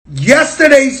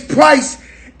Yesterday's price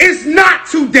is not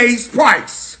today's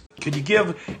price. Could you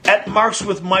give at Marks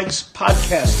with Mike's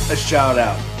podcast a shout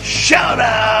out? Shout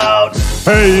out!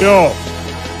 Hey yo!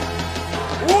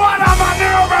 What a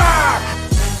maneuver!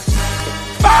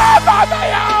 Mamma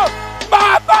mia!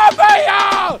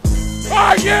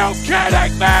 Are you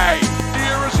kidding me? The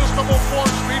irresistible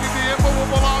force meeting the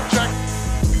immovable object.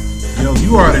 Yo,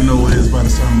 you already know what it is by the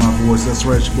sound of my voice. That's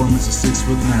right, your boy Mr.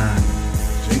 6'9".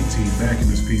 JT back in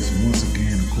this piece, and once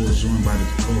again, of course, joined by the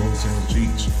co-host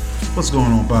Cheech. What's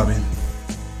going on, Bobby?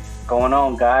 Going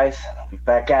on, guys? We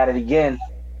back at it again.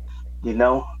 You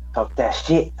know, talk that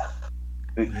shit.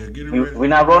 We're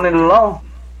not running alone.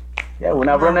 Yeah, we're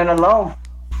not running alone.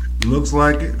 Looks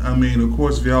like it. I mean, of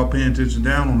course, if y'all paying attention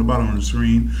down on the bottom of the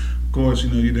screen, of course, you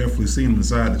know, you definitely see them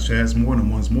inside the chats more than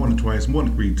once, more than twice, more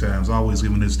than 3 times. Always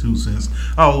giving his 2 cents.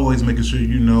 Always making sure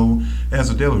you know, as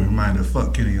a daily reminder,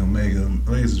 fuck Kenny Omega.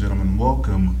 Ladies and gentlemen,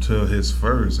 welcome to his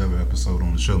first ever episode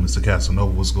on the show, Mr.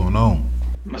 Casanova. What's going on?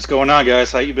 What's going on,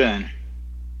 guys? How you been?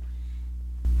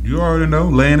 You already know,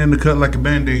 laying in the cut like a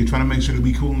Band-Aid, trying to make sure to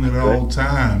be cooling at all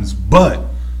times. But,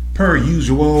 per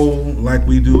usual, like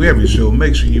we do every show,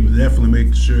 make sure you definitely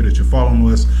make sure that you're following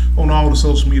us on all the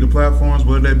social media platforms,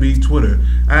 whether that be Twitter,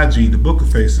 IG, the Book of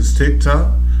Faces,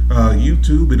 TikTok,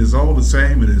 YouTube. It is all the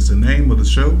same. It is the name of the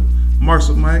show. Marks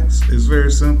with Mikes is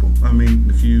very simple. I mean,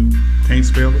 if you can't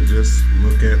spell it, just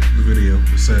look at the video.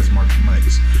 It says Marks with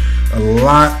Mikes. A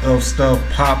lot of stuff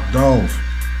popped off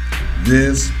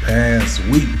this past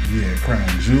week. We had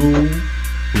Crown Jewel,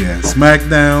 we had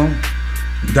SmackDown,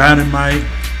 Dynamite,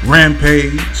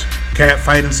 Rampage, Cat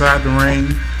Fight Inside the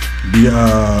Ring,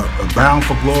 Bound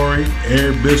for Glory,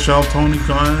 Eric Bischoff, Tony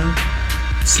Khan,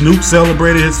 Snoop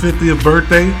celebrated his 50th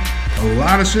birthday. A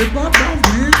lot of shit popped off,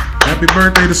 man. Happy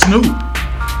birthday to Snoop.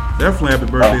 Definitely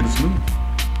happy birthday to Snoop.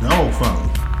 Dog follow.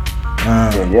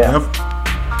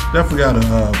 Definitely got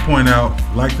to point out,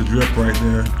 like the drip right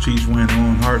there. Cheech went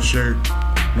on, heart shirt.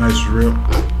 Nice drip,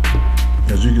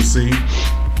 as you can see.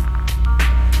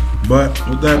 But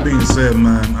with that being said,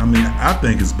 man, I mean, I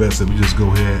think it's best that we just go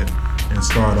ahead and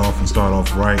start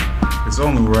off right. It's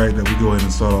only right that we go ahead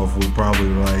and start off with probably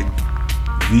like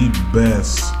the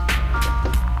best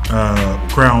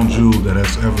crown jewel that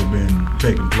has ever been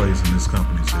taking place in this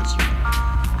company's history.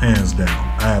 Hands down.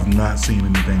 I have not seen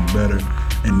anything better.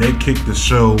 And they kicked the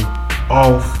show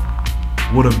off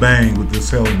with a bang with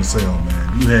this Hell in a Cell,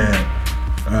 man. You had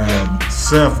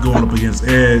Seth going up against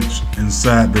Edge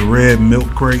inside the red milk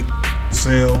crate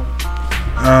cell.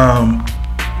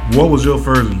 What was your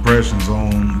first impressions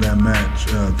on that match,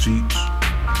 Cheech?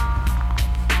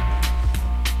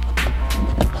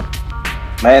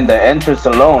 Man, the entrance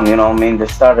alone, you know what I mean? They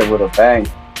started with a bang,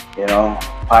 you know,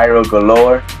 pyro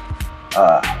galore.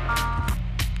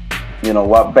 You know,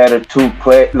 what better to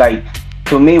play? Like,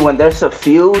 to me, when there's a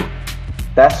feud,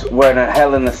 that's where the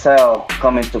Hell in a Cell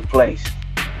come into place.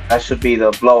 That should be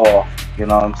the blow off, you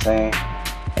know what I'm saying?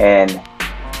 And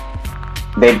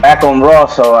they back on Raw,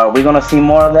 so are we gonna see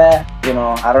more of that? You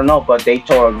know, I don't know, but they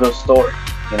told a good story,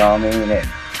 you know what I mean?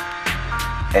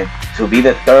 And to be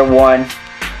the third one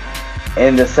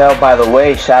in the cell, by the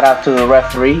way, shout out to the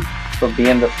referee for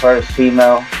being the first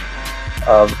female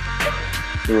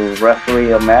to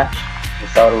referee a match in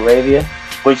Saudi Arabia,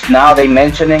 which now they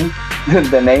mentioning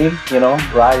the name, you know,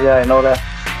 Raja and all that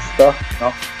stuff, you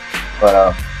know.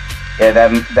 But yeah,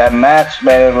 that match,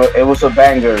 man, it was a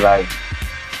banger. Like,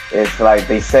 it's like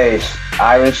they say,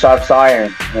 iron sharps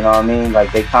iron, you know what I mean?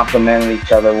 Like, they complemented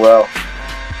each other well.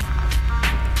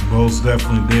 Most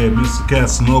definitely did. Mr.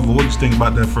 Casanova, what do you think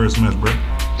about that first match, bro?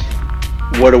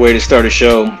 What a way to start a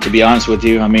show, to be honest with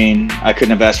you. I mean, I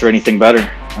couldn't have asked for anything better.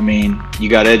 I mean, you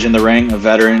got Edge in the ring, a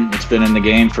veteran that's been in the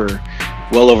game for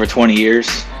well over 20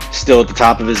 years, still at the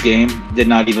top of his game, did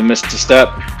not even miss a step.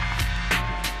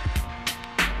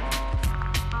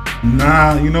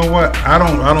 Nah, you know what? I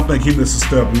don't think he missed a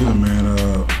step either, man.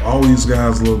 All these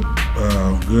guys look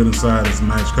good inside this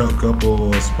match.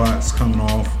 Couple of spots coming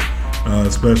off,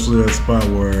 especially that spot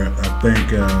where I think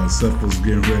Seth was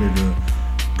getting ready to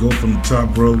go from the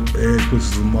top rope. Edge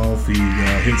pushes him off. He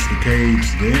hits the cage.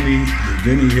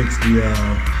 Then he hits the.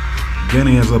 Then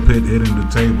he ends up hitting the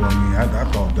table. I mean,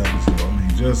 I thought that was. I mean,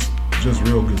 just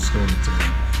real good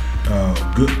storytelling.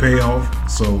 Good payoff.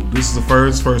 So this is the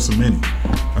first of many.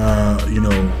 You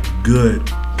know, good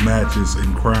matches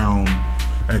in Crown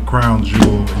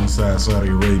Jewel inside Saudi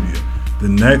Arabia. The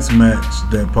next match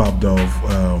that popped off,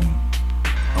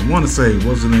 I want to say,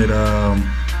 wasn't it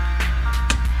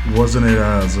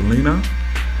Zelina?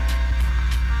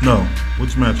 No,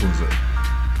 which match was it?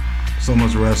 So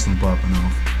much wrestling popping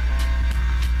off.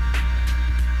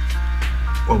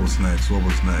 What was next?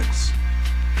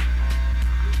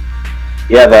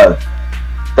 Yeah,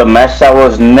 the match that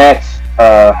was next.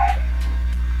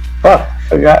 Fuck, I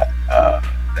forgot.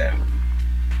 Damn.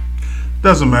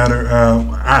 Doesn't matter.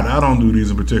 I don't do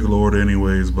these in particular order,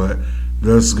 anyways. But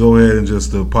let's go ahead and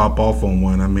just pop off on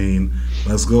one. I mean,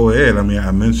 let's go ahead. I mean,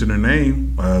 I mentioned her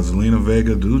name, Zelina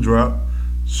Vega, Doudrop.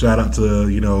 Shout out to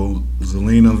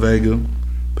Zelina Vega,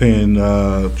 paying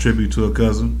tribute to her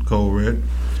cousin Code Red.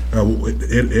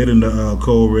 It in the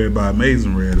Code Red by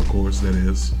Amazing Red, of course. That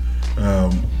is.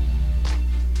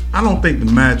 I don't think the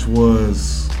match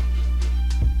was.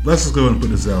 Let's just go ahead and put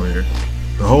this out here.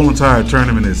 The whole entire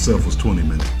tournament itself was 20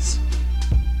 minutes.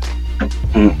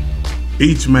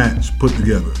 Each match put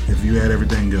together, if you add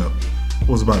everything up,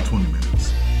 was about 20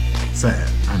 minutes. Sad,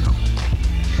 I know.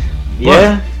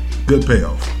 Yeah. But good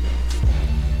payoff.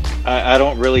 I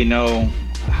don't really know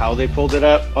how they pulled it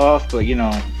off, but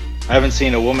I haven't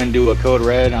seen a woman do a Code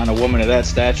Red on a woman of that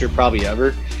stature probably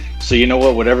ever. So you know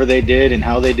what? Whatever they did and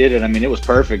how they did it, I mean, it was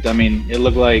perfect. I mean, it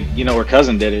looked like her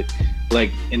cousin did it.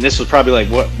 Like, and this was probably like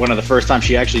one of the first times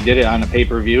she actually did it on a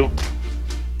pay-per-view.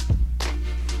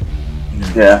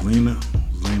 Yeah. Zelina,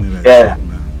 Yeah.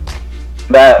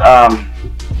 That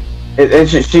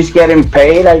she's getting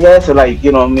paid, I guess, or like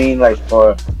what I mean, like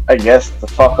for I guess the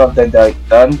fuck up that they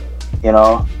done.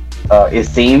 It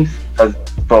seems, because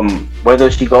from where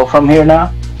does she go from here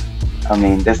now? I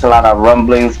mean, there's a lot of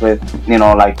rumblings with,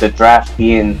 like the draft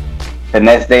being the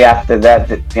next day after that,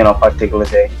 particular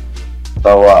day.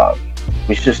 So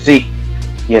we should see,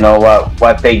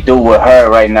 what they do with her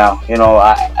right now.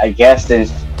 I guess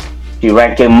since she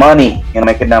ranking money,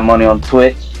 making that money on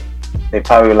Twitch, they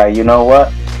probably like, you know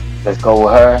what? Let's go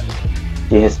with her.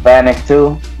 She's Hispanic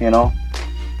too,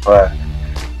 But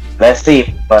let's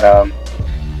see. But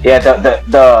yeah,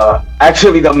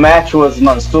 the match was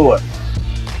Mansoor,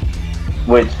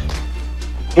 which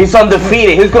he's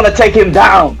undefeated. He's gonna take him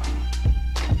down.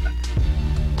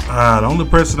 The only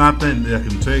person I think that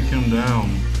can take him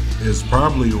down is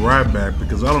probably Ryback,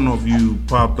 because I don't know if you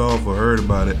popped off or heard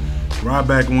about it.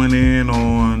 Ryback went in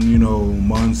on,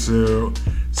 Mansoor,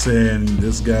 saying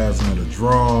this guy's not a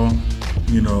draw.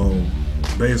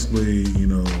 Basically,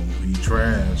 he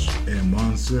trashed, and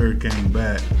Mansoor came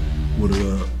back with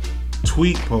a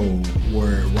tweet poll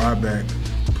where Ryback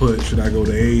put, should I go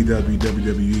to AEW,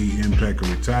 WWE, Impact, or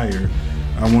retire?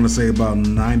 I want to say about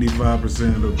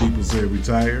 95% of the people said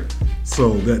retire.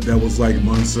 So that was like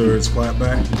Mansoor's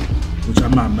clapback, which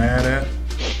I'm not mad at.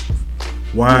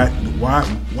 Why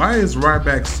is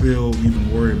Ryback still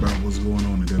even worried about what's going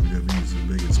on in WWE is the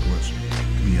biggest question,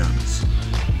 to be honest.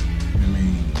 I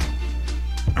mean,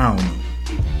 I don't know.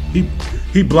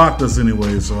 He blocked us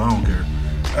anyway, so I don't care.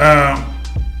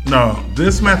 No,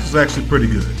 this match was actually pretty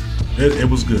good. It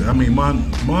was good. I mean,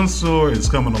 Mansoor is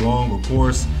coming along, of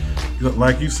course.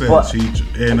 Like you said, Cheech,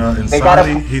 and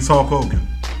Saudi, he's Hulk Hogan.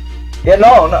 Yeah,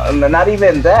 no, not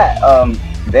even that.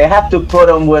 They have to put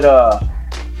him with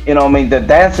the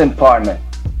dancing partner.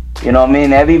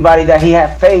 Everybody that he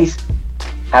had faced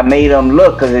have made him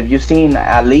look. Because if you've seen,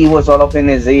 Ali was all up in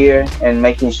his ear and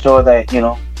making sure that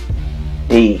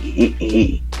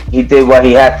he did what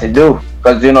he had to do.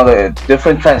 Because the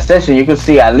different transition, you could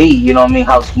see Ali.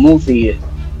 How smooth he is,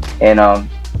 and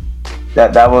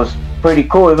that was pretty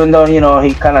cool. Even though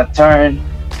he kind of turned.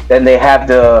 Then they have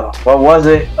what was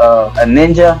it? A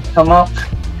ninja come out,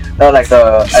 like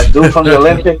a dude from the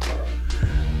Olympics.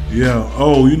 Yeah.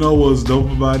 Oh, what's dope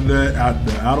about that?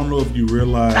 I don't know if you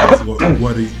realize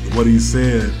what he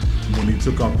said when he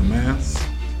took off the mask.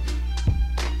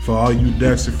 For all you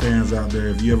Dexter fans out there,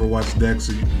 if you ever watch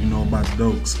Dexter, you know about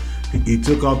Dokes. He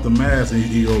took off the mask and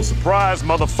he goes, "Surprise,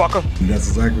 motherfucker!" And that's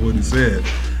exactly what he said.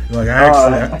 Like I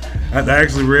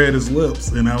actually read his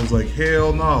lips, and I was like,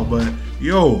 hell no. But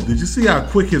yo, did you see how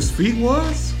quick his feet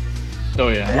was? Oh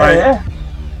yeah. Like,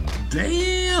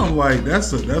 damn. Like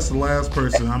that's the last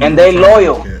person. And they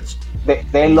loyal.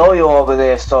 They loyal over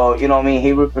there. So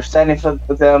he represented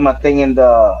for them. I think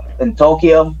in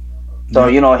Tokyo. So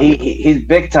he's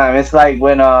big time. It's like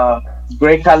when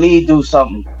Great Khali do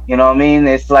something.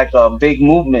 It's like a big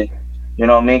movement.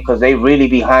 Because they really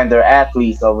behind their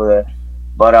athletes over there.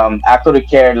 But I could have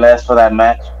cared less for that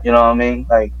match.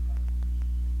 Like,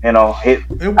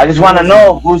 I just want to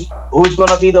know who's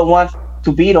gonna be the one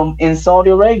to beat him in Saudi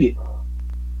Arabia.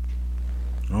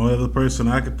 The only other person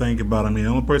I could think about, the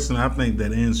only person I think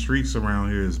that ends streaks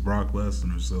around here is Brock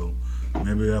Lesnar. So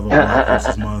maybe we have a Brock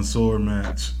versus Mansoor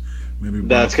match. Maybe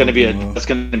that's gonna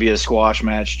be a squash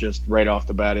match just right off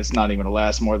the bat. It's not even gonna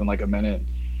last more than like a minute.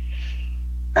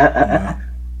 I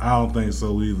don't think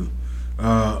so either.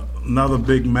 Another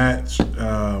big match.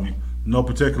 No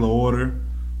particular order.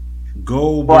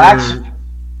 Goldberg. Well, actually,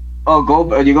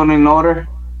 Goldberg. Are you going in order?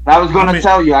 I was going to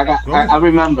tell you. I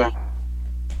remember.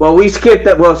 Well, we skipped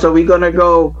that. Well, so we're going to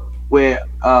go with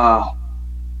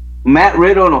Matt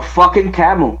Riddle on a fucking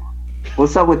camel.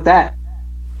 What's up with that?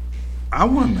 I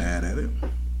wasn't mad at it.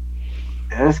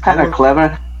 It's kind of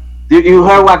clever. You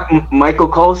heard what Michael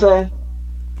Cole said?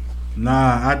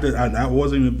 Nah, I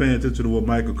wasn't even paying attention to what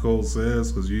Michael Cole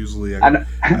says because usually I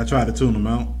try to tune him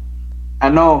out. I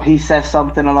know he says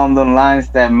something along the lines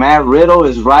that Matt Riddle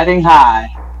is riding high.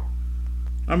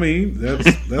 I mean,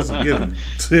 that's a given.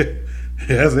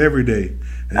 That's every day.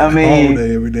 I mean, all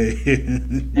day, every day.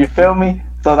 You feel me?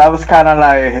 So that was kind of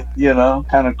like,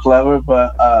 kind of clever.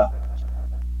 But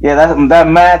yeah, that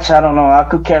match, I don't know. I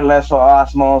could care less for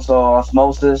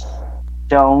Osmosis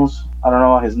Jones. I don't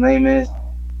know what his name is.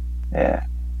 Yeah,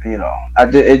 I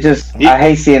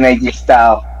hate seeing AJ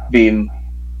Styles being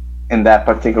in that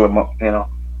particular,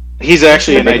 He's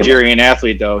actually a Nigerian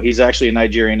athlete, though. He's actually a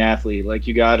Nigerian athlete. Like,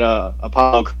 you got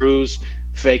Apollo Crews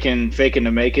faking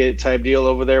to make it type deal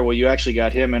over there. Well, you actually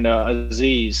got him and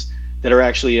Aziz that are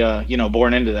actually,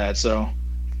 born into that. So.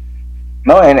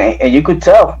 No, and you could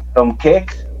tell from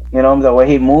kicks, the way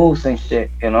he moves and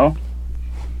shit,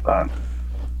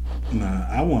 Nah,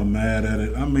 I wasn't mad at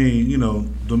it. I mean,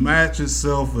 the match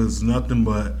itself is nothing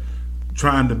but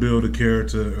trying to build a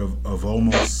character of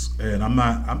Omos, and I'm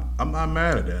not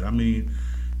mad at that. I mean,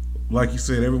 like you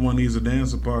said, everyone needs a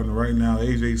dancing partner. Right now,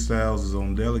 AJ Styles is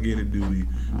on delegated duty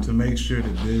to make sure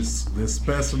that this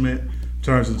specimen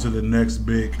turns into the next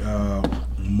big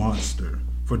monster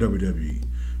for WWE.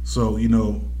 So,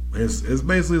 it's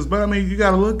basically, but I mean, you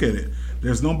got to look at it.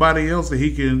 There's nobody else that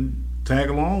he can tag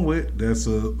along with that's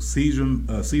a seasoned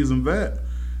vet.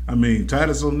 I mean,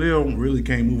 Titus O'Neil really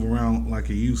can't move around like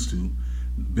he used to.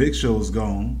 Big Show's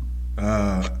gone.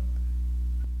 Braun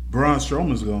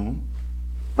Strowman's gone.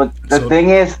 But the thing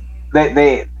is,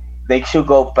 they should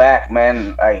go back,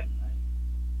 man. I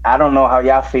don't know how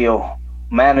y'all feel,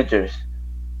 managers.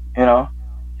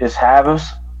 Just have us,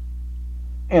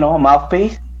 a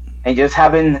mouthpiece, and just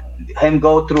having him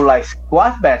go through like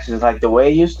squash matches, like the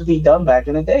way it used to be done back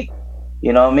in the day.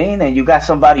 You know what I mean? And you got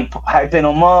somebody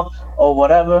hyping him up or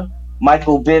whatever.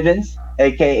 Michael Bivens,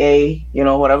 a.k.a.,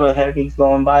 whatever the heck he's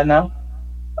going by now.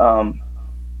 I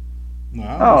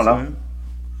don't know.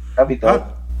 That'd be dope.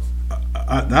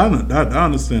 I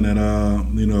understand that,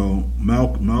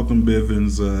 Malcolm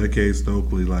Bivens, a.k.a.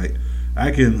 Stokely, like,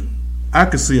 I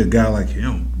could see a guy like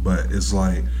him, but it's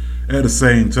like, at the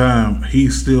same time, he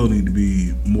still need to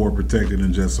be more protected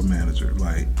than just a manager.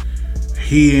 Like,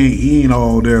 he ain't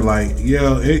all there. Like,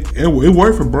 yeah, it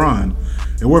worked for Braun.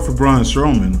 It worked for Braun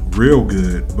Strowman real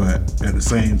good, but at the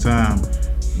same time,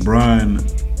 Braun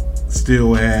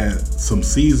still had some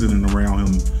seasoning around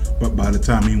him. But by the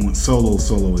time he went solo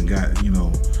and got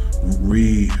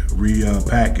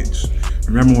repackaged.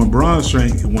 Remember when Braun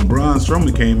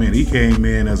Strowman came in, he came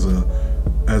in as an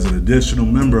additional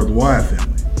member of the Wyatt family.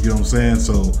 You know what I'm saying?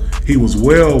 So he was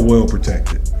well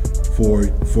protected for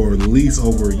at least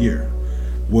over a year.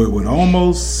 With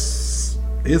almost,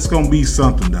 it's gonna be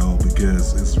something though,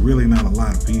 because it's really not a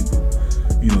lot of people,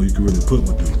 you can really put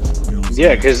with dude. You know what I'm saying?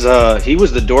 Yeah, because he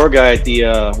was the door guy at the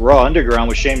Raw Underground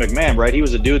with Shane McMahon, right? He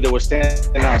was the dude that was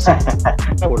standing outside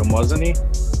with him, wasn't he?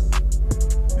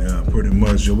 Yeah, pretty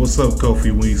much. Yo, what's up,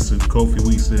 Kofi Weaston? Kofi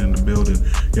Weaston in the building.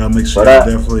 Y'all make sure you're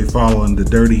definitely following the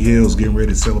Dirty Hills, getting ready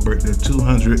to celebrate their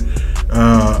 200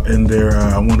 and their,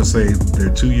 I want to say, their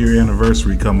 2-year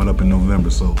anniversary coming up in November.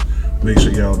 So make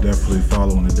sure y'all definitely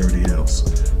following the Dirty Hills.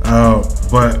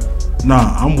 But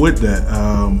nah, I'm with that.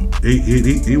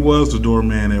 He was the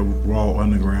doorman at Raw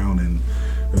Underground, and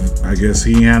I guess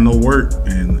he had no work,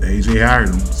 and AJ hired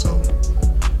him. So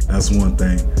that's one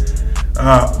thing.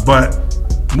 But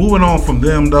moving on from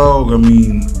them, dog, I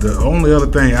mean, the only other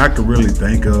thing I could really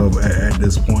think of at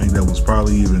this point that was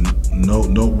probably even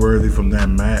noteworthy from that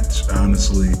match,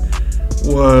 honestly,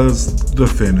 was the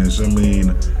finish. I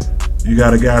mean, you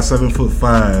got a guy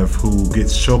 7'5" who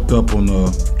gets choked up on the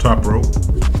top rope.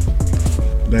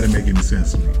 That didn't make any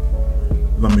sense to me.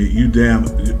 I mean,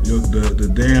 the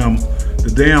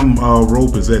damn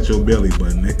rope is at your belly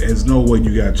button. There's no way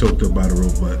you got choked up by the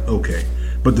rope, but okay.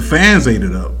 But the fans ate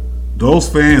it up. Those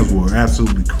fans were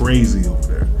absolutely crazy over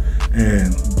there,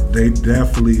 and they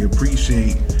definitely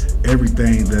appreciate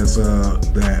everything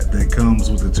that comes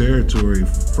with the territory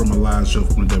from a live show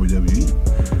from the WWE.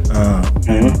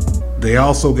 And they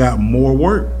also got more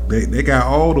work. They got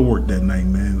all the work that night,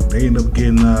 man. They ended up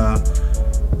getting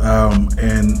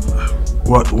and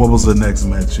what was the next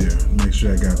match here? Make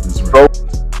sure I got this right.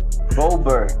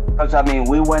 Goldberg, because I mean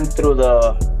we went through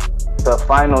the the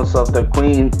finals of the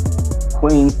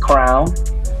Queen Crown.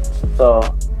 So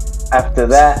after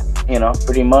that,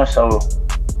 pretty much so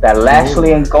that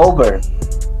Lashley and Goldberg.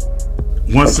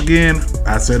 Once again,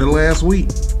 I said it last week.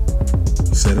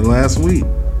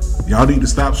 Y'all need to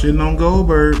stop shitting on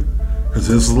Goldberg because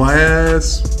his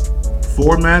last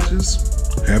 4 matches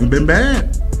haven't been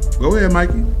bad. Go ahead,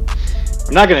 Mikey.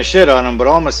 I'm not gonna shit on him, but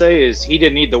all I'm gonna say is he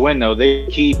didn't need the win though. They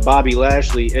keep Bobby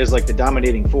Lashley as like the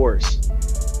dominating force.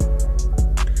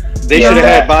 They should have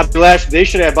had Bobby Lashley. They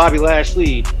should have Bobby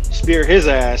Lashley spear his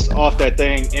ass off that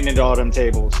thing and into all them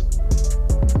tables.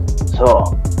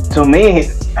 So to me,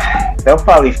 they'll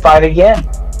probably fight again.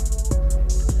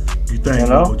 You think?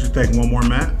 Would you think one more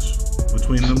match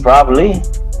between them? Probably.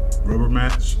 Rubber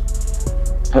match.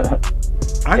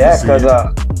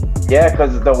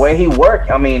 Because the way he worked,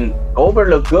 I mean, Goldberg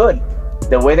looked good.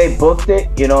 The way they booked it,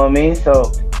 you know what I mean?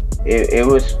 So it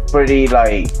was pretty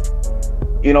like,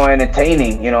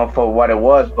 entertaining, for what it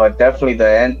was. But definitely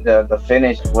the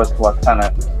finish was what kind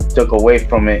of took away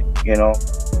from it,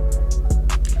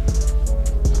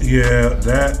 Yeah,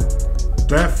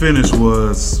 that finish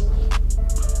was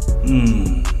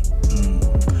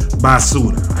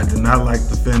Basuda. I did not like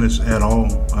the finish at all.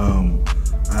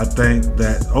 I think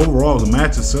that overall the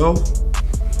match itself,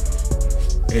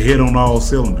 it hit on all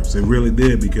cylinders. It really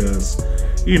did because,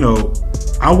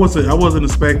 I wasn't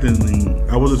expecting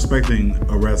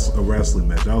a wrestling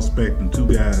match. I was expecting 2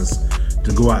 guys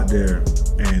to go out there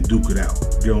and duke it out.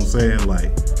 You know what I'm saying?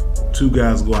 Like 2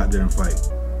 guys go out there and fight.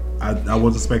 I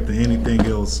wasn't expecting anything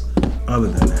else other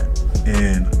than that,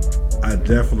 and I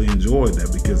definitely enjoyed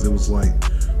that because it was like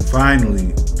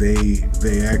finally they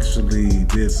actually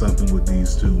did something with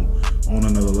these 2 on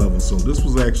another level. So this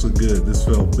was actually good. This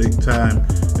felt big time.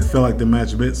 It felt like the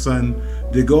match meant something.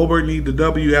 Did Goldberg need the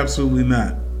W? Absolutely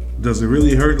not. Does it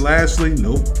really hurt Lashley?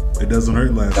 Nope. It doesn't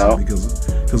hurt Lashley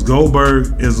because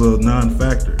Goldberg is a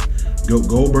non-factor.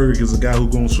 Goldberg is a guy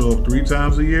who's gonna show up 3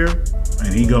 times a year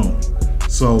and he gone.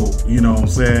 So, you know what I'm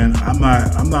saying? I'm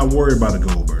not worried about a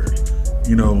Goldberg.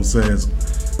 You know what I'm saying?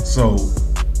 So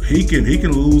he can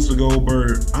lose to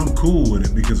Goldberg. I'm cool with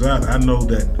it because I know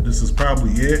that this is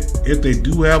probably it. If they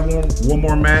do have one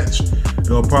more match,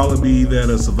 it'll probably be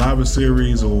either a Survivor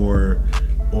Series or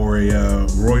a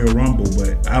Royal Rumble,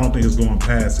 but I don't think it's going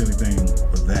past anything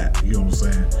of that. You know what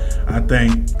I'm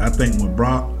saying? I think with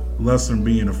Brock Lesnar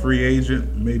being a free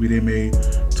agent, maybe they may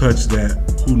touch that.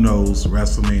 Who knows?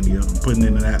 WrestleMania. I'm putting it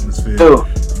in an atmosphere.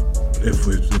 If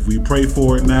we pray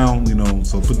for it now,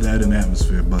 so put that in the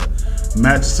atmosphere. But the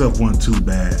match itself wasn't too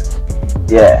bad.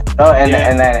 Yeah. No, and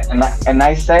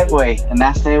nice segue. And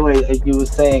that segue, as you were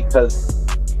saying, because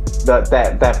that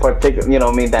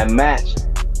particular, that match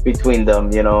between them,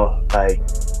 like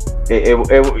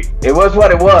it was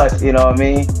what it was, you know what I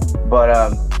mean? But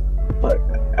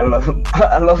I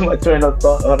love my train of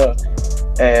thought. Hold on.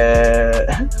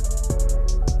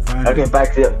 Okay,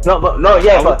 back to it. But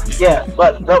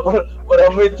what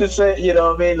I meant to say, you know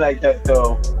what I mean? Like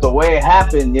the way it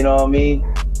happened, you know what I mean?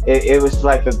 It was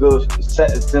like a good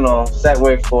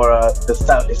segue for the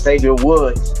Xavier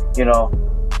Woods,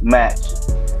 match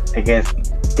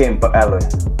against Finn Balor.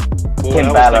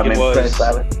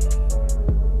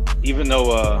 Even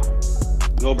though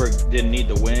Goldberg didn't need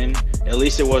the win, at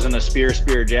least it wasn't a spear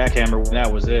jackhammer when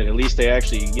that was it. At least they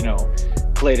actually,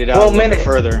 played it out a little bit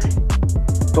further.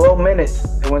 12 minutes.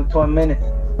 They went 12 minutes.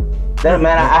 Damn,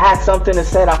 man, I had something to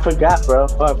say. I forgot, bro.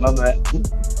 Fuck, my bad.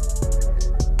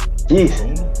 Jeez.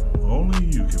 Only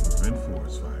you can prevent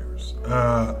forest fires.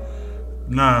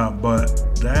 But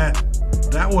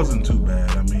that wasn't too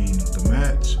bad. I mean, the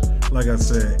match, like I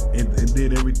said, it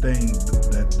did everything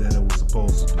that it was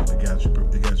supposed to do. It got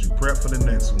you prepped for the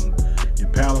next one. Your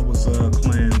palate was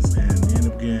cleansed, and you end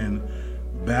up getting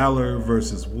Balor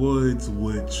versus Woods,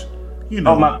 which,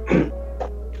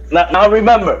 Now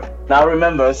remember,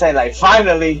 I'm saying, like,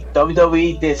 finally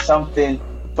WWE did something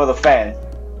for the fans,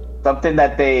 something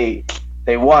that they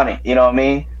wanted, you know what I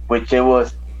mean? Which it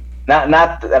was not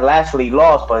that Lashley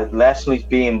lost, but Lashley's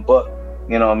being booked,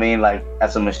 you know what I mean, like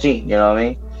as a machine, you know what I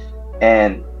mean?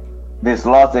 And this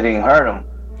loss didn't hurt him,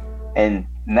 and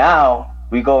now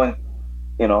we going,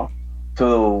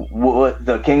 to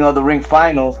the King of the Ring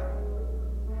finals.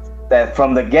 That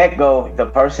from the get-go, the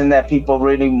person that people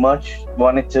really much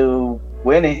wanted to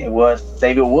win it was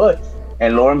Xavier Woods.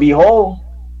 And lo and behold,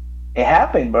 it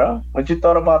happened, bro. What you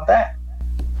thought about that?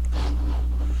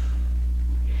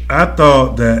 I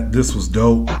thought that this was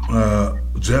dope.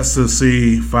 Just to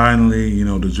see finally,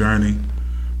 the journey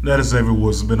that Xavier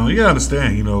Woods has been on. You gotta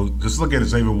understand, just look at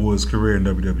Xavier Woods' career in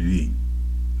WWE.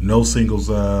 No singles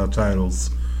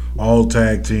titles, all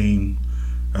tag team.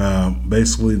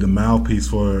 basically the mouthpiece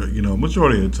for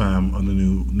majority of the time on the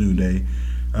New Day.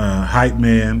 Hype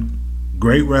man,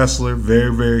 great wrestler,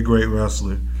 very very great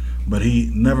wrestler, but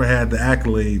he never had the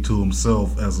accolade to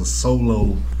himself as a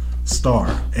solo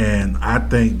star, and I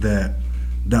think that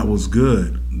was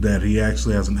good that he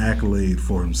actually has an accolade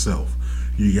for himself.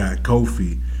 You got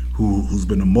Kofi, who's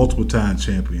been a multiple time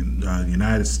champion,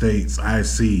 United States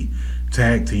IC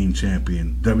tag team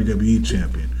champion, WWE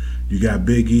champion. You got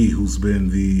Big E, who's been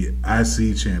the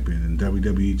IC champion and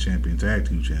WWE champion, tag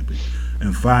team champion.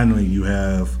 And finally, you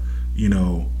have,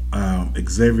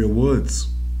 Xavier Woods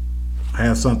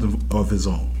have something of his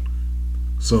own.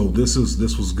 So this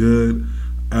was good.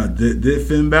 Did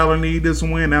Finn Balor need this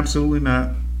win? Absolutely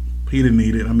not. He didn't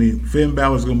need it. I mean, Finn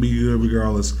Balor's going to be good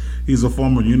regardless. He's a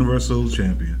former Universal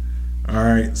champion. All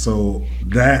right, so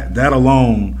that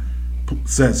alone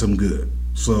sets him good.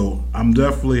 So I'm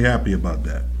definitely happy about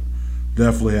that.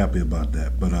 Definitely happy about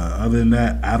that. But other than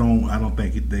that, I don't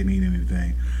think they need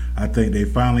anything. I think they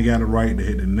finally got it right. They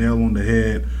hit the nail on the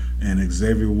head, and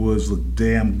Xavier Woods looked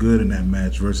damn good in that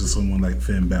match versus someone like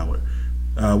Finn Balor.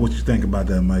 What you think about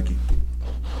that, Mikey?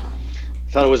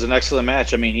 I thought it was an excellent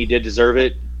match. I mean, he did deserve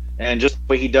it. And just the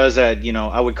way he does that,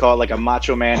 I would call it like a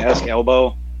Macho Man-esque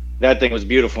elbow. That thing was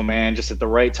beautiful, man. Just at the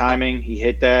right timing, he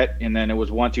hit that, and then it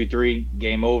was 1, 2, 3,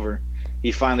 game over.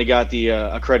 He finally got the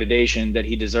accreditation that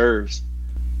he deserves.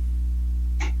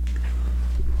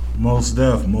 Most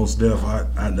def.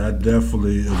 I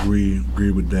definitely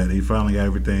agree with that. He finally got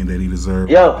everything that he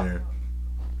deserved. Yo,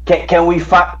 there. Can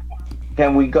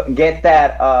we get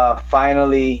that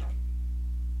finally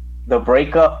the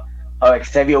breakup of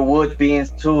Xavier Woods being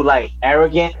too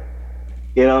arrogant,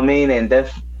 you know what I mean, and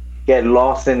just get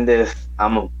lost in this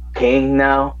I'm a king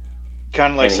now.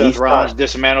 Kind of like Seth Rollins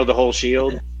dismantled the whole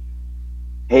Shield.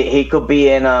 He could be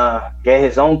in get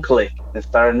his own clique and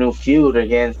start a new feud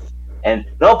against, and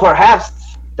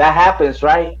perhaps that happens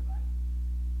right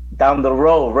down the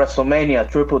road, WrestleMania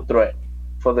triple threat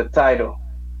for the title,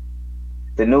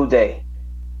 the New Day.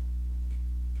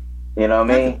 You know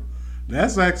what I mean?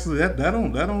 That's actually that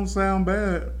don't sound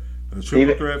bad. A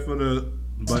triple threat for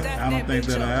but I don't think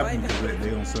that'll happen because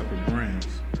they on separate brands.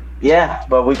 Yeah,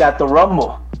 but we got the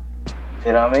Rumble.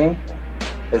 You know what I mean?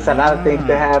 It's a lot of things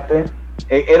to happen.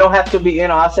 It don't have to be,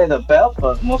 I'll say the belt,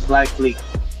 but most likely,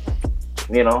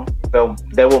 they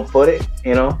won't put it,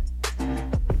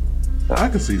 I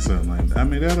could see something like that. I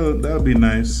mean, that'll be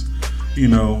nice,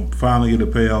 finally get a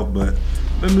payoff. But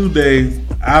the New Day,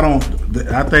 I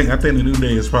think the New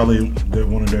Day is probably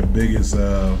one of their biggest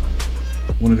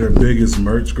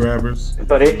merch grabbers.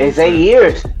 But it's 8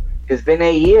 years. It's been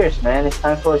 8 years, man. It's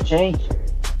time for a change.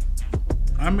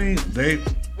 I mean, they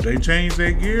change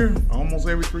their gear almost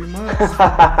every 3 months.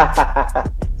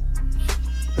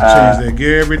 Change their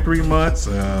gear every 3 months.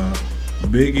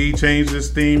 Big E changed his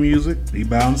theme music. He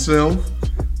by himself.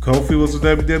 Kofi was a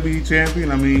WWE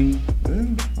champion. I mean,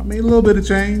 a little bit of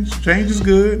change. Change is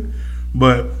good,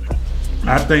 but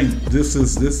I think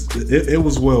it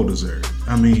was well deserved.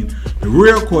 I mean, the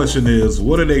real question is,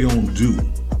 what are they gonna do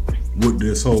with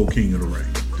this whole King of the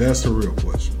Ring? That's the real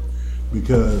question.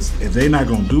 Because if they're not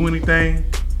gonna do anything,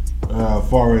 as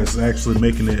far as actually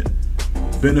making it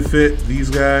benefit these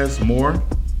guys more,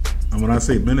 and when I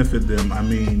say benefit them, I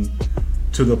mean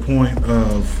to the point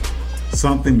of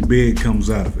something big comes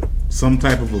out of it, some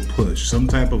type of a push, some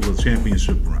type of a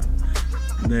championship run,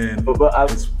 then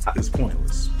it's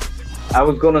pointless. I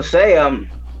was gonna say,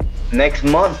 next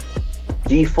month,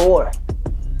 G4.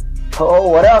 Oh,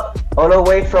 what up? All the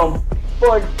way from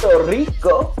Puerto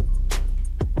Rico.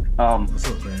 What's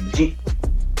up, Randy?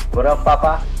 What up,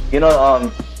 Papa? The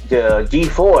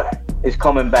G4 is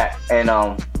coming back, and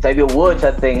Xavier Woods,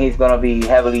 I think he's gonna be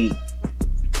heavily,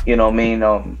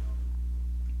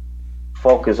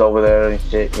 focused over there and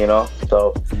shit,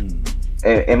 So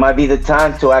it might be the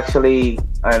time to actually,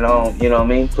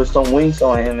 put some wings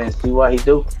on him and see what he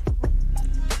do.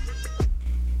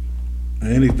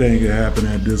 Anything can happen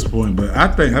at this point, but I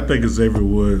think Xavier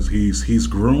Woods, he's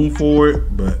groomed for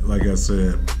it. But like I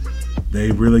said,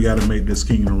 they really got to make this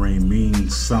King of the Ring mean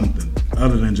something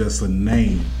other than just a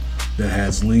name that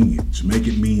has lineage. Make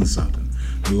it mean something.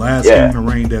 The last King of the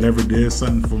Ring that ever did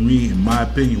something for me, in my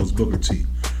opinion, was Booker T.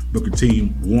 Booker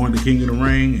T won the King of the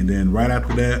Ring, and then right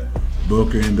after that,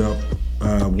 Booker ended up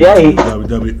winning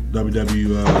the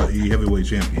WWE Heavyweight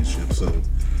Championship. So,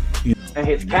 and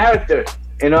his character.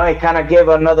 It kind of gave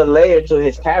another layer to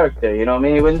his character,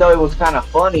 even though it was kind of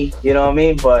funny,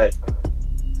 but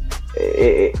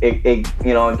it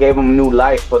gave him new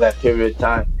life for that period of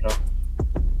time,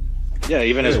 Yeah,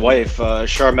 even his wife,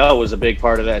 Charmel, was a big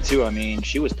part of that too. I mean,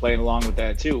 she was playing along with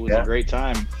that too. It was a great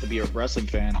time to be a wrestling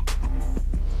fan.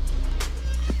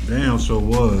 Damn, sure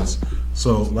was.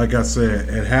 So, like I said,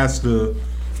 it has to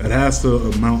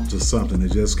amount to something.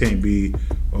 It just can't be,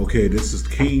 okay, this is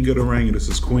king of the ring and this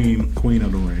is queen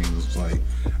of the ring. It's like,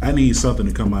 I need something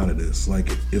to come out of this. Like,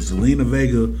 if Zelina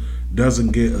Vega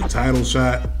doesn't get a title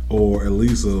shot or at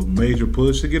least a major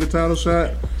push to get a title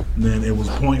shot, then it was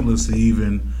pointless to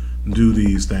even do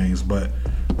these things. But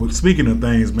speaking of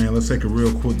things, man, let's take a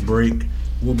real quick break.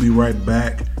 We'll be right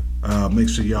back. Make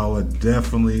sure y'all are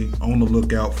definitely on the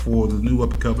lookout for the new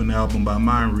up-and-coming album by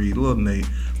Myron Reed, Lil Nate,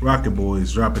 Rocket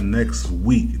Boys, dropping next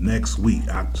week,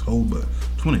 October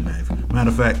 29th. Matter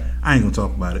of fact, I ain't gonna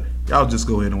talk about it. Y'all just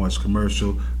go ahead and watch the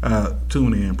commercial.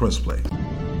 Tune in, press play.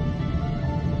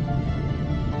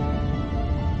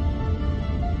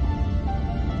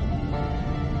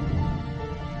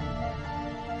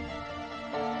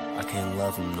 I can't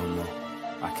love him no more.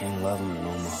 I can't love him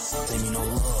no more. Sing me no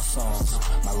love songs.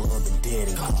 My love been dead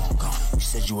and gone. You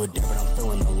said you were there, but I'm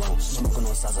feeling alone. Smoking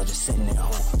on sides, I just sitting at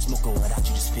home. Smoking without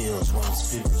you just feels wrong.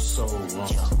 Feels so wrong.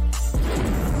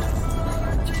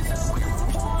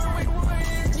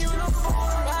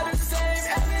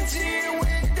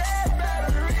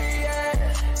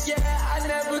 Yeah, I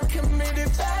never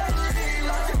committed battery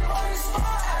like a bonus spot. I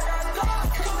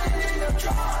got cooking in the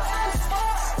jar.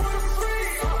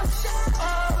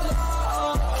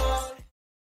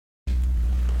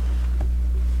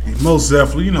 Most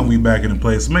definitely, you know we back in the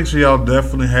place. Make sure y'all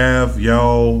definitely have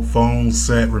y'all phone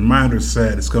set, reminder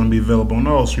set. It's going to be available on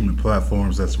all streaming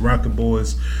platforms. That's Rocket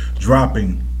Boys,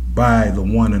 dropping by the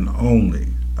one and only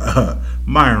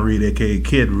Myron Reed, aka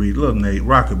Kid Reed, Lil Nate,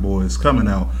 Rocket Boys coming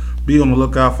out. Be on the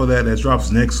lookout for that. That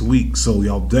drops next week, so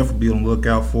y'all definitely be on the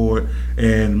lookout for it.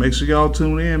 And make sure y'all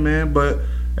tune in, man. But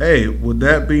hey, with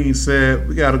that being said,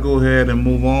 we got to go ahead and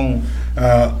move on.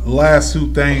 Last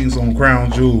two things on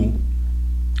Crown Jewel.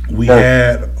 We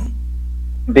had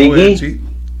Big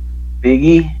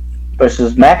E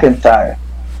versus McIntyre.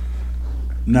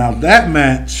 Now that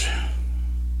match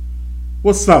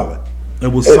was solid. It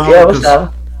was solid. Yeah, it was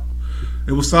solid.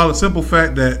 It was solid. Simple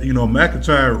fact that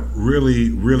McIntyre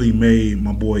really made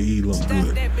my boy E look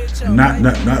good.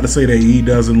 Not to say that E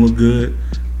doesn't look good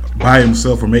by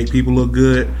himself or make people look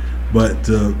good, but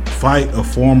to fight a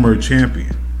former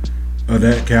champion of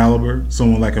that caliber,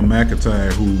 someone like a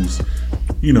McIntyre who's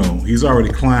he's already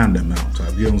climbed that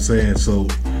mountaintop. You know what I'm saying? So,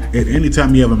 at any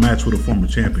time you have a match with a former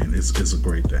champion, it's a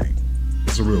great thing.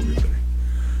 It's a real good thing.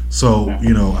 So,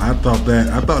 I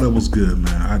thought it was good,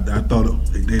 man. I thought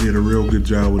they did a real good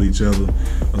job with each other.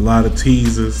 A lot of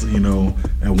teasers.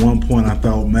 At one point I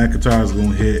thought McIntyre was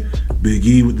gonna hit Big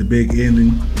E with the big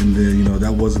ending, and then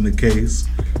that wasn't the case.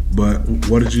 But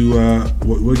what did you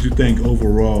think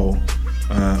overall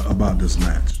about this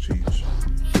match, Cheech?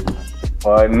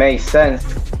 Well, it made sense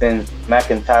since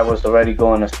McIntyre was already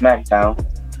going to SmackDown.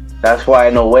 That's why,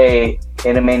 in a way,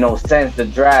 it made no sense to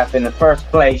draft in the first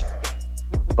place.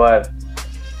 But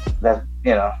that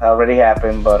already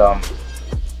happened. But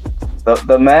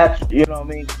the match, just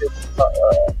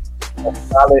a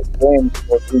solid win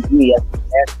for BG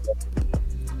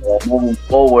as moving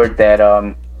forward. That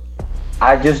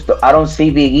I don't see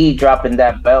Big E dropping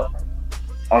that belt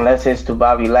unless it's to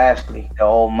Bobby Lashley, the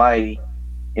Almighty.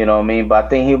 You know what I mean? But I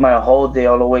think he might hold it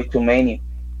all the way to Mania.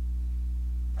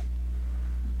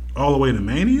 All the way to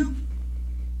Mania?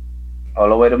 All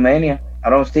the way to Mania. I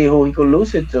don't see who he could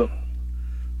lose it to.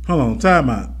 Hold on, time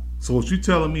out. So what you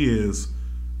telling me is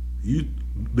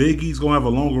Big E's gonna have a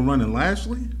longer run than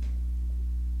Lashley?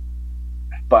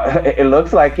 But it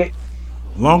looks like it.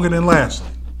 Longer than Lashley?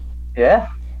 Yeah,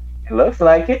 it looks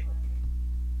like it.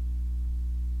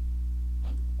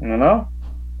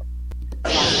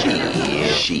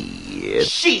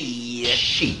 Shit.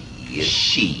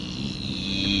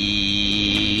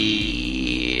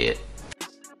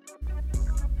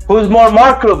 Who's more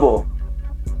marketable?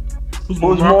 Who's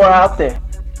more out there?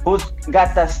 Who's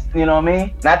got that,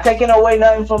 Not taking away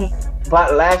nothing from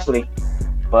Lashley.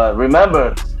 But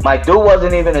remember, my dude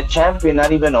wasn't even a champion,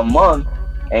 not even a month.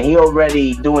 And he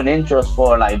already doing intros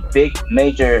for like big,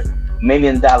 major $1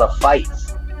 million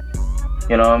fights.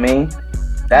 You know what I mean?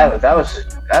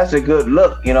 That's a good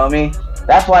look, you know what I mean?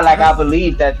 That's why I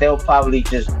believe that they'll probably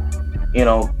just,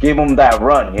 give him that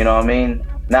run, you know what I mean?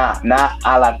 Not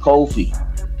a la Kofi.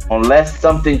 Unless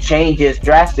something changes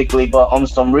drastically, but on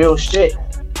some real shit.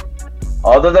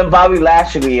 Other than Bobby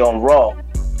Lashley on Raw,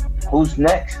 who's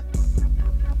next?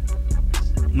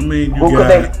 I mean,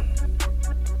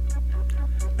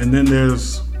 and then there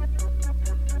is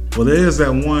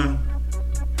that one.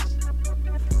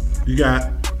 You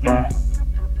got.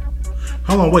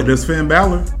 Hold on, wait. There's Finn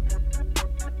Balor.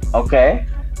 Okay.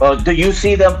 Well, do you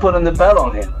see them putting the belt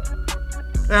on him?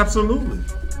 Absolutely.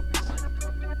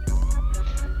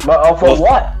 But for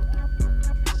what?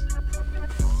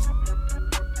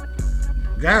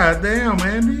 God damn,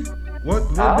 Andy. What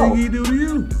Big E do to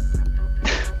you?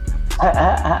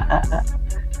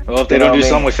 Well, if they don't do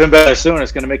something with Finn Balor soon,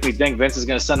 it's going to make me think Vince is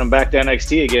going to send him back to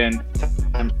NXT again.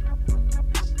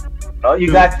 Oh,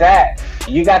 you got that.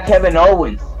 You got Kevin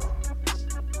Owens.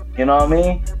 You know what I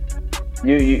mean?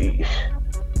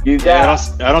 You got.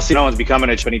 Yeah, I don't see Owens becoming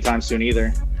a champ anytime soon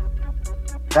either.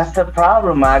 That's the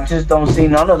problem. I just don't see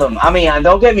none of them. I mean,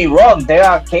 don't get me wrong. They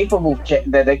are capable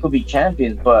that they could be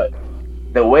champions, but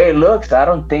the way it looks, I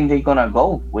don't think they're gonna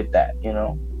go with that. You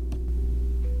know.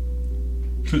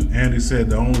 Andy said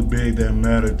the only big that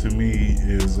mattered to me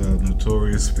is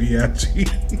Notorious B.I.G.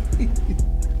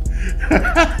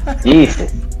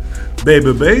 Jesus.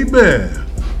 Baby.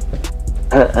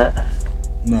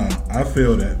 No, I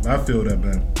feel that,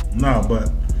 man. No,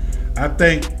 but I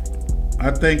think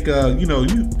you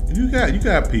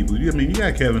got people. You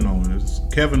got Kevin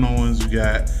Owens. You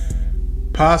got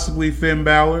possibly Finn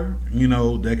Balor.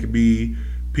 That could be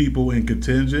people in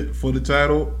contingent for the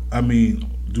title. I mean,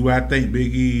 do I think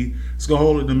Big E is gonna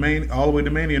hold it all the way to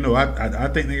Mania? No, I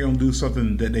think they're gonna do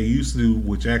something that they used to do,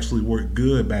 which actually worked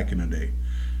good back in the day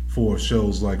for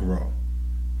shows like Raw.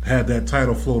 Have that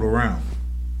title float around.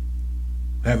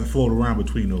 Have it float around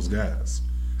between those guys.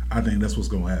 I think that's what's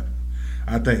gonna happen.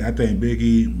 I think Big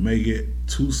E may get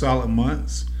 2 solid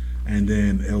months, and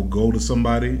then it'll go to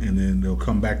somebody, and then they'll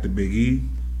come back to Big E.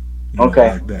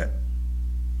 Okay. Like that.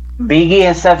 Big E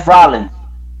and Seth Rollins.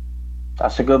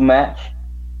 That's a good match.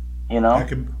 That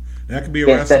could be a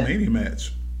WrestleMania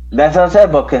match. That's what I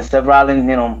said. But can Seth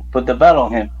Rollins, put the belt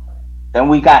on him? Then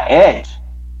we got Edge.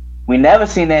 We never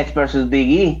seen Edge versus Big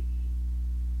E.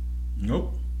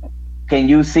 Nope. Can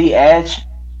you see Edge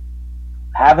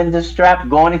having the strap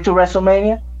going into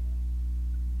WrestleMania?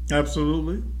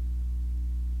 Absolutely.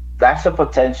 That's a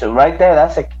potential right there.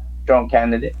 That's a strong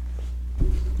candidate.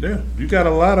 Yeah, you got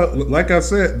a lot of, like I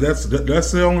said, that's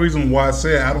the only reason why I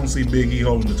said I don't see Big E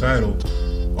holding the title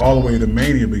all the way to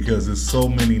Mania, because there's so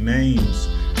many names,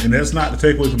 and that's not to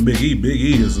take away from Big E. Big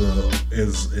E is a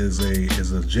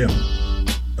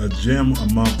gem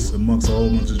amongst a whole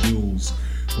bunch of jewels,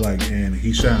 and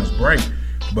he shines bright.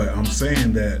 But I'm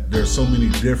saying that there's so many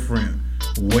different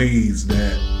ways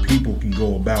that people can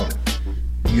go about it.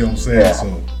 You know what I'm saying? Yeah.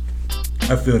 So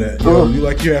I feel that.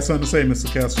 You had something to say,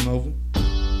 Mr. Casanova?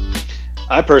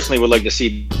 I personally would like to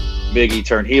see Big E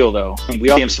turn heel, though. We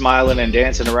all see him smiling and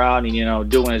dancing around and,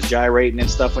 doing his gyrating and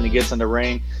stuff when he gets in the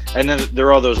ring. And then there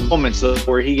are all those moments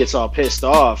where he gets all pissed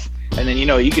off. And then,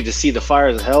 you could just see the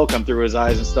fires of hell come through his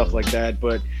eyes and stuff like that.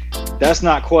 But that's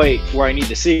not quite where I need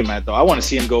to see him at, though. I want to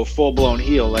see him go full-blown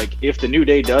heel. Like, if the New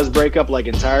Day does break up,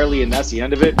 entirely, and that's the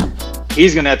end of it,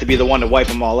 he's going to have to be the one to wipe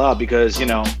them all out because,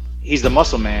 he's the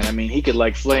muscle man. I mean, he could,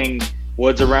 fling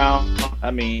Woods around.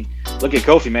 I mean, look at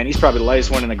Kofi, man. He's probably the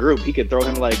lightest one in the group. He could throw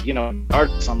him art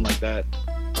or something like that.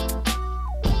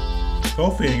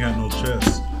 Kofi ain't got no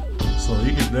chest, so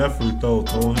he could definitely throw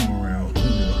him around.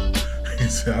 He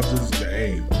said, "I'm just I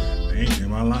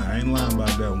ain't lying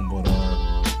about that one, but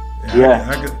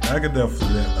I could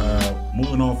definitely.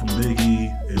 Moving on from Big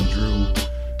E and Drew,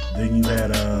 then you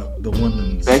had the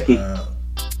women's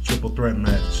triple threat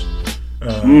match.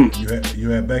 You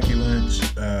had Becky Lynch,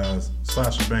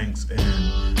 Sasha Banks,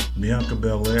 and Bianca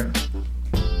Belair.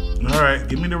 All right,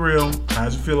 give me the real.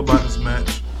 How'd you feel about this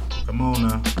match? Come on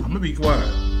now. I'm gonna be quiet.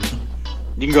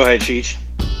 You can go ahead, Cheech.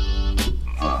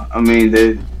 I mean,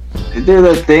 they did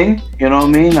their thing. You know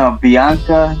what I mean?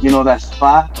 Bianca, that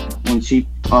spot when she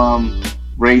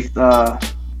raised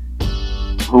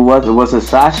who was it?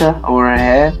 Sasha over her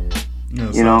head.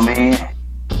 Yeah, you know what I mean?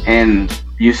 And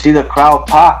you see the crowd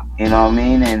pop, you know what I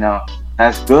mean? And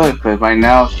that's good because right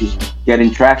now she's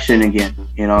getting traction again,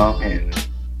 and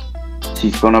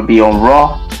she's going to be on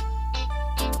Raw.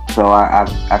 So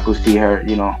I could see her,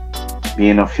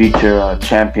 being a future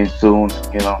champion soon,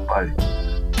 But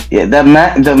yeah, the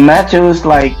match, it was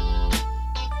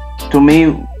to me,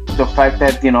 the fact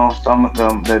that, some of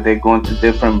them, that they're going to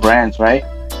different brands, right?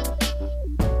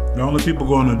 The only people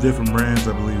going to different brands,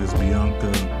 I believe, is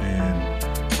Bianca and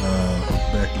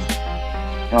Becky.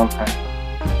 Okay.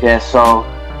 Yeah, so,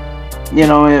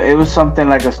 it was something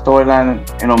like a storyline,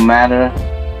 matter.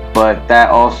 But that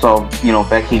also,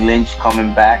 Becky Lynch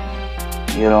coming back,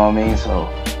 you know what I mean? So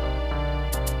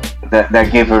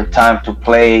that gave her time to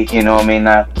play,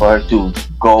 not for her to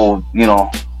go,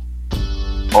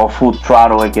 or full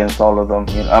throttle against all of them.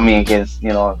 You know, I mean, against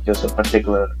just a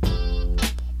particular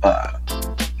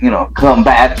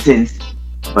combatants.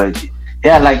 But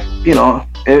yeah, like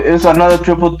it's another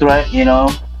triple threat.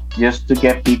 Just to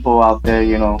get people out there.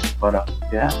 But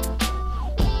yeah,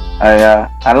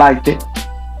 I liked it.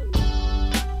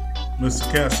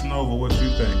 Mr. Casanova, what you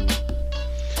think?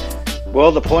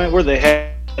 Well, the point where they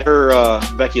had her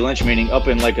Becky Lynch meeting up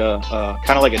in like a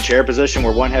kind of like a chair position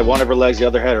where one had one of her legs, the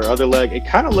other had her other leg. It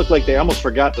kind of looked like they almost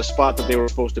forgot the spot that they were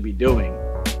supposed to be doing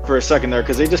for a second there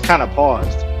because they just kind of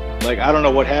paused. Like, I don't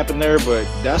know what happened there, but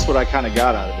that's what I kind of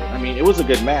got out of it. I mean, it was a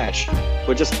good match,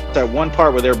 but just that one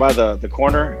part where they were by the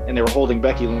corner and they were holding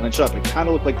Becky Lynch up, it kind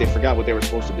of looked like they forgot what they were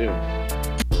supposed to do.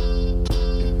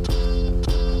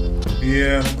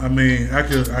 Yeah, I mean, I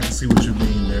could see what you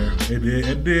mean there.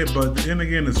 It did, but then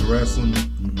again, it's wrestling.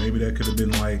 Maybe that could have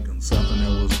been like something that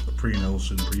was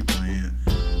pre-notion, pre-planned.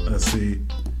 Let's see.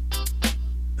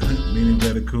 Meaning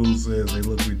Better Cool says they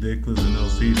look ridiculous in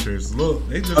those t-shirts. Look,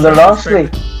 they just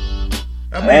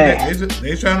I mean,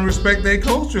 they trying to respect their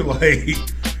culture. Like,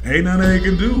 ain't nothing they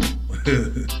can do.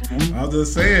 I'm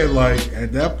just saying, like,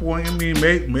 at that point, I mean,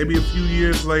 maybe a few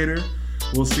years later,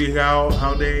 we'll see how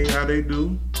they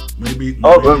do. Maybe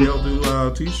they'll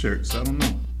do t-shirts. I don't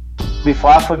know.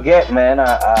 Before I forget, man,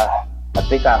 I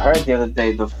think I heard the other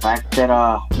day the fact that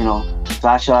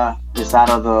Sasha is out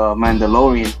of the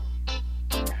Mandalorian.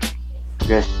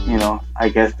 I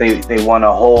guess they want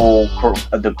a whole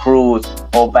the crew is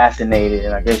all vaccinated,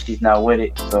 and I guess she's not with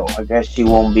it, so I guess she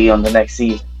won't be on the next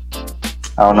season.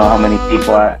 I don't know how many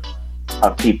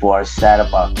people are sad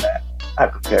about that. I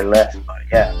could care less, but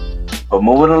yeah. But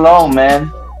moving along,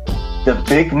 man, the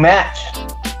big match.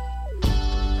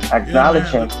 Acknowledge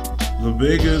him. The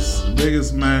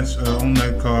biggest match on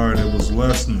that card, it was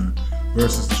Lesnar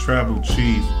versus the Tribal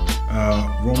Chief,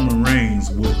 Roman Reigns,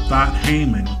 with Thot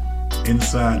Heyman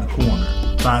inside the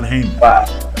corner. Thot Heyman. Wow.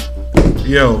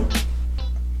 Yo.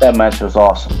 That match was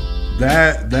awesome.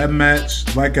 That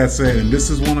match, like I said, and this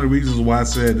is one of the reasons why I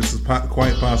said this is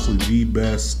quite possibly the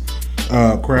best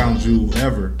crown jewel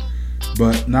ever.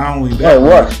 But not only that, it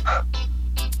was.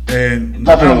 And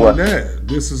not only that,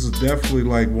 this is definitely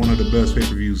like one of the best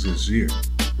pay-per-views this year.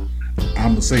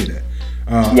 I'm gonna say that.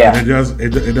 Yeah. And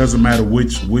it doesn't matter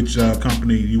which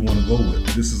company you want to go with.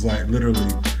 This is like literally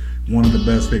one of the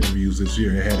best pay-per-views this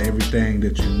year. It had everything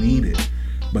that you needed,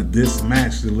 but this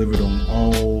match delivered on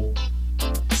all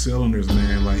cylinders,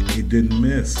 man. Like, it didn't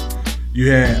miss.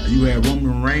 You had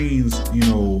Roman Reigns,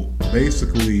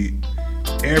 basically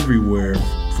everywhere,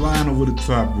 flying over the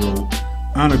top rope,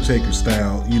 Undertaker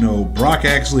style. Brock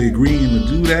actually agreeing to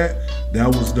do that. That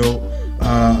was dope.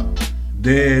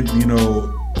 Then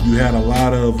you had a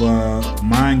lot of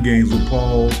mind games with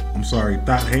Thot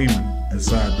Heyman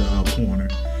inside the corner.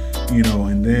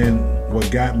 And then what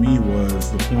got me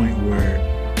was the point where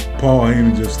Paul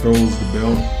Heyman just throws the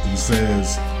belt and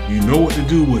says, "You know what to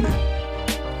do with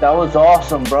it." That was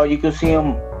awesome, bro. You could see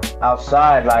him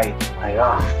outside, like,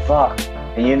 oh fuck.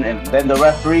 And then the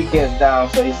referee gets down,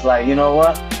 so he's like, you know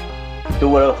what? Do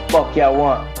whatever the fuck y'all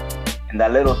want. And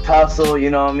that little tussle, you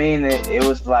know what I mean? It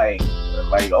was like,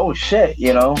 oh shit,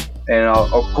 And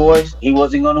of course, he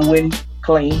wasn't gonna win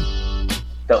clean.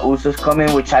 The Usos come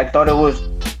in, which I thought it was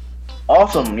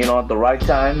awesome, at the right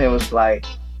time. It was like,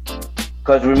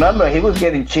 because remember, he was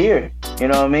getting cheered, you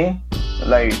know what I mean?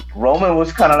 Like, Roman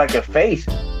was kind of like a face,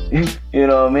 you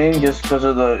know what I mean? Just because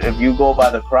of if you go by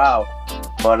the crowd.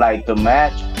 But like, the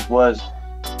match was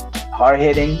hard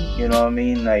hitting, you know what I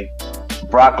mean? Like,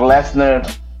 Brock Lesnar,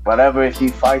 whatever, if he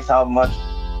fights how much,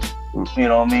 you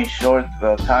know what I mean, short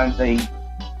the times that he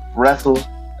wrestles,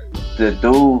 the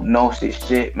dude knows his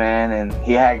shit, man, and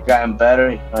he had gotten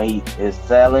better. He is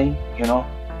selling,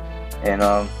 and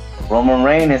Roman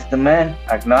Reigns is the man.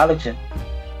 Acknowledge it.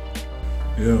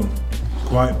 Yeah,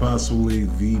 quite possibly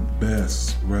the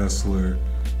best wrestler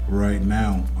right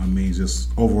now. I mean,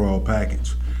 just overall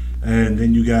package. And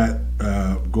then you got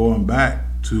going back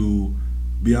to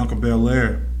Bianca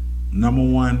Belair,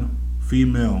 #1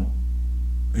 female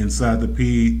inside the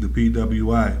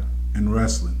PWI in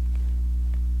wrestling.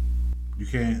 You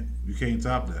can't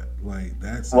top that. Like,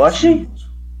 that's was she? Huge.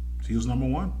 She was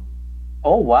 #1.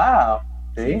 Oh wow!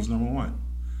 See? She was #1.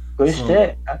 Good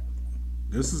shit.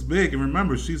 This is big, and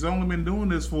remember, she's only been doing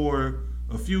this for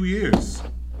a few years,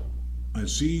 and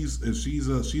she's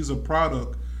a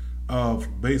product of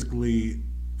basically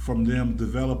from them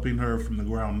developing her from the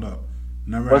ground up.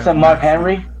 Was it Mark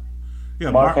Henry?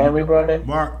 Yeah, Mark Henry brought it.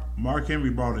 Mark Henry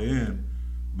brought it in,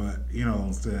 but I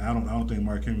don't think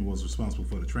Mark Henry was responsible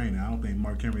for the training. I don't think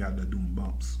Mark Henry out there doing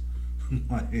bumps.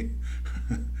 Like,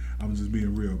 I'm just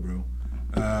being real, bro.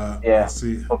 Let's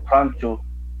see. For Prancho.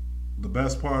 The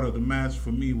best part of the match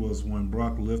for me was when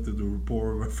Brock lifted the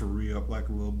poor referee up like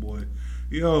a little boy.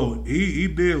 Yo, he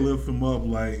did lift him up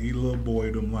like he little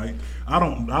boyed him. Like I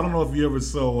don't know if you ever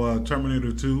saw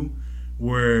Terminator 2,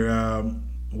 where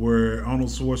Arnold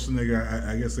Schwarzenegger,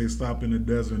 I guess they stop in the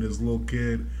desert and this little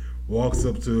kid walks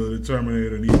up to the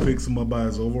Terminator and he picks him up by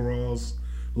his overalls.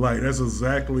 Like that's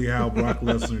exactly how Brock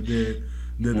Lesnar did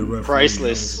the referee.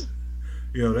 Priceless.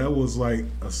 That was like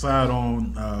a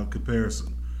side-on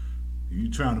comparison. You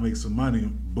trying to make some money,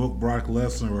 book Brock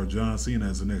Lesnar or John Cena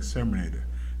as the next Terminator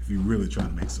if you really trying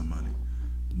to make some money.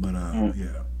 But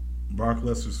Brock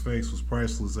Lesnar's face was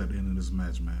priceless at the end of this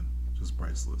match, man. Just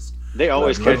priceless. They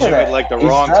always catch him at like the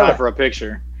wrong time for a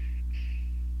picture.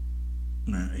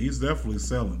 Man, he's definitely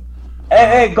selling.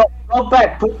 Hey, go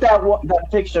back. Put that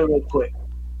picture real quick.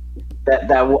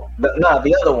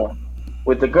 The other one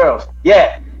with the girls.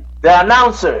 Yeah, the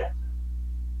announcer.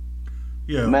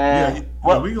 Yeah, man.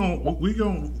 Yeah, we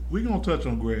gonna touch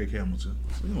on Greg Hamilton.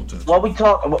 We gonna touch.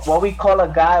 What we call a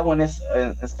guy when it's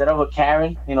instead of a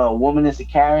Karen, a woman is a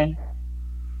Karen.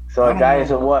 So a guy is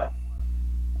a what?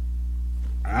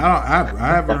 I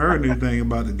haven't heard anything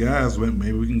about the guys, but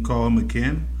maybe we can call him a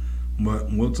Ken.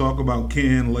 But we'll talk about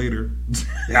Ken later.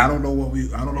 I don't know what we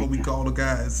call the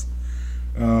guys.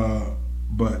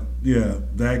 But yeah,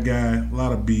 that guy, a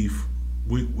lot of beef.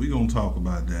 We gonna talk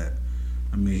about that.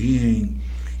 I mean,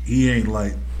 he ain't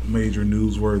like major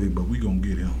newsworthy, but we gonna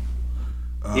get him.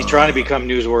 He's trying to become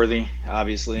newsworthy,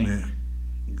 obviously.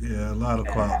 Yeah, a lot of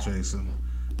clout chasing.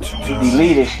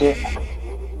 Delete shit.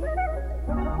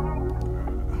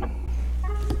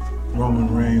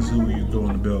 Roman Reigns, who are you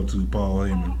throwing the belt to? Paul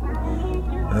Heyman.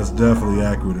 That's definitely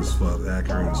accurate as fuck.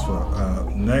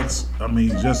 Next, I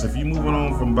mean, just if you moving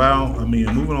on from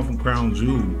Crown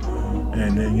Jewel,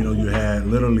 and then you had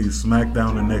literally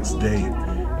SmackDown the next day,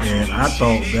 and I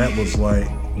thought that was like,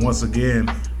 once again,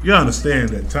 you understand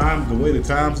that the way the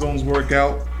time zones work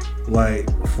out, like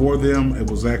for them,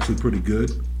 it was actually pretty good.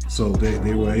 So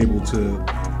they were able to,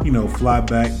 fly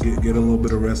back, get a little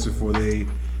bit of rest before they,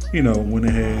 went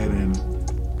ahead and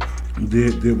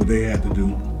did what they had to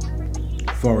do.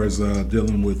 As far as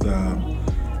dealing with,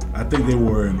 I think they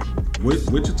were in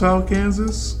Wichita,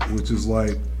 Kansas, which is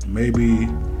like maybe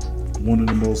one of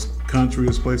the most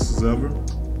countryest places ever,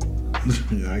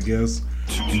 I guess.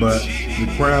 But the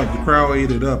crowd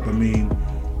ate it up. I mean,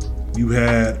 you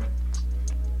had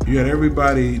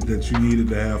everybody that you needed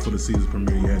to have for the season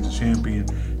premiere. You had the champion.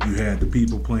 You had the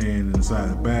people playing inside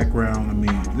the background. I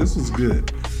mean, this was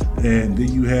good. And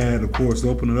then you had, of course,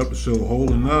 opening up the show,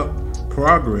 holding up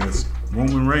Progress,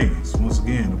 Roman Reigns. Once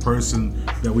again, the person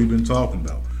that we've been talking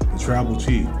about, the tribal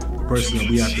chief, the person that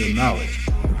we have to acknowledge,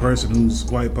 the person who's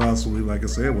quite possibly, like I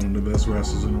said, one of the best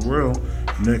wrestlers in the world,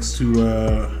 next to,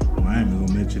 I ain't even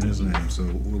gonna mention his name, so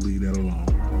we'll leave that alone.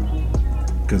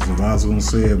 Because if I was gonna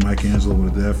say it, Mike Angelo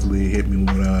would definitely hit me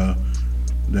with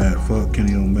that fuck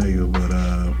Kenny Omega, but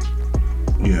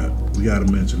yeah, we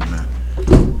gotta mention that.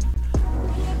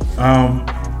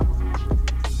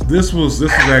 This was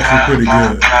actually pretty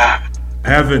good.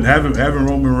 Having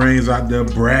Roman Reigns out there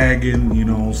bragging, you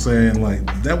know what I'm saying, like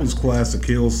that was classic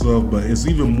heel stuff, but it's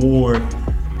even more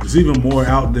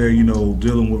out there,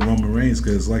 dealing with Roman Reigns,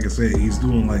 because like I said, he's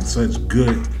doing like such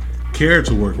good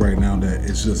character work right now that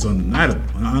it's just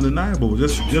undeniable.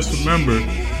 Just remember,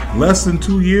 less than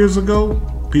 2 years ago,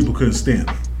 people couldn't stand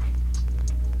him.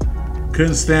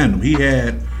 He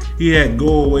had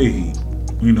go away heat.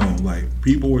 Like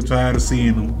people were tired of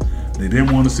seeing him. They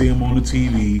didn't want to see him on the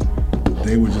TV.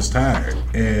 They were just tired.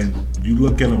 And you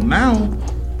look at him now,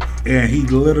 and he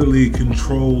literally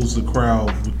controls the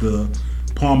crowd with the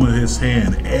palm of his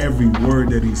hand. Every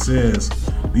word that he says,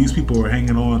 these people are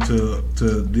hanging on to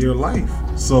dear life.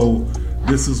 So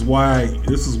this is why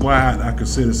I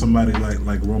consider somebody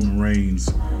like Roman Reigns,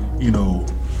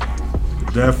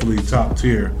 definitely top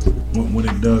tier when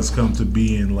it does come to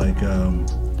being like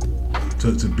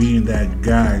to being that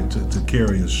guy to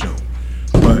carry a show.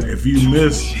 But if you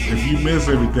miss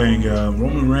everything,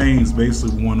 Roman Reigns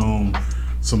basically went on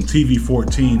some TV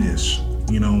 14-ish.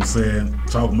 You know what I'm saying?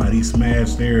 Talking about he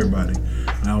smashed everybody.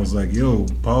 And I was like, yo,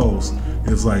 pause.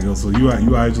 It's like, oh, so you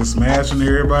are just smashing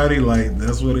everybody? Like,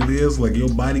 that's what it is? Like, your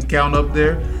body count up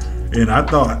there? And I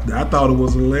thought it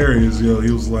was hilarious. He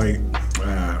was like,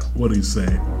 what did he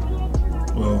say?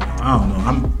 Well, I don't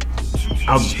know.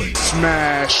 I'll just play it.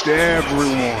 Smashed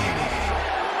everyone.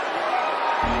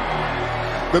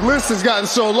 The list has gotten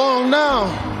so long now,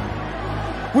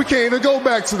 we can't even go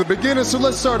back to the beginning, so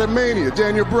let's start at Mania.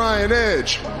 Daniel Bryan,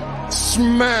 Edge,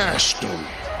 smashed him.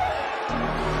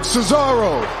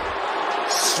 Cesaro,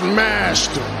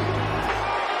 smashed him.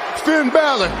 Finn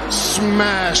Balor,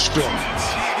 smashed him.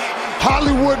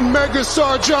 Hollywood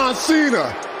megastar John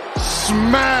Cena,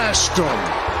 smashed him.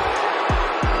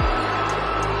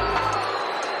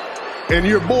 And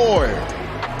your boy,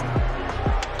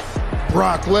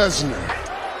 Brock Lesnar.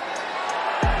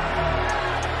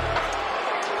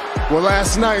 Well,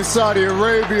 last night in Saudi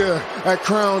Arabia at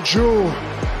Crown Jewel,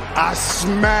 I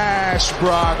smashed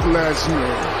Brock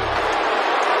Lesnar.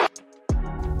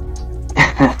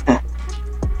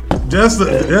 Just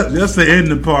to end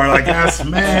the part, like I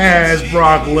smashed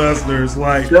Brock Lesnar. It's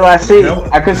like, no, I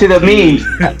could see the meme.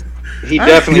 He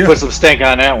definitely put some stank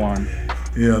on that one.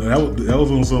 Yeah, that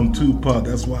was on some Tupac.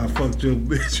 That's why I fucked your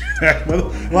bitch.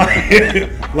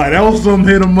 like that was some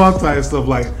hit 'em up type stuff.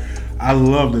 Like I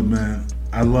loved it, man.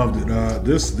 I loved it.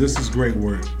 This is great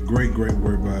work. Great work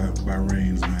by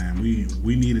Reigns, man.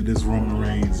 We needed this Roman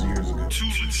Reigns years ago.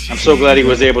 I'm so glad he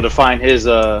was able to find his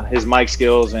mic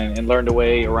skills and learn the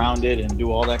way around it and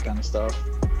do all that kind of stuff.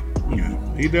 Yeah,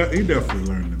 he definitely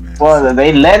learned it, man. Well,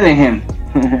 they letting him,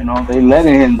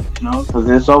 because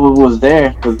this always was there.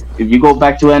 Because if you go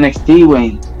back to NXT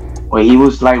when he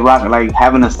was like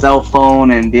having a cell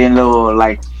phone and being a little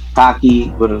like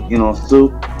cocky with a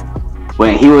suit,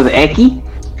 when he was Eki,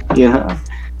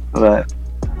 but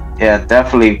yeah,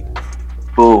 definitely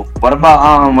cool. What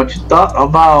about what you thought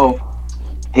about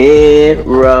Hit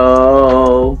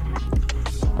Row?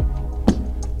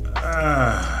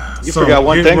 You forgot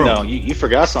one thing though. You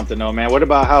forgot something though, man. What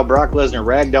about how Brock Lesnar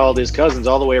ragdolled his cousins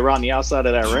all the way around the outside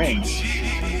of that ring?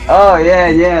 Oh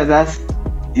yeah. That's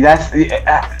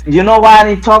you know why I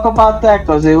didn't talk about that?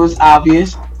 Because it was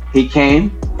obvious. He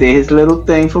came, did his little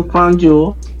thing for Crown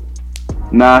Jewel.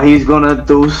 Now he's gonna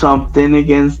do something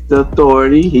against the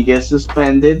Authority. He gets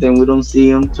suspended, then we don't see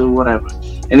him to whatever.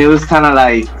 And it was kind of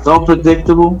like so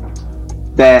predictable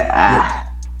that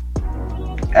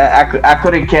I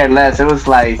couldn't care less. It was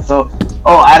like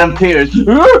Adam Pearce,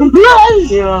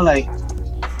 like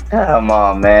come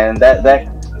on, man. That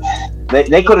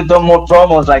they could have done more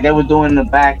promos like they were doing in the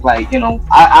back. Like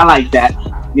I like that.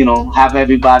 Have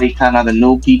everybody kind of the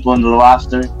new people in the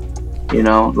roster.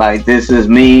 Like this is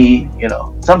me,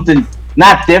 something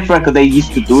not different because they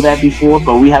used to do that before,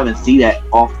 but we haven't seen that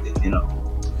often,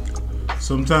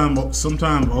 Sometimes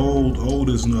old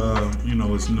is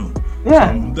it's new.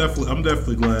 Yeah. So I'm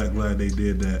definitely glad they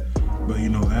did that. But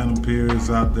Adam Pearce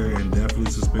out there and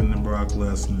definitely suspending Brock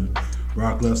Lesnar.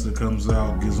 Brock Lesnar comes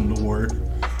out, gives him the work.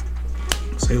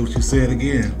 Say what you said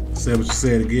again.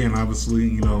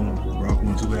 Obviously, Brock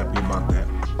wasn't too happy about that.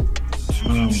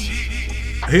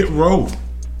 Hit Row.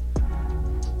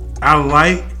 I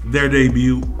like their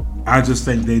debut. I just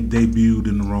think they debuted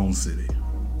in the wrong city.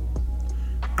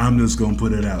 I'm just gonna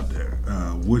put it out there.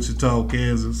 Wichita,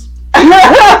 Kansas. I'm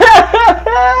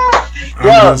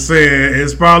just saying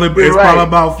it's probably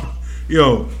about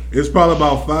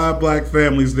 5 black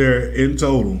families there in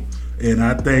total, and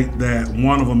I think that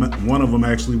one of them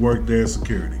actually worked there as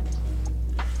security.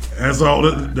 That's all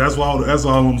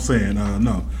I'm saying.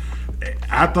 No.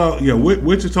 I thought,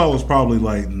 Wichita was probably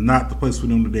like not the place for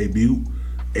them to debut.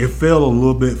 It felt a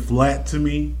little bit flat to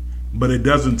me, but it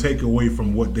doesn't take away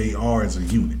from what they are as a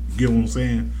unit. You get what I'm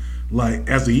saying? Like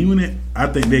as a unit, I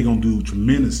think they're gonna do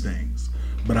tremendous things.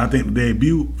 But I think the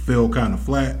debut fell kind of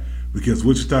flat because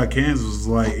Wichita, Kansas was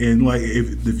like, and like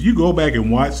if you go back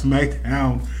and watch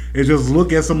SmackDown and just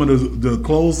look at some of the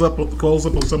close up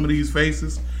of some of these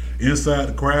faces inside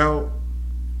the crowd.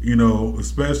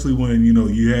 Especially when you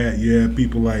had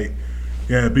people like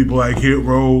Hit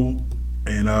Row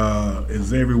and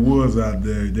Xavier Woods out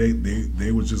there.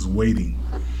 They were just waiting,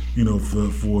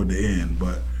 for the end.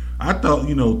 But I thought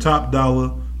Top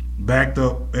Dollar backed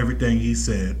up everything he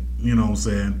said. You know what I'm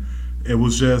saying? It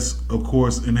was just, of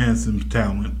course, enhancing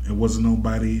talent. It wasn't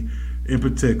nobody in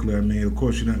particular. I mean, of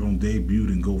course, you're not going to debut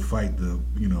and go fight the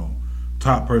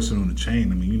top person on the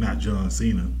chain. I mean, you're not John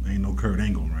Cena. Ain't no Kurt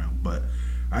Angle around, but.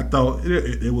 I thought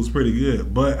it was pretty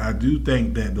good, but I do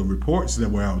think that the reports that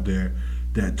were out there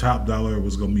that Top Dollar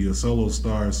was going to be a solo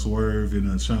star, Swerve and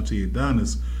Ashanti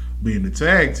Adonis being the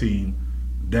tag team,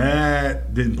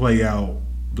 that didn't play out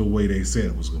the way they said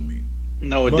it was going to be.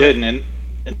 No, it didn't, and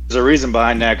there's a reason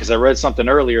behind that because I read something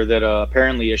earlier that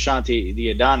apparently Ashanti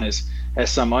the Adonis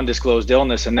has some undisclosed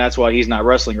illness, and that's why he's not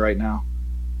wrestling right now.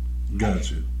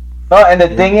 Gotcha. Oh, and the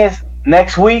thing is,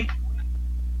 next week.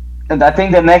 I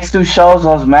think the next 2 shows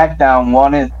on SmackDown,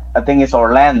 one is I think it's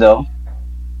Orlando,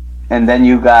 and then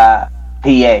you got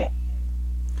PA.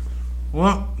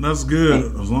 Well, that's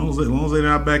good as long as they're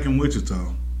not back in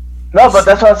Wichita. No, but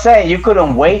that's what I'm saying. You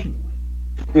couldn't wait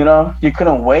You know, you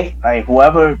couldn't wait. Like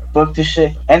whoever booked the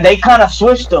shit, and they kind of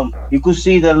switched them. You could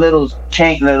see the little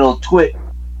twit.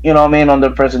 You know what I mean, on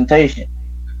the presentation.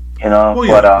 You know, well,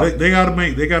 yeah, but they gotta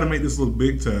make this look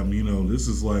big time. You know, this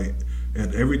is like,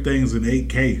 and everything's in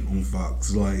 8K on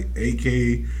Fox, like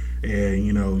 8K, and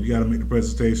you know, you gotta make the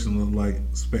presentation look like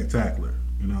spectacular.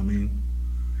 You know what I mean?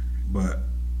 But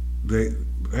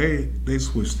they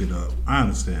switched it up. I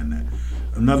understand that.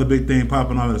 Another big thing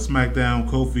popping out of SmackDown: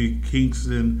 Kofi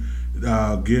Kingston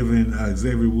giving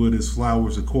Xavier Woods his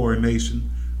flowers, a coronation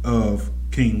of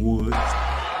King Woods.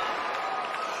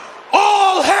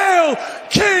 All hail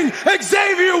King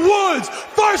Xavier Woods,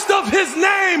 first of his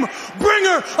name,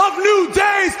 bringer of new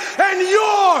days, and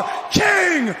your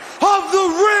king of the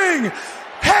ring.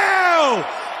 Hail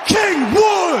King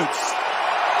Woods!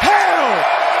 Hail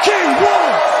King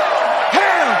Woods!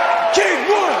 Hail King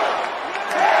Woods!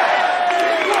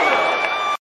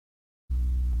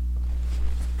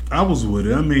 I was with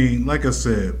it. I mean, like I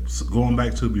said, going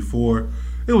back to before,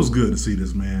 it was good to see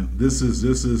this man. This is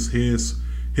his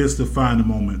defining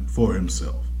moment for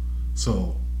himself.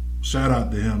 So, shout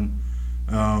out to him.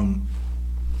 And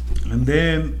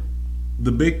then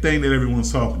the big thing that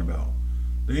everyone's talking about.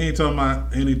 They ain't talking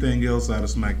about anything else out of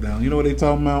SmackDown. You know what they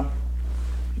talking about?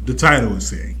 The title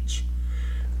exchange.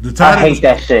 I hate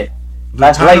that shit.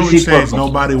 The title exchange,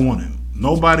 nobody wanted.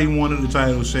 Nobody wanted the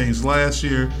title exchange last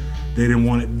year. They didn't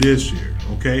want it this year,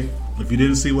 okay? If you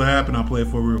didn't see what happened, I'll play it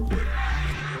for real quick.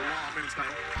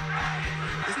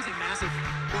 This is a massive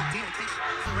deal. It takes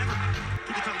forever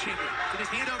to become champion. So this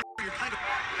handover for your title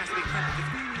has to be perfect.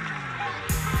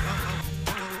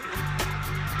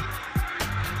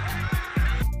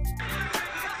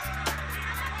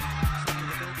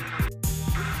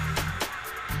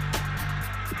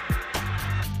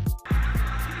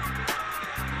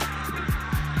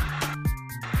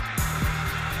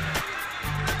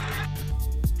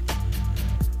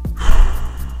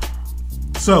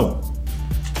 So,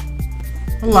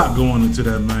 a lot going into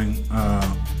that thing.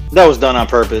 That was done on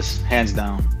purpose, hands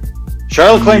down.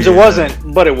 Charlotte claims it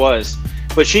wasn't, but it was.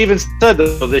 But she even said,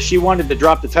 though, that she wanted to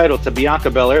drop the title to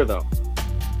Bianca Belair, though.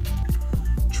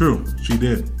 True, she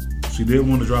did. She did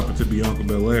want to drop it to Bianca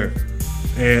Belair.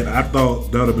 And I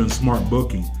thought that would have been smart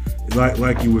booking.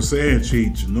 Like you were saying,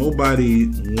 Cheech, nobody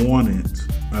wanted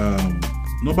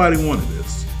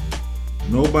this.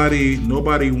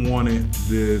 Nobody wanted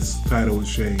this title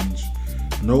exchange.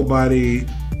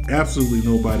 Absolutely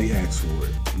nobody asked for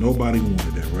it. Nobody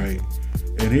wanted that, right?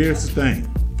 And here's the thing.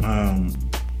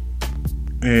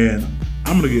 And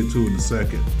I'm gonna get to it in a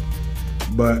second.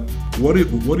 But what do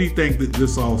you think that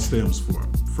this all stems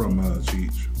from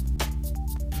Cheech?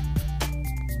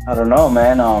 I don't know,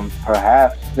 man.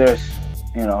 Perhaps there's,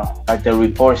 like the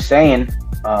report saying,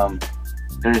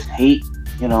 there's heat,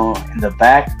 in the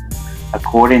back.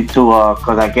 According to,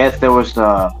 because I guess there was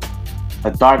a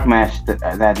dark match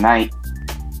that night,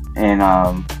 and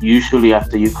usually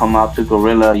after you come out to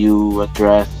Gorilla, you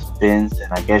address Vince,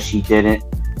 and I guess she didn't,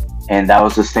 and that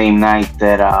was the same night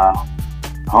that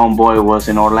Homeboy was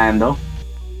in Orlando,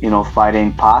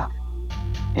 fighting Pac,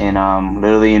 and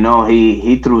literally,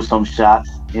 he threw some shots,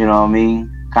 you know what I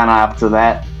mean, kind of after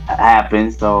that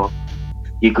happened, so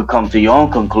you could come to your own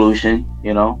conclusion,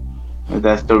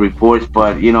 That's the reports,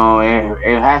 but it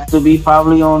has to be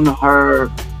probably on her,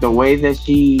 the way that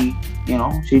she,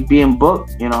 she's being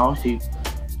booked. Who knows? May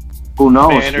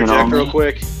I interject real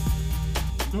quick?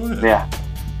 Go ahead. Yeah.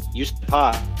 You said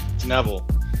Pac, it's Neville.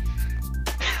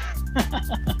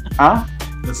 Huh?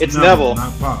 It's Neville,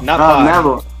 not Pac. not Pac.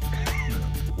 Neville.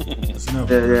 It's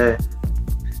Neville.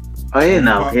 Oh,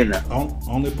 yeah,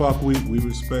 Only Pac we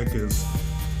respect is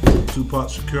Tupac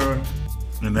Shakur.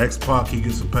 And X-Pac, he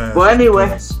gets a pass. Well, anyway,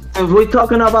 if we're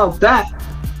talking about that,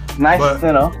 nice,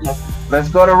 let's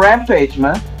go to Rampage,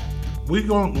 man. We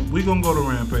gonna go to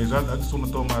Rampage. I just want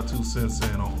to throw my 2 cents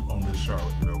in on this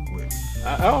Charlotte real quick.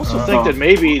 I also think that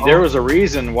maybe there was a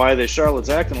reason why the Charlotte's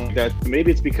acting like that. Maybe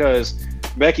it's because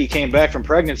Becky came back from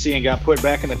pregnancy and got put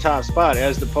back in the top spot,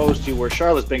 as opposed to where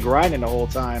Charlotte's been grinding the whole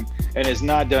time and has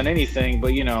not done anything,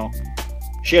 but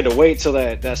she had to wait till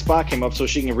that spot came up so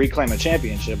she can reclaim a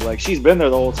championship. Like, she's been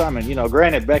there the whole time. And,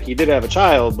 granted, Becky did have a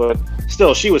child, but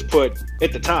still, she was put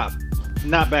at the top,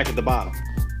 not back at the bottom.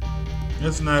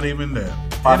 It's not even that.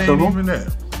 Possible? It ain't even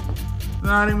that.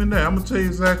 Not even that. I'm going to tell you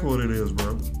exactly what it is,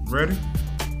 bro. Ready?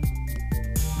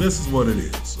 This is what it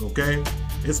is, okay?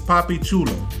 It's Papi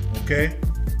Chulo, okay?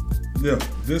 Yeah,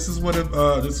 this is what it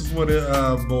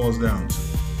boils down to.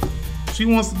 She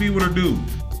wants to be with her dude.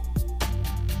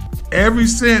 Ever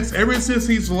since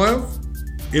he's left,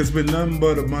 it's been nothing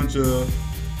but a bunch of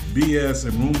BS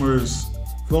and rumors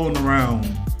floating around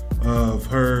of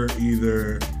her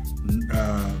either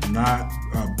not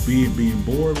being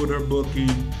bored with her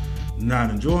booking, not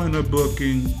enjoying her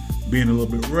booking, being a little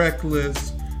bit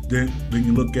reckless. Then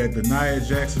you look at the Nia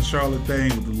Jackson Charlotte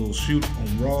thing with the little shoot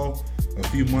on Raw a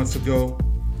few months ago.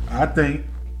 I think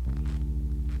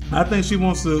she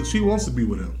wants to be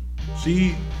with him.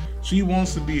 She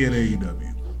wants to be at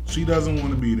AEW. She doesn't want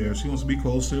to be there. She wants to be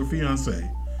close to her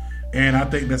fiance. And I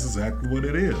think that's exactly what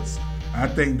it is. I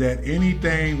think that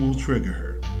anything will trigger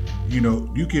her. You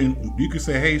know, you can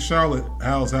say, "Hey Charlotte,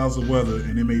 how's the weather?"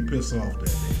 and it may piss her off that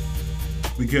day.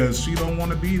 Because she don't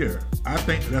want to be there. I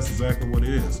think that's exactly what it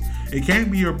is. It can't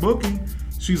be her booking.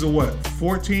 She's a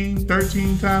 13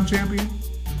 time champion?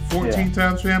 14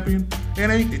 time champion?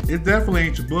 It definitely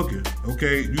ain't your booking.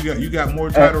 Okay? You got more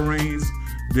title reigns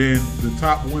than the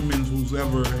top women who's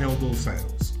ever held those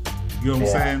titles. You know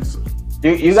what I'm saying? So,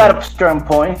 you got a strong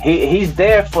point. He's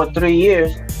there for 3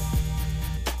 years.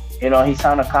 You know, he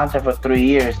signed a contract for 3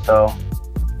 years, so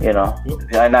you know.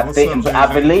 And I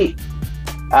believe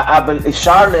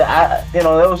Charlotte. There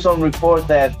was some report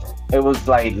that it was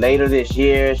like later this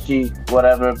year, but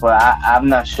I'm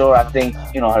not sure. I think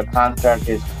her contract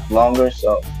is longer,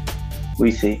 so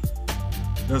we see.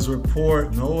 There's a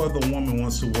report no other woman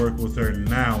wants to work with her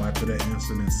now after that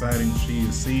incident, citing she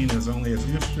is seen as only as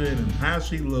interested in how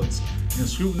she looks and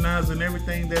scrutinizing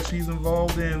everything that she's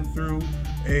involved in through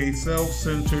a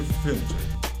self-centered filter.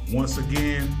 Once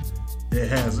again, it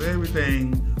has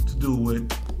everything to do with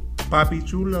Papi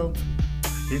Chulo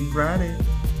Andrade.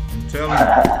 I'm telling you.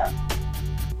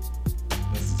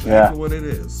 That's exactly what it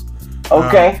is.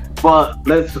 Okay, but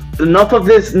enough of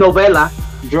this novela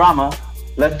drama.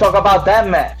 Let's talk about that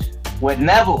match with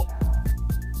Neville.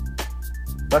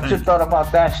 What's your thought about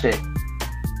that shit?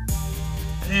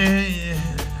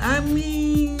 I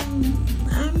mean,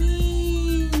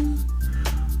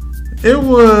 it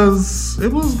was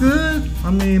good.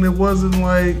 I mean, it wasn't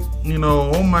like,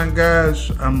 oh my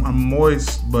gosh, I'm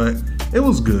moist, but it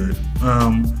was good.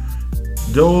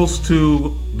 Those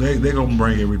two, they gonna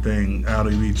bring everything out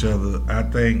of each other. I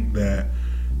think that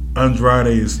Andrade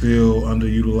is still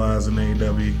underutilized in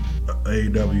AEW.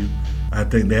 I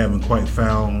think they haven't quite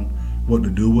found what to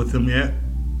do with him yet.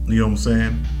 You know what I'm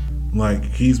saying? Like,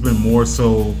 he's been more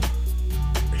so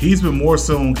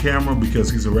on camera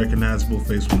because he's a recognizable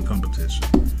face from the competition.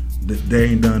 They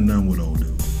ain't done none with old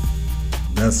dude.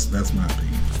 That's my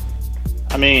opinion.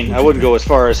 I mean, I wouldn't go as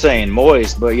far as saying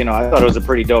moist, but I thought it was a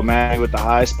pretty dope match with the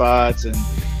high spots, and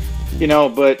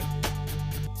but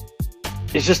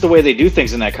it's just the way they do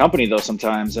things in that company, though.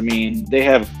 Sometimes, I mean, they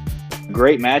have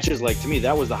great matches. Like, to me,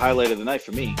 that was the highlight of the night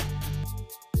for me.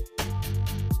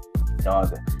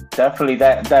 Definitely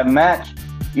that match.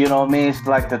 It's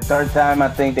like the third time I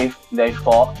think they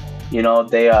fought. They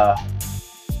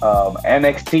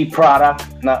NXT product.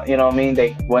 Not,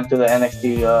 they went to the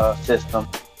NXT system,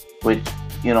 which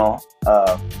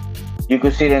you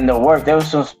could see it in the work. There was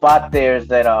some spot there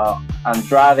that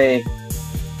Andrade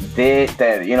did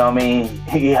that,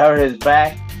 he hurt his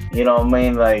back,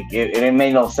 like it didn't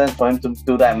make no sense for him to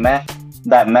do that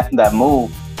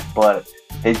move, but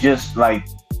it's just like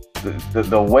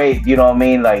the way,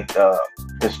 like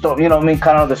the story,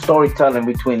 kind of the storytelling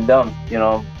between them,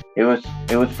 it was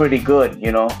pretty good,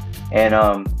 and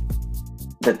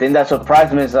the thing that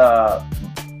surprised me is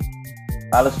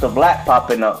Aleister Black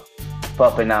popping out,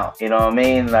 like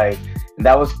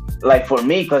that was like for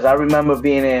me, because I remember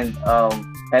being in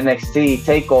NXT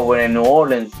TakeOver in New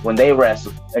Orleans when they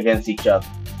wrestled against each other,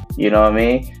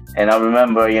 and I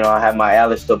remember, I had my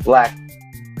Aleister Black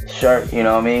shirt, and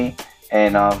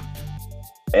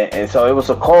so it was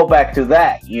a callback to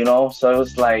that, so it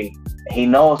was like he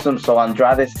knows him, so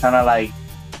Andrade's kind of like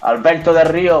Alberto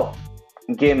Del Rio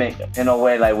gimmick in a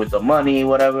way, like with the money,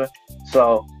 whatever.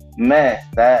 So man,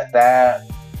 that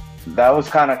was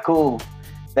kind of cool.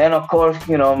 Then of course,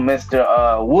 Mr.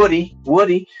 Woody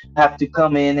have to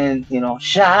come in and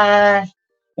shine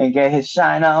and get his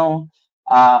shine on.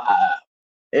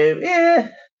 It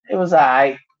was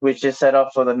alright, which is set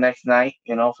up for the next night,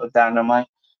 for Dynamite.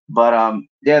 But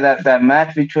that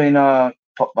match between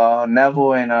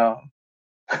Neville and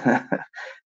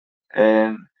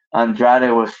and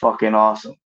Andrade was fucking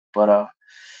awesome. But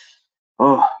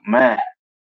oh man.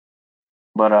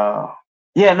 But I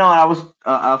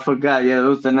forgot. Yeah, it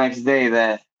was the next day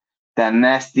that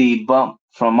nasty bump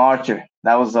from Archer.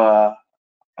 That was on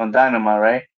Dynamite,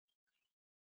 right?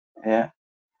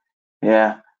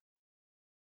 Yeah.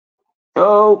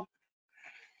 So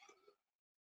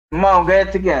come on, get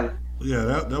it together.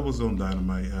 Yeah, that was on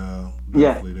Dynamite.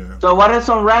 Yeah. There. So what is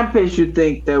on Rampage you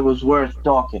think that was worth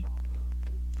talking?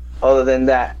 other than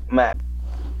that match.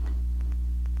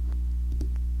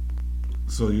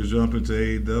 So you're jumping to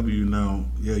AEW now.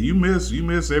 Yeah, you miss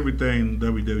everything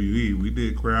WWE. We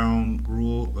did Crown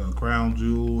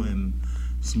Jewel, and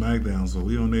SmackDown. So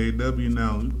we on AEW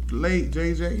now. Late,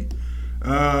 JJ.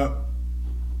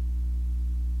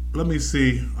 Let me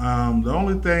see. The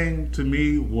only thing to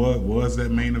me was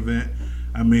that main event.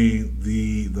 I mean,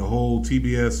 the whole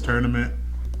TBS tournament.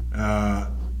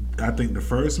 I think the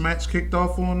first match kicked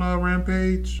off on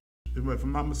Rampage, if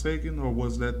I'm not mistaken, or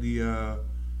was that the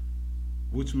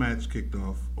which match kicked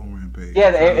off on Rampage?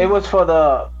 Yeah, it was for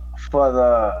the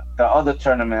other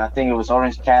tournament. I think it was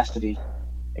Orange Cassidy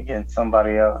against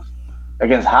somebody else,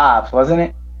 against Hobbs, wasn't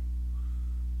it?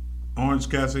 Orange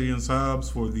Cassidy and Hobbs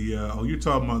for the you're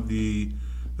talking about the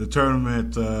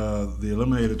tournament, the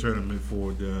eliminator tournament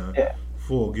for the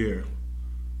Full Gear.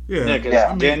 Yeah,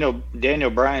 because Daniel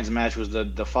Bryan's match was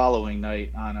the following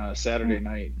night on Saturday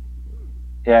night.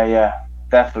 Yeah,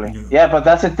 definitely. Yeah, but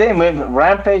that's the thing with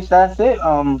Rampage. That's it.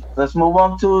 Let's move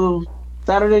on to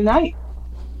Saturday night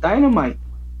Dynamite.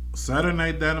 Saturday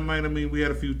Night Dynamite. I mean, we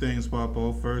had a few things pop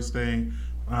off. First thing,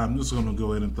 I'm just gonna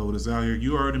go ahead and throw this out here.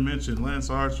 You already mentioned Lance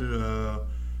Archer.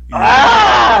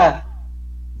 That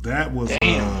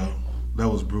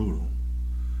was brutal.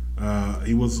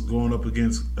 He was going up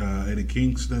against Eddie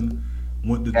Kingston.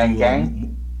 Went to do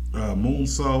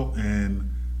moonsault, and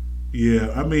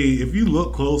yeah, I mean, if you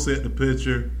look close at the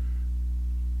picture,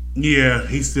 yeah,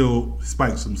 he still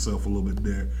spikes himself a little bit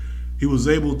there. He was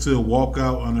able to walk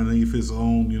out underneath his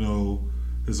own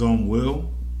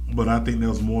will, but I think that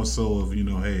was more so of,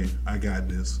 hey, I got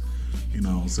this, you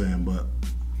know what I'm saying? But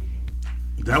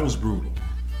that was brutal.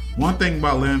 One thing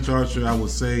about Lance Archer, I would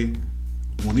say,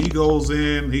 when he goes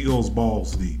in, he goes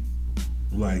balls deep.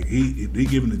 Like, he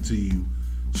giving it to you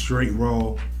straight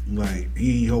raw. Like,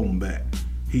 he ain't holding back.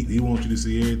 He wants you to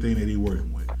see everything that he's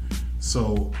working with.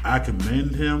 So I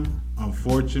commend him.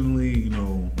 Unfortunately,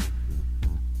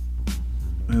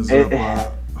 ends up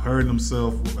hurting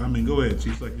himself. I mean, go ahead,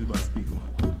 Chief. Like you about to speak on.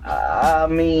 I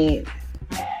mean,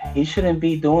 he shouldn't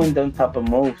be doing them type of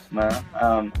moves, man.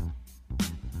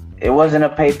 It wasn't a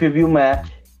pay-per-view match.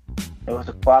 It was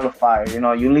a qualifier.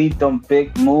 You leave them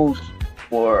big moves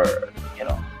for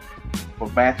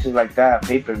matches like that,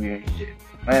 pay-per-view and shit.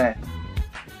 Man,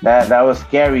 that was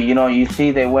scary. You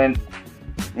see they went,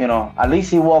 at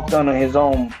least he walked under his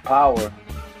own power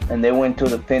and they went to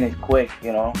the finish quick,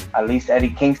 At least Eddie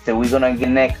Kingston, we're going to get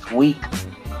next week.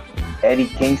 Eddie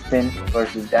Kingston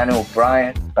versus Daniel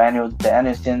Bryan, Daniel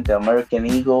Danielson, the American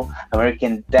Eagle,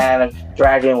 American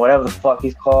Dragon, whatever the fuck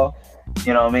he's called.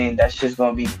 You know what I mean? That shit's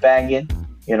gonna be banging,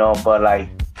 but like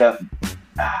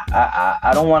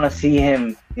I don't wanna see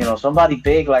him, somebody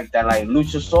big like that, like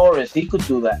Luchasaurus, he could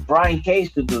do that. Brian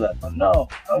Cage could do that. But no,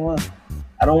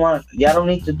 I don't want y'all don't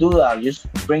need to do that.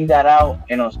 Just bring that out,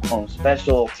 on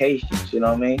special occasions, you know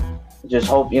what I mean? Just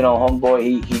hope,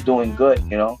 homeboy he's doing good,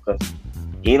 because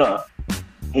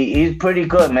he's pretty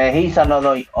good, man. He's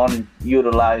another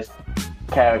unutilized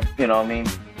character, you know what I mean?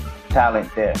 Talent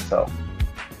there, so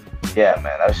yeah,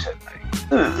 man, that shit.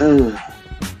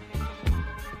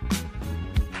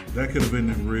 That could have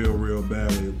been real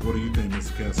badly. What do you think,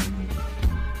 Mr. Casanova?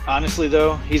 Honestly,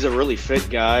 though, he's a really fit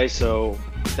guy, so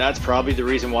that's probably the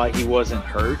reason why he wasn't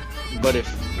hurt. But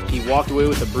if he walked away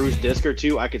with a bruised disc or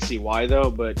two, I could see why, though.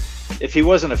 But if he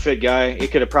wasn't a fit guy, it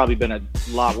could have probably been a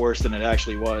lot worse than it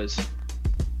actually was.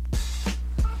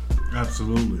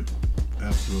 Absolutely.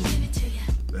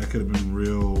 That could have been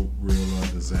real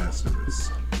disastrous.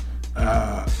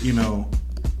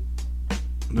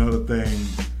 Another thing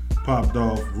popped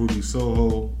off, Ruby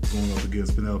Soho going up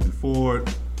against Penelope Ford.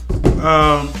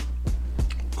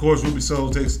 Of course, Ruby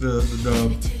Soho takes the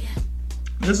dub.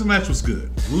 This match was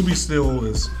good. Ruby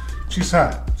she's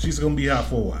hot. She's going to be hot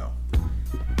for a while.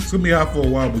 It's going to be hot for a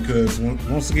while because,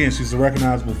 once again, she's a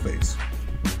recognizable face.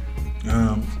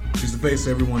 She's the face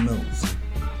everyone knows.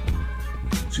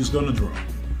 She's going to draw.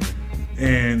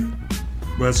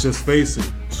 But let's just face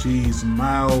it, she's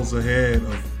miles ahead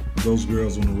of those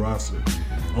girls on the roster,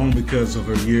 only because of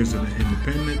her years in the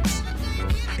independents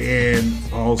and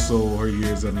also her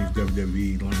years underneath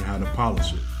WWE, learning how to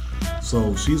polish it.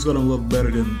 So she's going to look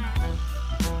better than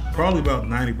probably about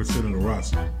 90% of the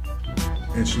roster.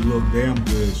 And she looked damn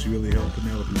good. She really helped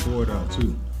Penelope Ford out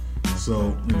too.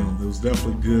 So, it was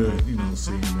definitely good,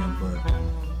 seeing them. But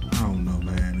I don't know,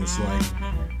 man. It's like,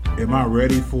 am I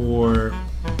ready for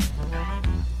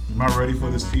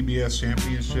this TBS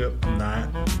championship? I'm not.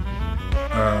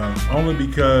 Only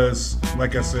because,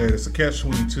 like I said, it's a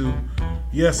catch-22.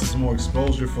 Yes, it's more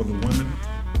exposure for the women,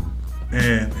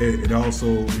 and it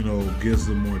also, gives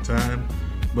them more time.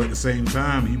 But at the same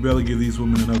time, he barely give these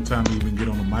women enough time to even get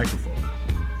on the microphone,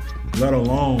 let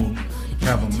alone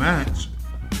have a match.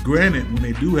 Granted, when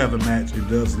they do have a match, it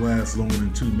does last longer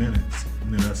than 2 minutes.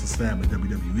 You know, that's a stab at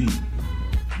WWE.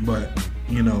 But,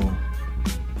 you know,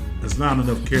 there's not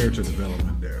enough character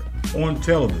development there on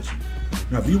television.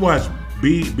 Now, if you watch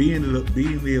Being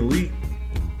the Elite,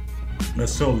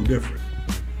 that's totally different.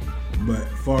 But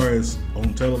as far as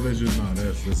on television, no,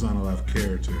 there's not a lot of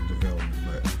character development.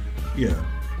 But yeah,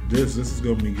 this is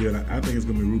gonna be good. I think it's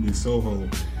gonna be Ruby Soho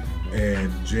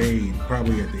and Jade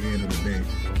probably at the end of the day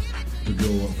to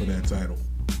go up for that title.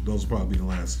 Those will probably be the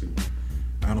last two.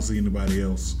 I don't see anybody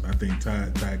else. I think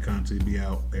Ty Conti will be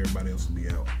out. Everybody else will be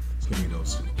out. It's gonna be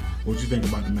those two. What you think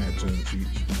about the match, Cheech?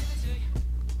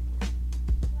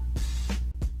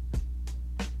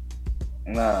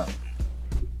 No,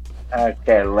 I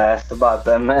care less about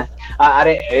that match. I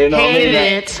didn't, you know,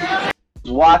 I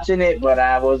was watching it, but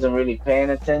I wasn't really paying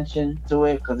attention to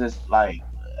it because it's like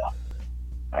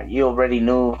you already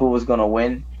knew who was gonna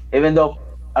win. Even though,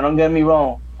 don't get me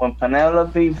wrong, when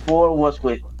Penelope Ford was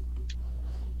with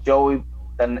Joey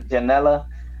Janela,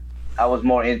 I was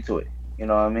more into it. You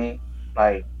know what I mean?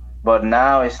 Like, but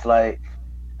now it's like,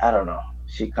 I don't know.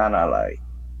 She kind of like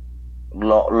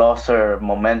lost her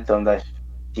momentum that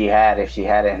she had, if she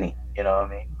had any. You know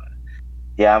what I mean? But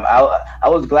yeah, I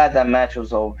was glad that match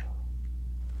was over.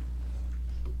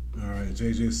 All right,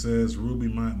 JJ says Ruby,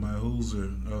 my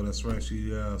Hooser. Oh, that's right.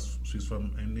 She's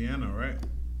from Indiana, right?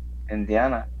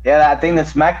 Indiana. Yeah, I think the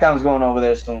SmackDown's going over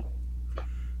there soon.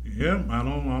 Yeah, I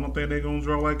don't think they're gonna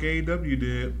draw like AEW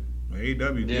did.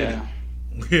 AEW did.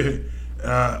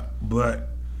 Yeah. But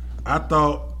I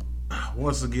thought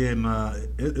once again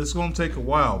it's gonna take a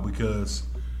while because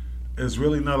there's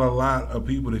really not a lot of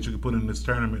people that you can put in this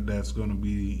tournament that's gonna be,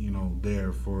 you know,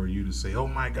 there for you to say, oh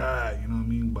my God, you know what I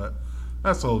mean? But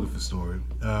that's a whole different story.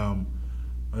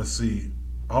 Let's see.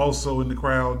 Also in the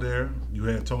crowd there, you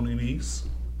had Tony Nese.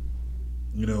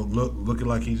 You know, looking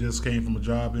like he just came from a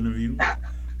job interview.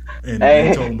 And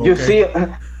hey, told him,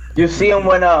 you see him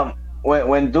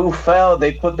when Duke fell,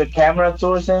 they put the camera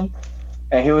towards him,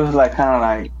 and he was like kind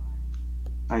of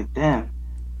like damn.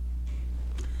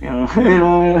 You know,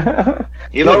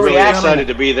 he looked really excited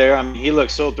to be there. I mean, he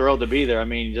looked so thrilled to be there. I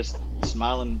mean, just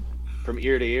smiling from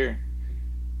ear to ear.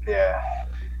 Yeah.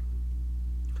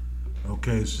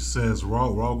 Okay, she says Raw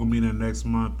gonna be there next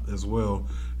month as well.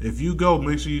 If you go,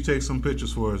 make sure you take some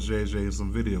pictures for us, JJ, and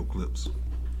some video clips.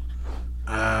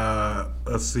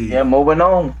 Let's see. Yeah, moving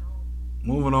on.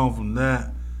 Moving on from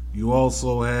that, you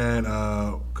also had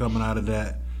coming out of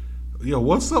that. Yo,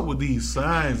 what's up with these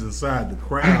signs inside the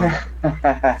crowd?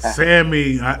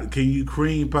 Sammy, can you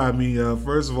cream pie me?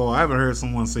 First of all, I haven't heard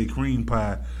someone say cream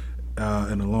pie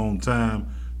in a long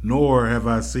time, nor have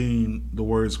I seen the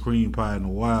words cream pie in a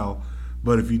while.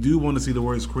 But if you do want to see the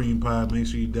words cream pie, make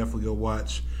sure you definitely go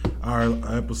watch our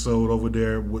episode over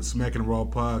there with Smack and Raw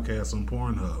podcast on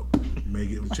Pornhub. You may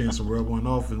get a chance to rub one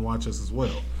off and watch us as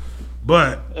well.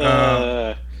 But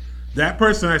that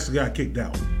person actually got kicked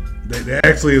out. They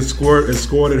actually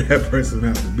escorted that person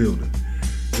out the building.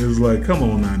 It was like, come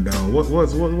on now, dog. What's up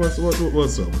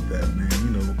with that, man?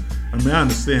 You know, I mean, I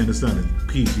understand it's not a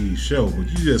PG show, but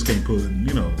you just can't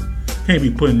can't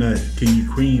be putting that "Can you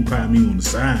cream pie me" on the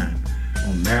sign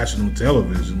on national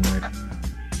television, like.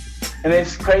 And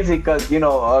it's crazy because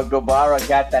Guevara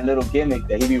got that little gimmick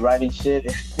that he be writing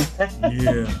shit.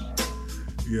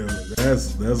 yeah,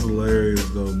 that's hilarious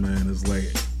though, man. It's like,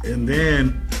 and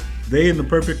then they in the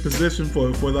perfect position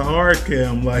for the hard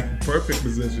cam, like perfect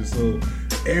position, so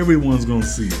everyone's gonna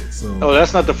see it. So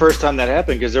that's not the first time that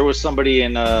happened, because there was somebody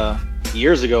in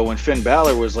years ago when Finn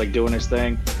Balor was like doing his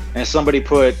thing, and somebody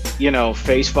put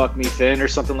face fuck me Finn or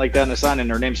something like that in the sign,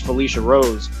 and her name's Felicia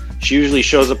Rose. She usually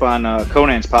shows up on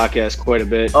Conan's podcast quite a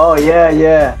bit. Oh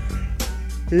yeah.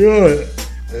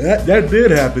 That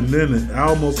did happen, didn't it? I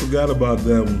almost forgot about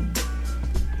that one.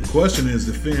 The question is,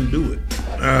 did Finn do it?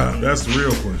 That's the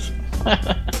real question.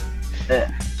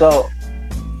 So.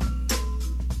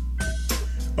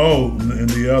 Oh, and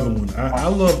the other one. I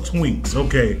love Twinks.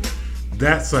 Okay,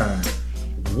 that side.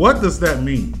 What does that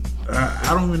mean? I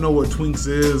don't even know what Twinks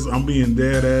is. I'm being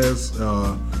dead ass.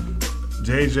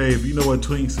 JJ, if you know what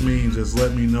Twinks means, just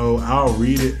let me know. I'll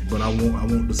read it, but I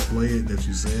won't display it that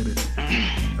you said it.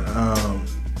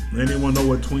 Anyone know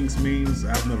what Twinks means?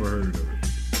 I've never heard of it.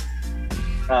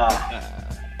 I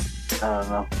don't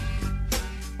know.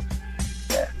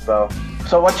 Yeah,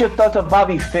 so what's your thoughts of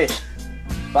Bobby Fish?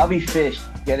 Bobby Fish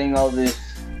getting all this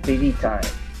TV time.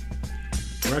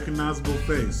 Recognizable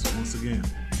face, once again.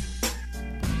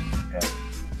 Yeah.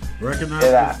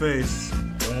 Recognizable face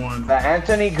on.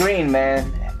 Anthony Green, man,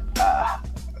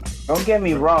 Don't get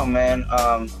me wrong, man.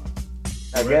 I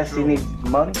guess he needs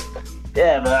money.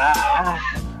 Yeah, but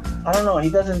I don't know. He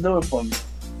doesn't do it for me.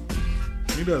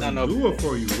 He doesn't do it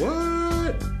for you.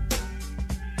 What?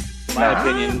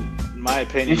 My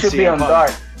opinion. You should be on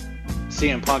Dark.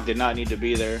 CM Punk did not need to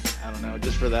be there. I don't know,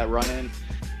 just for that run-in,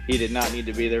 he did not need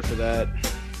to be there for that.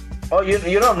 Oh, you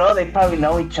don't know? They probably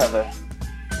know each other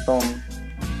from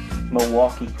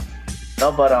Milwaukee.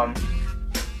 No, but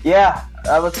yeah,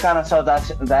 I was kind of so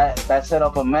that set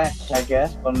up a match, I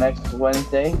guess, for next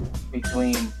Wednesday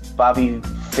between Bobby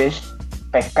Fish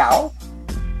Pecao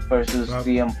versus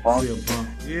CM Punk.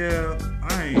 Yeah,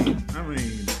 I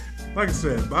mean, like I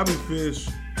said, Bobby Fish,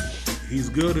 he's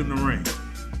good in the ring.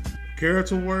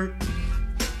 Character work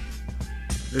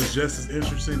is just as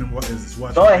interesting as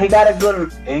watching. Oh, he got a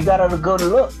good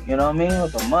look, you know what I mean,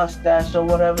 with the mustache or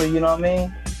whatever, you know what I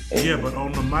mean. Yeah, but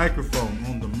on the microphone,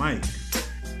 on the mic.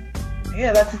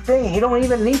 Yeah, that's the thing. He don't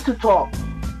even need to talk.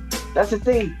 That's the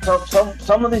thing. So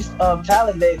some of this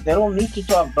talent, they don't need to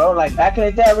talk, bro. Like back in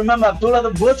the day, I remember Abdullah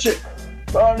the Butcher,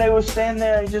 bro, and they would stand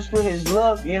there just with his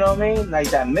look, you know what I mean? Like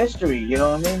that mystery, you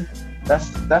know what I mean? That's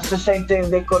the same thing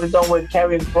they could have done with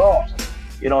Karrion Kross.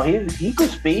 You know, he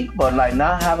could speak, but like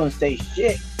not having to say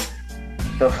shit.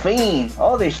 The Fiend,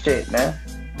 all this shit, man.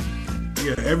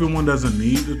 Yeah, everyone doesn't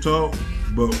need to talk,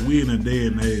 but we in a day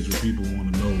and age where people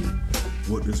want to know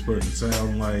what this person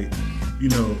sounds like. You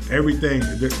know, everything.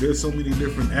 There's so many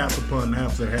different apps upon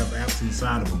apps that have apps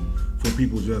inside of them for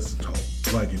people just to talk.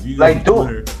 Like if you go to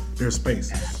Twitter, there's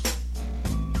spaces.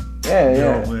 Yeah, you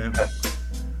know, man.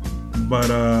 But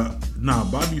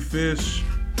Bobby Fish,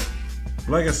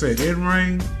 like I said, in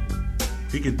ring,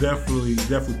 he could definitely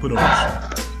put on a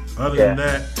show. Other than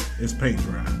that, it's paint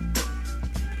dry.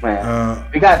 Man,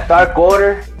 we got Dark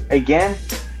Order again.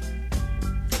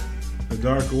 The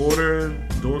Dark Order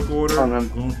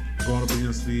going up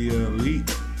against the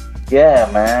Elite. Yeah,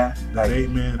 man. That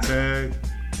 8-man tag.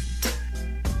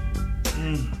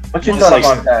 What you thought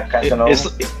about that, Casanova?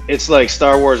 It's like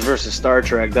Star Wars versus Star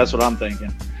Trek. That's what I'm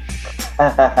thinking.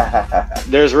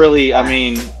 There's really, I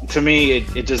mean, to me,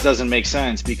 it just doesn't make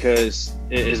sense because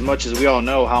as much as we all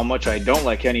know how much I don't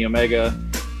like Kenny Omega,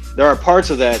 there are parts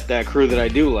of that crew that I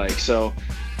do like. So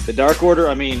the Dark Order,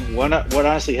 I mean, what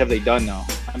honestly have they done now?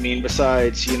 I mean,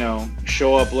 besides, you know,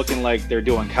 show up looking like they're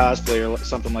doing cosplay or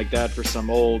something like that for some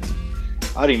old,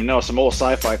 I don't even know, some old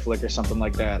sci-fi flick or something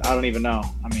like that. I don't even know.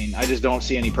 I mean, I just don't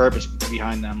see any purpose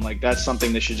behind them. Like, that's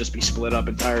something that should just be split up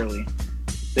entirely.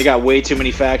 They got way too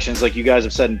many factions, like you guys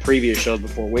have said in previous shows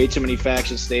before. Way too many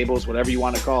factions, stables, whatever you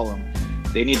want to call them.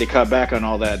 They need to cut back on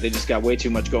all that. They just got way too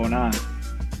much going on.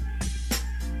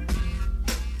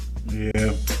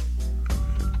 Yeah.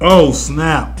 Oh,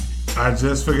 snap. I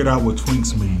just figured out what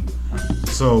twinks mean.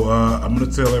 So, I'm going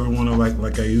to tell everyone,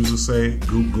 like I usually say,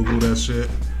 Google that shit.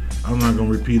 I'm not going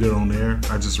to repeat it on air.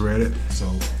 I just read it. So,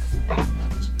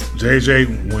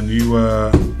 JJ, when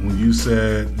you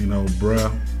said, you know,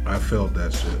 bruh, I felt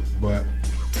that shit. But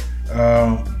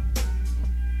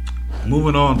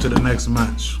moving on to the next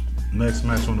match. Next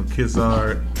match on the Kiss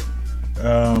Art.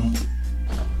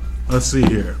 Let's see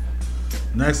here.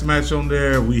 Next match on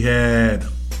there, we had.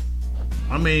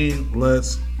 I mean,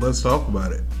 let's talk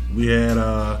about it. We had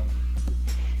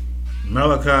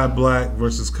Malachi Black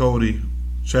versus Cody,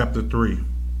 Chapter 3.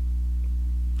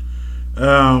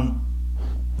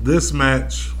 This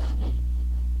match.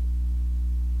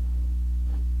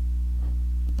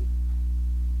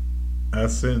 I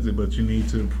sent it, but you need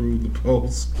to improve the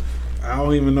post. I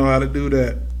don't even know how to do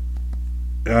that.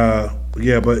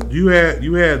 Yeah, but you had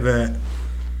that.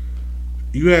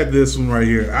 You had this one right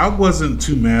here. I wasn't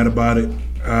too mad about it.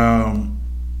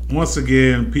 Once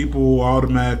again, people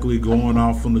automatically going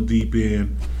off on the deep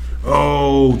end.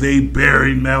 Oh, they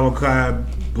buried Malachi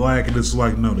Black, and it's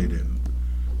like, no, they didn't.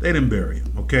 They didn't bury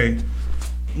him. Okay,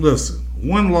 listen.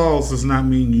 One loss does not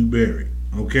mean you buried.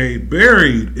 Okay,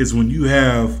 buried is when you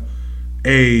have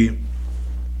a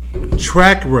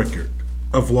track record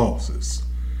of losses.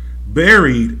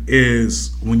 Buried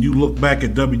is when you look back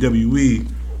at WWE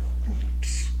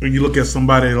and you look at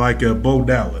somebody like a Bo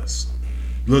Dallas,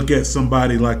 look at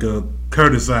somebody like a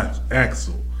Curtis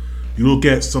Axel, you look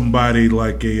at somebody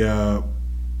like a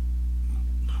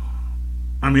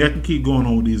I mean, I can keep going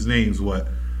on with these names. What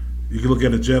you can look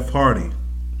at a Jeff Hardy,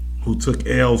 who took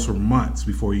L's for months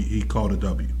before he called a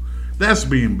W. That's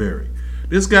being buried.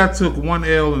 This guy took one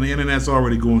L and the internet's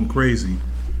already going crazy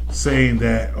saying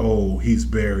that, oh, he's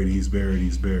buried.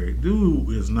 Dude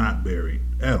is not buried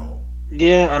at all.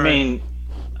 Yeah, I mean,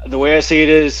 the way I see it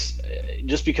is,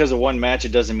 just because of one match,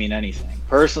 it doesn't mean anything.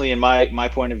 Personally, in my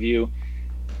point of view,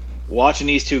 watching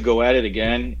these two go at it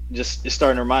again just is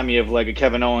starting to remind me of like a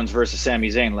Kevin Owens versus Sami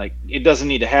Zayn. Like, it doesn't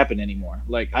need to happen anymore.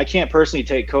 Like, I can't personally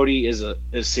take Cody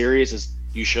as serious as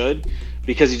you should,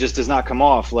 because he just does not come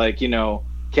off like, you know,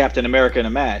 Captain America in a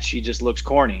match. He just looks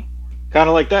corny, kind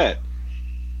of like that.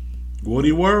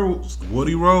 Woody Rhodes.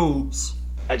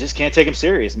 I just can't take him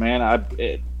serious, man.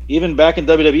 Even back in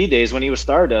WWE days when he was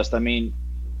Stardust, I mean,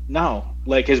 no.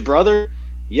 Like, his brother,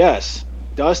 yes.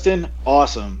 Dustin,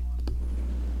 awesome.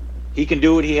 He can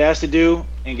do what he has to do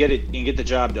and get the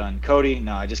job done. Cody,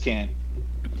 no, I just can't.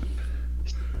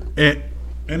 And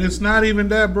it's not even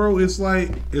that, bro. It's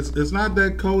like it's not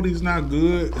that Cody's not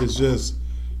good. It's just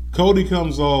Cody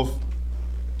comes off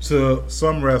to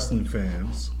some wrestling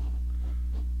fans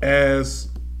as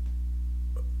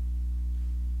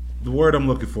the word I'm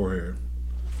looking for here,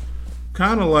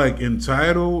 kind of like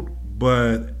entitled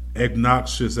but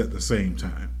obnoxious at the same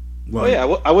time. Like,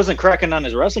 I wasn't cracking on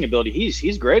his wrestling ability.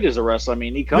 He's great as a wrestler. I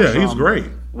mean, he comes from he's great.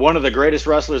 One of the greatest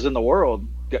wrestlers in the world.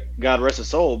 God rest his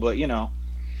soul. But, you know,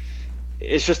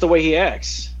 it's just the way he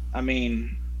acts. I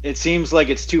mean, it seems like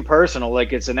it's too personal.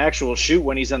 Like, it's an actual shoot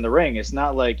when he's in the ring. It's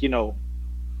not like, you know,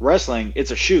 wrestling.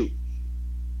 It's a shoot.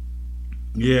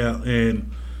 Yeah,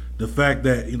 and the fact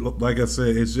that, like I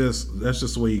said, that's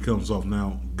just the way he comes off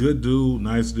now. Good dude,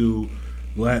 nice dude.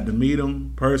 Glad to meet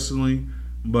him personally.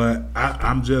 But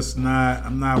I'm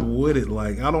not with it.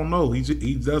 Like, I don't know.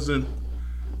 He doesn't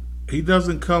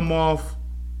come off.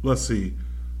 Let's see.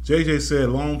 JJ said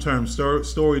long-term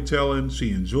storytelling. She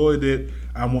enjoyed it.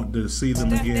 I want to see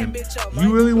them again.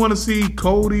 You really want to see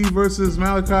Cody versus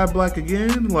Malachi Black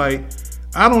again? Like,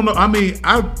 I don't know. I mean,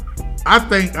 I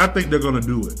think they're gonna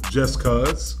do it just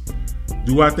cause.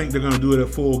 Do I think they're gonna do it at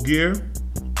Full Gear?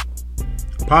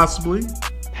 Possibly.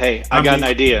 Hey, I got an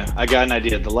idea.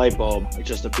 The light bulb, it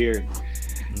just appeared.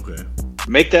 Okay.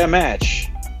 Make that match.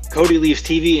 Cody leaves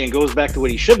TV and goes back to what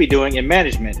he should be doing in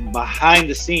management, behind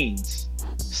the scenes.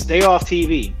 Stay off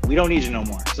TV. We don't need you no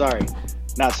more. Sorry.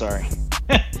 Not sorry.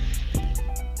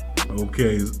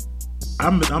 Okay.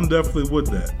 I'm definitely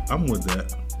with that. I'm with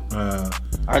that.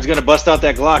 Arn's gonna bust out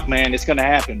that Glock, man. It's gonna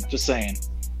happen. Just saying.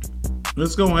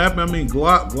 It's gonna happen. I mean,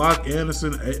 Glock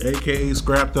Anderson, aka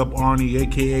Scrapped Up Arnie,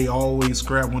 aka Always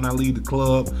Scrap When I Leave the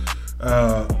Club.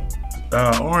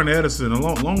 Arn Edison, as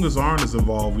long as Arn is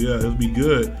involved, yeah, it'll be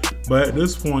good. But at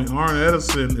this point, Arn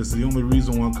Edison is the only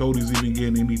reason why Cody's even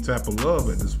getting any type of love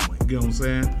at this point. You know what I'm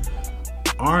saying?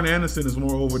 Arn Anderson is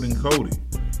more over than Cody.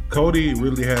 Cody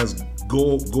really has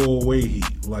go away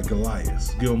heat like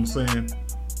Elias. You know what I'm saying?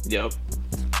 Yep.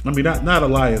 I mean, not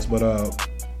Elias, but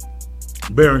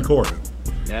Baron Corbin.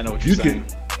 Yeah, I know what you're saying.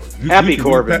 Happy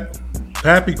Corbin.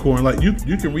 Happy Corbin. Like, you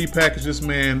can repackage this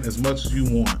man as much as you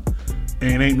want,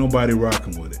 and ain't nobody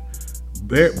rocking with it.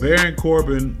 Baron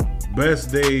Corbin,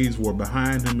 best days were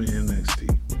behind him in NXT.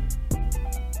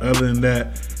 Other than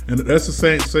that, and that's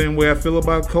the same way I feel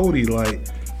about Cody. Like,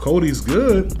 Cody's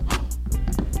good,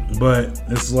 but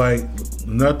it's like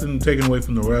nothing taken away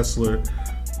from the wrestler.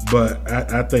 But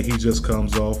I think he just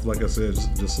comes off, like I said,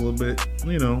 just a little bit,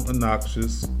 you know,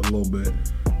 obnoxious, a little bit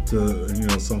to, you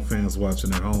know, some fans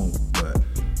watching at home. But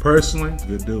personally,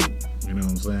 good dude, you know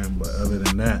what I'm saying? But other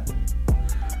than that,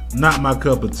 not my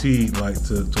cup of tea, like,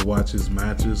 to watch his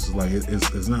matches. Like,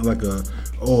 it's not like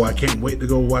I can't wait to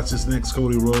go watch this next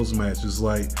Cody Rhodes match. It's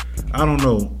like, I don't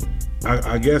know.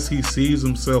 I guess he sees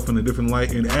himself in a different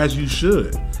light, and as you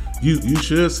should. You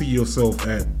should see yourself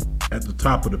at the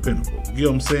top of the pinnacle. You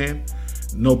know what I'm saying?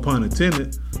 No pun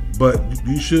intended, but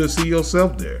you should see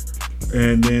yourself there.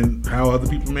 And then how other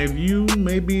people may view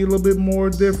may be a little bit more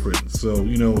different. So,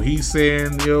 you know, he's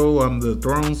saying, yo, I'm the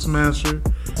throne smasher,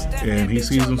 and he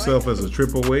sees himself as a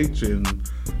Triple H,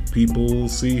 and people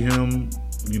see him,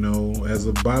 you know, as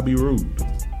a Bobby Roode.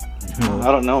 You know?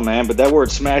 I don't know, man, but that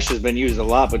word smash has been used a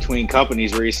lot between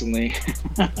companies recently.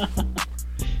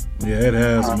 Yeah, it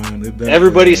has, man.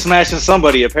 Everybody's smashing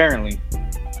somebody, apparently.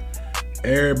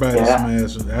 Everybody's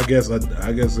smashing. I guess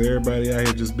everybody out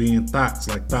here just being thoughts,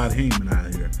 like Todd Heyman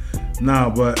out here.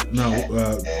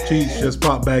 Cheech just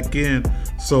popped back in.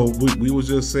 So we was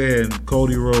just saying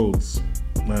Cody Rhodes.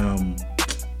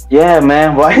 Yeah,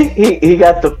 man. Why he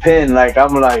got the pin? Like,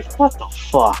 I'm like, what the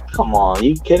fuck? Come on,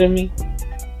 you kidding me?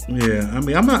 Yeah, I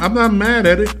mean, I'm not mad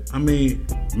at it. I mean,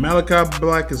 Malachi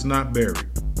Black is not buried.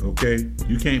 Okay,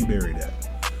 you can't bury that.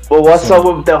 But what's up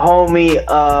with the homie,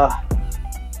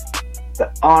 the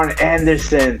Arn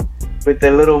Anderson, with the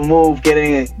little move,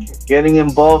 getting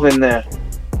involved in there?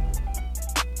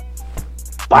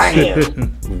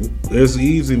 Bam! It's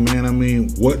easy, man. I mean,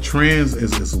 what trends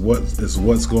is what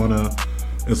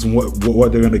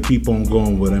they're gonna keep on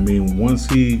going with. I mean, once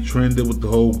he trended with the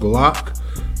whole Glock,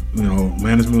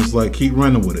 management was like, keep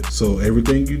running with it. So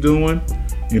everything you're doing,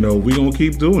 we gonna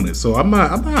keep doing it. So I'm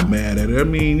not mad at it. I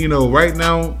mean, right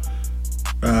now,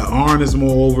 Arn is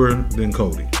more over than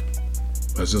Cody.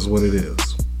 That's just what it is.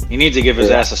 He needs to give his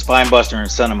ass a spine buster and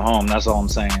send him home. That's all I'm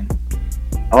saying.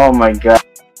 Oh my god.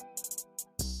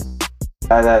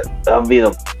 That'll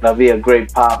be a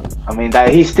great pop. I mean,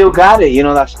 he still got it.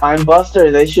 That spine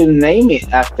buster. They should name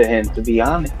it after him. To be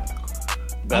honest.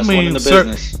 Best one in the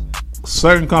business.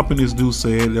 Certain companies do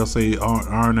say it. They'll say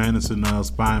Arn Anderson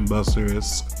spine buster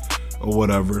is or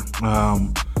whatever.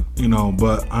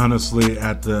 But honestly,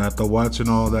 after watching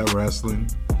all that wrestling,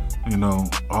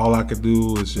 all I could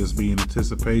do is just be in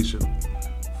anticipation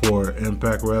for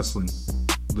Impact Wrestling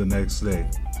the next day.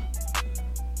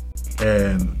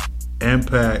 And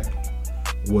Impact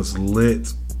was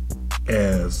lit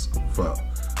as fuck.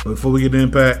 But before we get to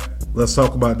Impact, let's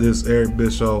talk about this Eric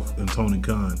Bischoff and Tony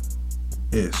Khan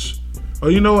ish. Oh,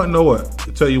 you know what?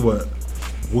 I'll tell you what.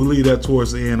 We'll leave that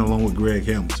towards the end along with Greg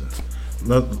Hamilton.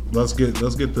 Let's get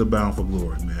to Bound for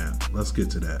Glory, man. Let's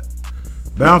get to that.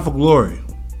 Bound for Glory.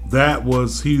 That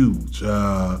was huge.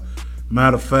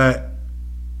 Matter of fact,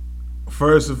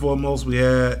 first and foremost, we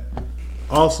had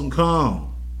Awesome Kong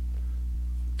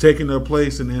taking their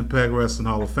place in the Impact Wrestling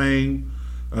Hall of Fame.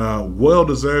 Well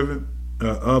deserving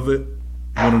of it.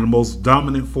 One of the most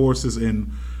dominant forces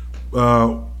in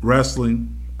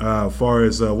wrestling, as far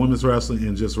as women's wrestling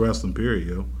and just wrestling, period.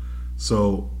 Yo.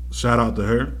 So shout out to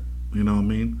her. You know what I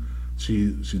mean?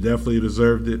 She definitely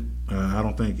deserved it. I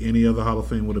don't think any other Hall of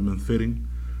Fame would have been fitting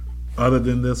other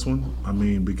than this one. I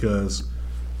mean, because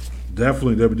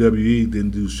definitely WWE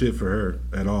didn't do shit for her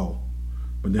at all.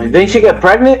 But then didn't she get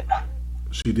pregnant?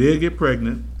 She did get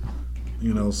pregnant.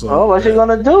 So. Oh, what's she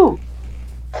gonna do?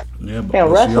 Yeah, but can't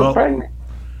wrestle pregnant.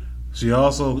 She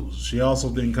also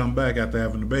didn't come back after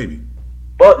having the baby.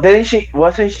 Well,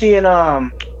 wasn't she in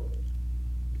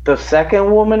the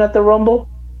second woman at the Rumble?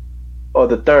 Or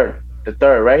the third? The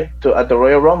third, right? At the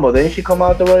Royal Rumble. Didn't she come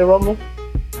out at the Royal Rumble?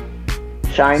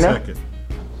 Chyna? Second.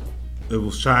 It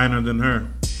was Chyna than her.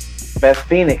 Beth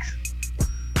Phoenix.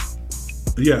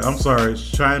 Yeah, I'm sorry.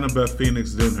 Chyna, Beth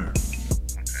Phoenix, then her.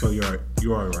 So you're right.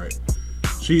 You are right.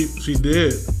 She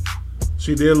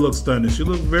did look stunning. She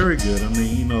looked very good. I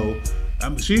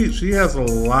mean, she has a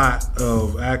lot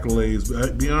of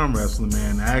accolades beyond wrestling,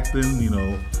 man. Acting,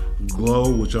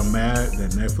 Glow, which I'm mad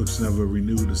that Netflix never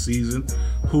renewed the season.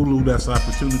 Hulu, that's an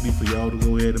opportunity for y'all to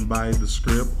go ahead and buy the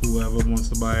script. Whoever wants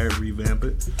to buy it, revamp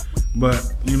it. But,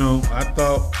 I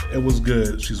thought it was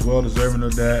good. She's well deserving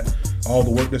of that. All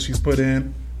the work that she's put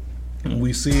in. And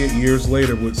we see it years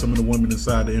later with some of the women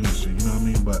inside the industry. You know what I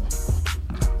mean? But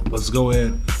let's go ahead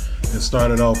and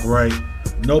start it off right.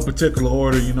 No particular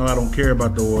order. I don't care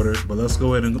about the order. But let's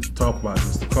go ahead and talk about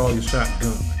this. The Call Your Shot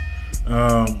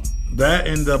Gun. That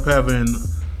ended up having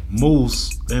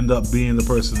Moose end up being the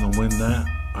person to win that.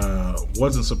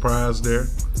 Wasn't surprised there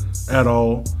at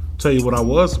all. Tell you what I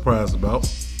was surprised about.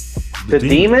 The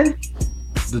Demon?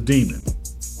 The Demon.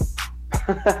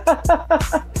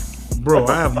 Bro,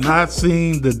 I have not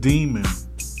seen The Demon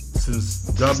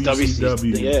since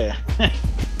WCW. Yeah.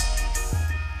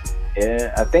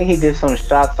 Yeah, I think he did some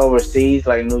shots overseas,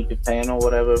 like New Japan or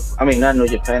whatever. I mean, not New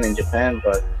Japan in Japan,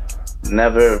 but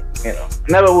never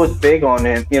was big on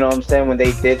him. You know what I'm saying? When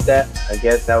they did that, I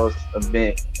guess that was a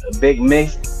big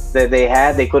miss that they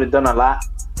had. They could have done a lot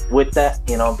with that,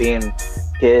 being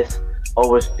Kiss.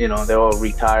 Always, they all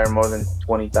retire more than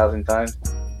 20,000 times.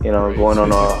 Going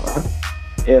on all,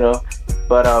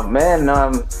 But man,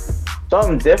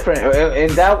 something different.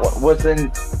 And that was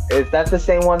is that the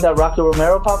same one that Rocky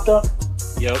Romero popped up?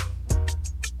 Yep.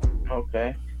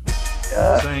 Okay.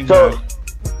 Same So guy.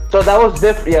 So that was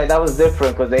different. Yeah, that was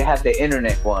different because they had the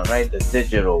internet one, right? The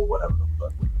digital, whatever.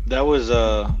 That was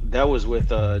with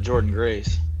Jordan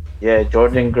Grace. Yeah,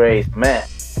 Jordan Grace, man.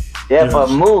 Yeah, Yes. but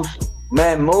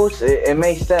Moose, it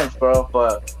makes sense, bro.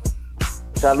 But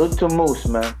salute to Moose,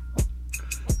 man.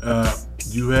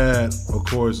 You had, of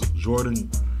course, Jordan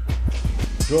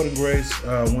Grace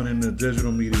winning the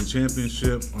Digital Media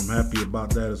Championship. I'm happy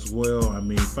about that as well. I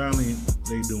mean, finally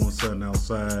they doing something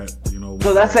outside,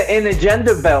 So that's an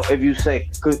intergender belt, if you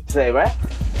could say, right?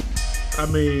 I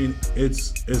mean,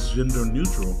 it's gender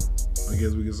neutral. I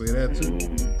guess we can say that too.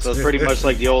 So it's pretty much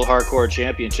like the old hardcore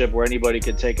championship where anybody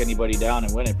could take anybody down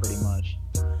and win it, pretty much.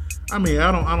 I mean,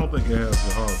 I don't think it has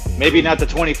the hardcore. Maybe not the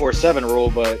 24/7 rule,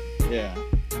 but yeah.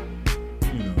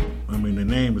 I mean, the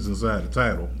name is inside the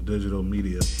title. Digital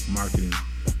Media Marketing,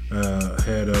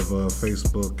 head of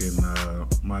Facebook and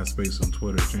MySpace and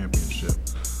Twitter Championship.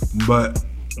 But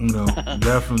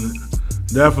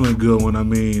definitely good one. I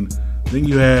mean, then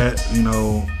you had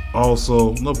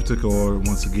Also, no particular order,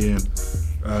 once again,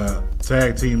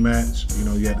 tag team match. You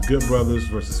know, you had the Good Brothers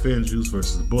versus Finjuice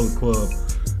versus the Bullet Club.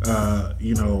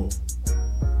 You know,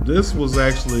 this was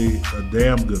actually a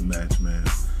damn good match, man.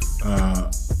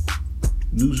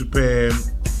 New Japan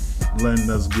letting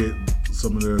us get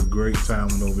some of their great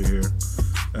talent over here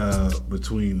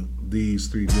between these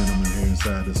three gentlemen here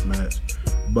inside this match.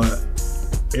 But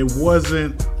it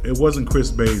wasn't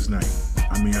Chris Bay's night.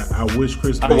 I mean, I wish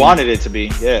Chris Bay... I wanted it to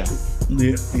be, yeah.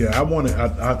 Yeah, I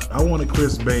wanted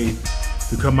Chris Bay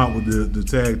to come out with the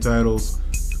tag titles,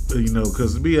 you know,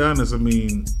 because to be honest, I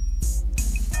mean,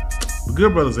 the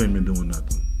Good Brothers ain't been doing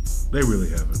nothing. They really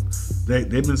haven't. They've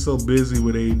been so busy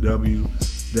with AEW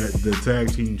that the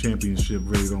tag team championship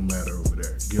really don't matter over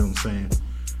there. You know what I'm saying?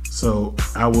 So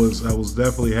I was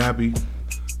definitely happy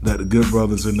that the Good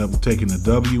Brothers end up taking the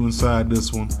W inside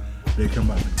this one. They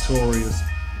come out victorious.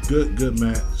 Good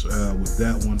match with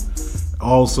that one.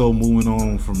 Also moving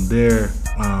on from there,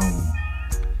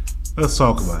 let's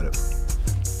talk about it.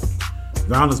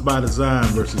 Violence by Design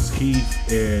versus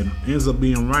Heath, and ends up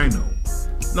being Rhino.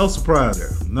 No surprise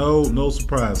there. No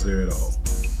surprise there at all.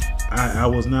 I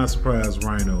was not surprised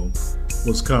Rhino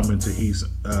was coming to Heath's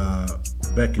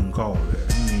beck and call there.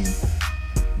 I mean,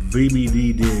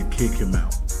 VBD did kick him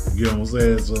out. You know what I'm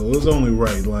saying? So it was only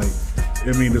right. Like,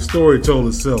 I mean, the story told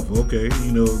itself. Okay,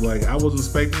 you know, like I wasn't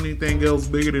expecting anything else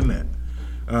bigger than that.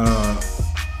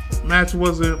 Match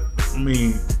wasn't. I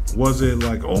mean, was it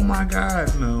like, oh my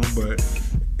God? No, but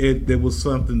there was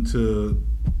something to,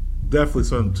 definitely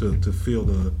something to feel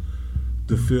the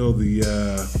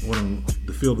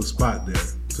spot there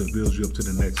to build you up to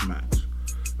the next match.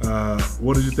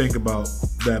 What did you think about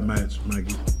that match,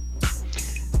 Mikey?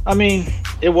 I mean,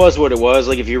 it was what it was.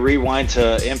 Like, if you rewind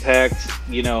to Impact,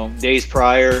 you know, days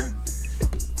prior,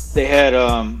 they had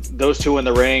those two in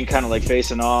the ring kind of like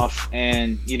facing off,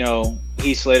 and, you know,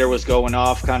 Heath Slater was going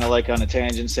off kind of like on a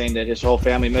tangent, saying that his whole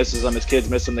family misses him, his kids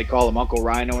miss him, they call him Uncle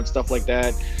Rhino and stuff like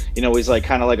that. You know, he's like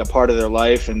kind of like a part of their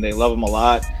life and they love him a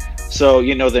lot. So,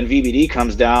 you know, then VBD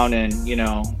comes down and, you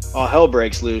know, all hell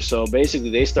breaks loose. So basically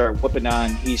they start whipping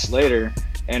on Heath Slater,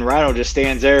 and Rhino just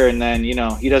stands there, and then, you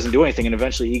know, he doesn't do anything, and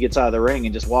eventually he gets out of the ring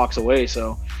and just walks away.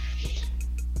 So,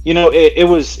 you know, it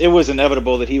was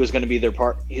inevitable that he was going to be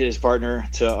his partner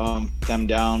to them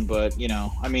down. But, you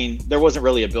know, I mean, there wasn't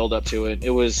really a build up to it. It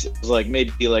was like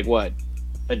maybe like what,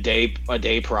 a day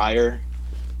prior.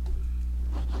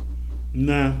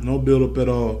 Nah, no build up at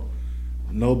all.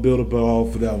 No build up at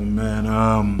all for that one,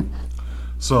 man.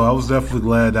 So I was definitely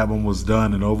glad that one was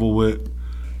done and over with.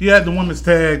 You had the women's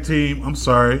tag team. I'm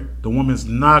sorry, the women's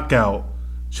knockout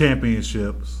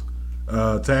championships.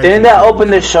 Didn't that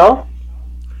open the show?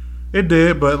 It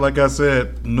did, but like I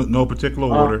said, no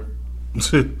particular order.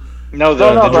 No,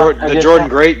 the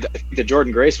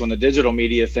Jordan Grace one, the digital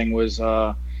media thing was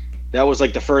that was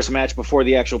like the first match before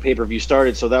the actual pay-per-view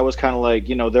started. So that was kind of like,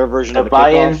 you know, their version of a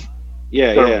buy-in. kickoff.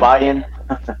 Yeah. Buy-in.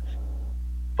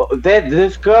 But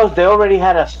these girls, they already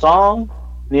had a song.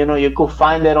 You know, you could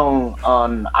find it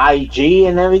on IG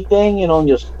and everything, you know, on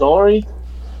your story.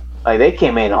 Like, they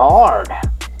came in hard.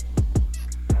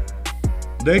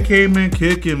 They came in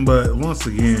kicking, but once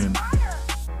again,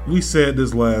 we said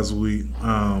this last week.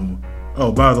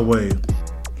 Oh, by the way,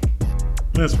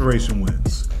 Inspiration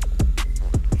wins.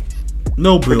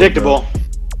 No build predictable. Up.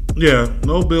 Yeah,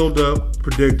 no build up,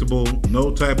 predictable,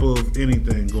 no type of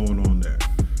anything going on there.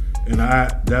 And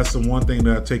that's the one thing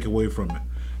that I take away from it.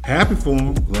 Happy for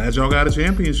them, glad y'all got a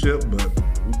championship, but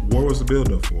where was the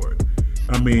build up for it?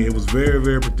 I mean, it was very,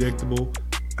 very predictable.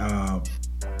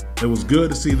 It was good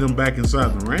to see them back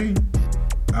inside the ring.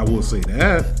 I will say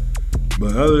that.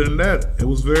 But other than that, it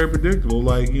was very predictable.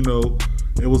 Like, you know,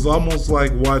 it was almost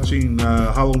like watching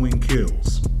Halloween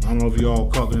Kills. I don't know if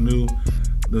y'all caught the new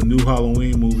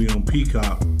Halloween movie on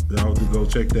Peacock. Y'all have to go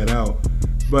check that out.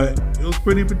 But it was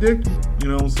pretty predictable. You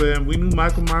know what I'm saying? We knew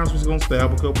Michael Myers was going to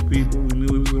stab a couple people. We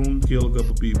knew he was going to kill a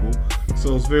couple people.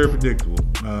 So it's very predictable.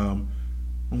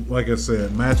 Like I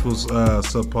said, match was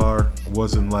subpar. It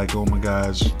wasn't like, oh my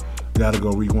gosh, gotta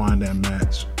go rewind that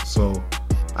match. So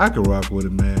I could rock with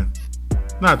it, man.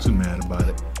 Not too mad about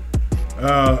it.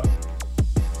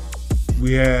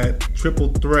 We had triple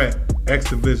threat X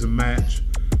Division match.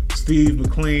 Steve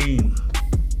McLean,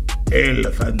 El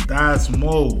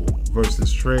Fantasmo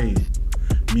versus Trey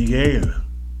Miguel.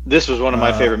 This was one of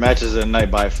my favorite matches of the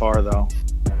night by far, though.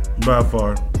 By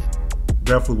far.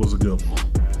 Definitely was a good one.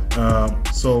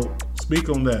 So, speak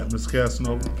on that, Mr.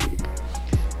 Casanova.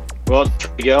 Well,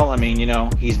 Trey Miguel, I mean, you know,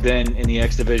 he's been in the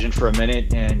X Division for a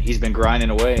minute, and he's been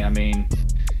grinding away. I mean,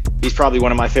 he's probably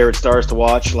one of my favorite stars to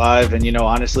watch live. And,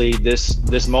 honestly,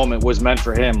 this moment was meant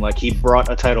for him. Like, he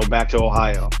brought a title back to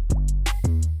Ohio.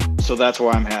 So that's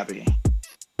why I'm happy.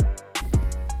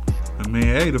 I mean,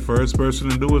 hey, the first person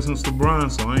to do it since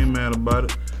LeBron, so I ain't mad about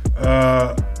it.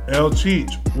 El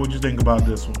Cheech, what'd you think about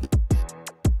this one?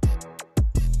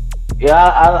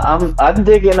 Yeah, I'm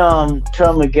digging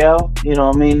Trey Miguel. You know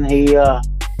what I mean? He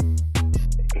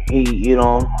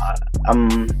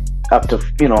I'm after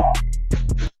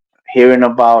hearing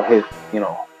about his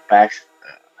back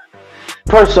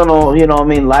personal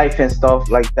life and stuff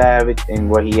like that, everything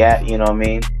where he at,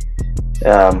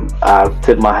 I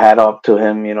took my hat off to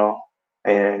him,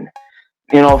 and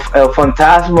El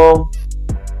Fantasmo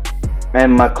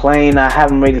and McLean, I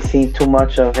haven't really seen too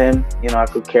much of him. I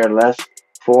could care less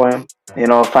for him.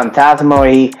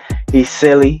 Fantasmo, he's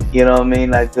silly, like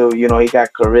he got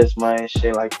charisma and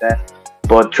shit like that.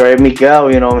 But Trey Miguel,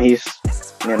 he's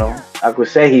I could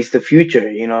say he's the future.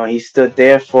 He stood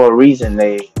there for a reason.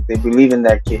 They believe in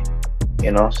that kid.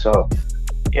 So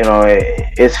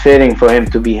it's fitting for him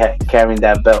to be carrying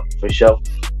that belt for sure.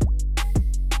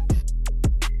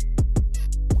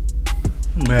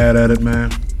 Mad at it,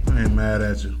 man. I ain't mad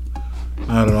at you.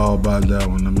 Not at all about that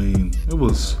one. I mean, it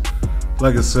was,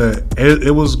 like I said,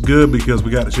 it was good because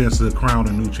we got a chance to crown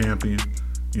a new champion.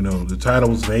 The title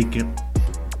was vacant.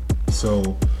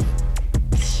 So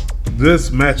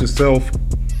this match itself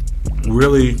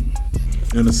really,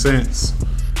 in a sense,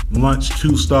 launched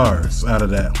 2 stars out of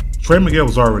that. Trey Miguel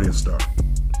was already a star.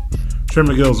 Trey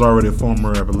Miguel was already a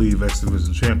former, I believe, X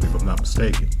Division champion, if I'm not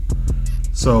mistaken.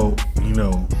 So,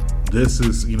 this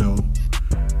is,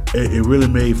 it really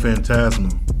made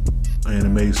Phantasmo and it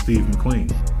made Steve McLean,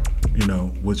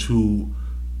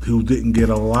 who didn't get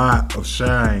a lot of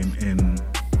shine in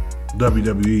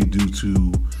WWE due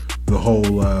to the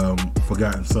whole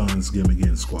Forgotten Sons gimmick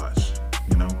getting squashed,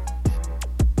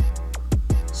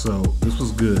 So this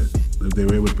was good that they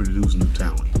were able to produce new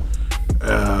talent.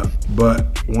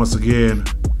 But once again,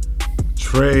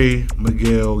 Trey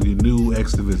Miguel, your new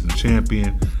X Division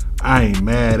champion. I ain't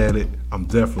mad at it. I'm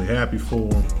definitely happy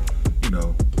for him,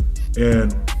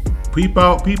 And peep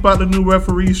out the new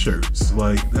referee shirts.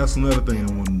 Like, that's another thing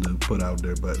I wanted to put out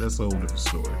there, but that's a whole different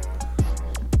story.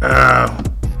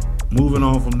 Moving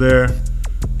on from there,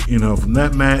 from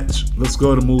that match, let's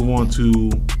move on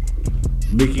to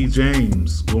Mickie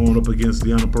James going up against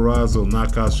Deonna Purrazzo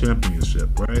Knockouts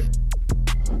Championship, right?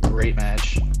 Great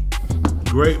match.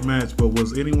 Great match, but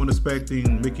was anyone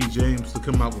expecting Mickie James to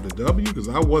come out with a W? Because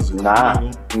I wasn't. Nah,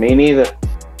 me neither.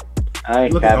 I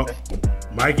ain't capping.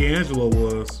 Mike Angelo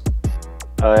was.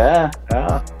 Oh yeah.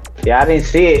 Yeah, I didn't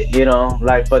see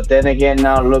it, but then again,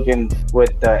 now looking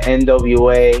with the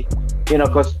NWA,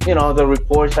 because, the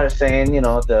reports are saying,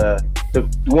 the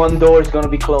one door is going to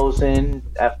be closing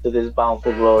after this Bound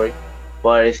for Glory,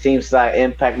 but it seems like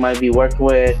Impact might be working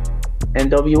with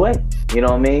NWA, you know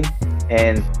what I mean?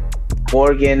 And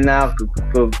Morgan now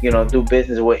could do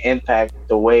business with Impact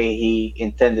the way he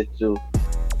intended to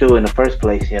do in the first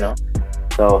place,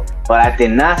 So, but I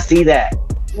did not see that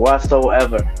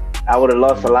whatsoever. I would have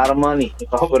lost a lot of money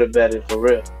if I would have bet it, for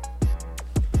real.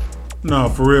 No,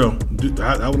 for real.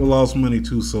 I would have lost money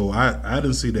too, so I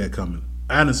didn't see that coming.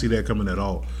 I didn't see that coming at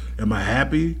all. Am I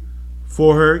happy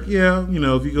for her? Yeah,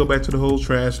 if you go back to the whole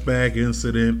trash bag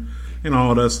incident and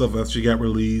all that stuff after she got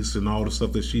released and all the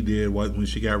stuff that she did when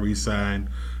she got re-signed,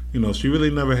 she really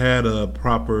never had a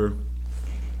proper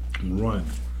run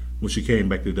when she came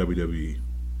back to WWE.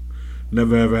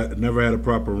 Never had a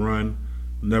proper run.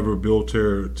 Never built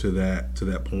her to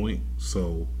that point.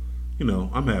 So,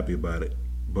 I'm happy about it.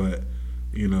 But,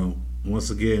 once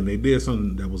again, they did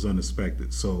something that was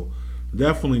unexpected. So,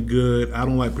 definitely good. I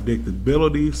don't like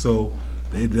predictability. So,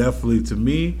 they definitely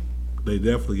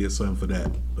get something for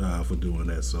that, for doing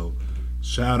that. So,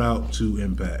 shout out to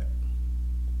Impact.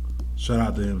 Shout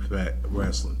out to Impact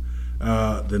Wrestling.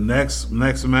 The next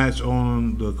match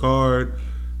on the card,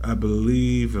 I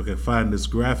believe, if I can find this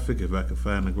graphic,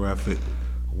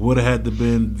 would have had to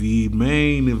been the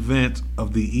main event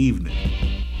of the evening.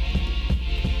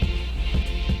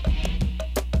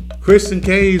 Christian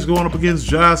Cage going up against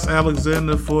Josh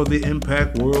Alexander for the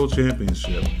Impact World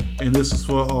Championship. And this is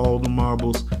for all the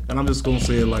marbles. And I'm just going to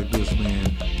say it like this,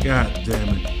 man. God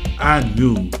damn it. I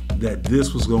knew that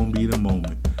this was going to be the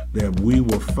moment that we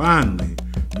were finally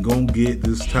going to get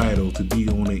this title to be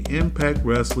on an Impact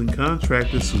Wrestling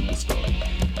contracted superstar.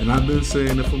 And I've been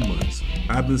saying it for months.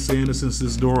 I've been saying it since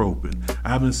this door opened.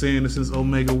 I've been saying it since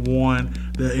Omega won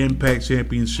the Impact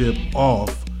Championship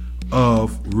off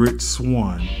of Rich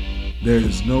Swann. There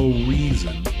is no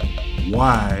reason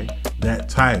why that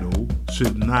title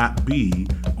should not be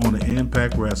on the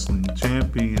Impact Wrestling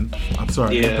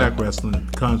Impact Wrestling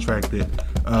contracted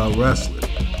wrestler.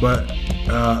 But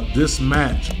this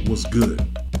match was good.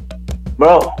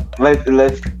 Bro,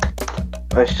 let's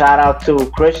shout out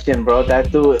to Christian, bro.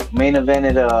 That dude main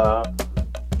evented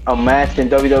a match in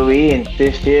WWE and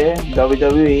this year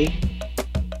WWE,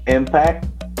 Impact,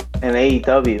 and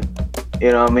AEW.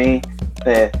 You know what I mean?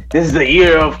 This is the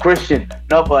year of Christian.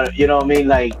 No, but you know what I mean?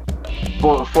 Like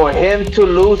for him to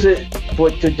lose it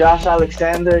to Josh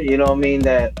Alexander, you know what I mean?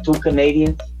 That two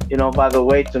Canadians, you know, by the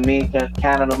way, to me,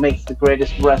 Canada makes the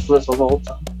greatest wrestlers of all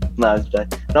time. No,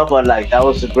 but like that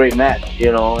was a great match,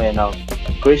 you know, and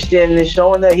Christian is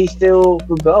showing that he still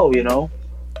could go, you know.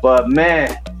 But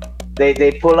man,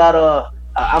 they pull out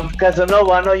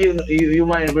Casanova. I know you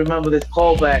might remember this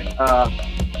callback.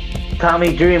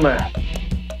 Tommy Dreamer,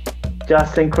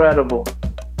 just incredible.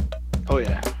 Oh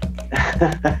yeah.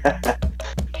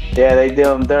 Yeah, they did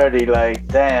him dirty. Like,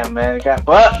 damn, man.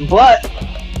 But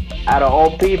out of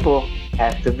all people,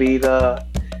 has to be the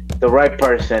right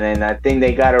person, and I think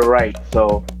they got it right.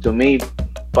 So to me,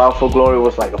 Bound for Glory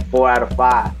was like a 4 out of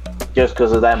 5 just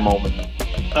because of that moment.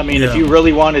 I mean, if you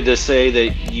really wanted to say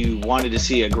that you wanted to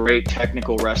see a great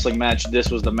technical wrestling match,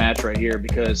 this was the match right here,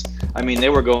 because I mean, they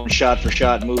were going shot for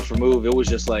shot, move for move. It was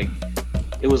just like,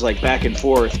 back and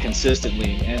forth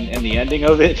consistently, and the ending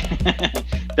of it,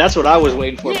 that's what I was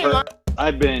waiting for.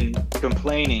 I've been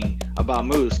complaining about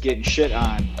Moose getting shit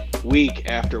on week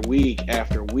after week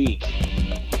after week,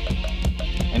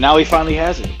 and now he finally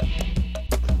has it.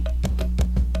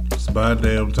 It's about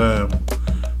damn time.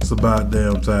 It's about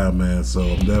damn time, man. So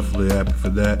I'm definitely happy for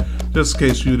that. Just in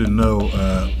case you didn't know,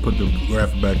 put the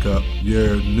graphic back up.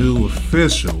 Your new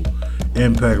official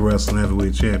Impact Wrestling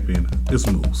Heavyweight Champion is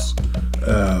Moose.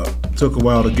 Took a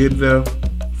while to get there.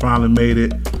 Finally made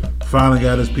it. Finally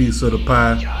got his piece of the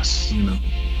pie. Yes. You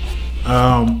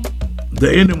know.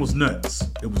 The ending was nuts.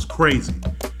 It was crazy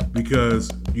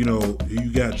because, you know,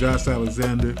 you got Josh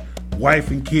Alexander, wife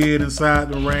and kid inside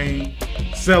the ring,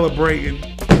 celebrating.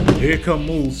 Here come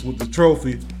Moose with the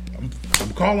trophy. I'm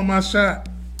calling my shot.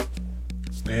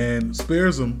 And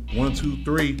spares him 1, 2,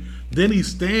 3. Then he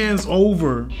stands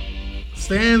over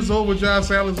Josh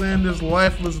Alexander's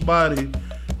lifeless body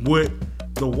with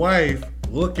the wife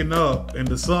looking up and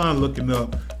the son looking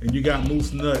up, and you got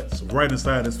Moose Nuts right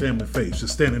inside his family face,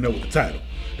 just standing there with the title.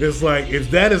 It's like,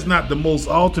 if that is not the most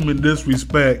ultimate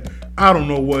disrespect, I don't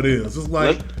know what is. It's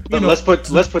like, let's put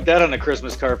that on the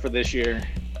Christmas card for this year.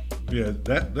 Yeah,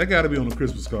 that got to be on the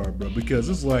Christmas card, bro, because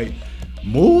it's like,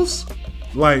 Moose,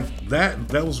 like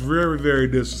that was very, very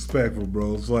disrespectful,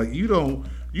 bro. It's like, you don't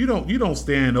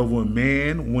stand over a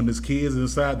man when his kid's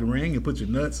inside the ring and put your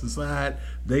nuts inside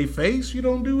their face. You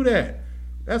don't do that.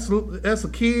 That's a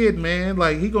kid, man.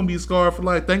 Like, he gonna be scarred for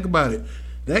life. Think about it.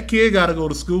 That kid got to go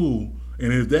to school,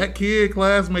 and if that kid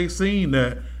classmate seen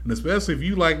that, and especially if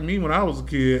you like me when I was a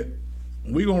kid,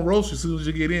 we gonna roast you as soon as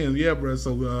you get in. Yeah, bro.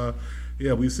 So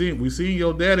yeah, we seen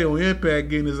your daddy on Impact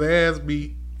getting his ass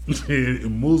beat,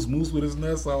 and Moose with his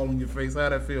nuts all in your face. How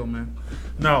that feel, man?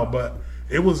 No, but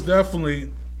it was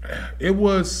definitely. It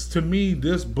was, to me,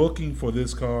 this booking for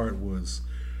this card was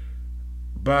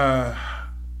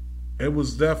it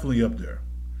was definitely up there.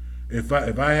 If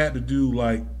I had to do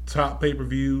like top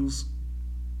pay-per-views,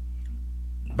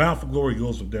 Bound for Glory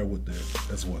goes up there with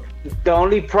that as well. The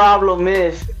only problem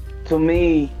is, to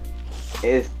me,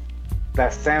 is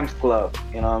that Sam's Club.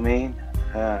 You know what I mean?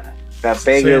 That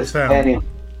Vegas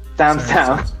Sam's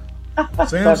Town.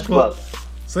 Sam's Club.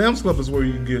 Sam's Club is where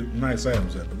you can get nice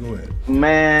items at, but go ahead.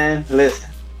 Man,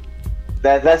 listen.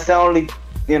 That's the only,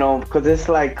 you know, because it's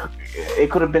like, it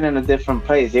could have been in a different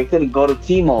place. You couldn't go to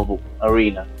T-Mobile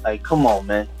Arena. Like, come on,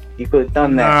 man. You could have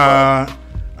done that.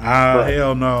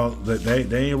 Hell no.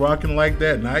 They ain't rocking like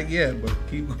that. Not yet, but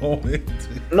keep going.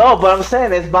 No, but I'm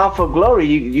saying it's Bound for Glory.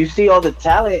 You see all the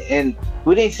talent, and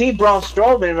we didn't see Braun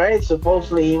Strowman, right?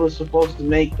 Supposedly, he was supposed to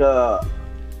make the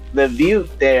debut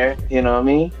there, you know what I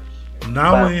mean?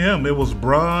 Not only him, it was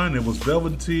Braun, it was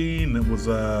Velveteen, it was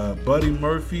Buddy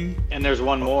Murphy. And there's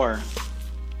one more.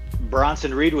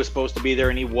 Bronson Reed was supposed to be there,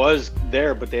 and he was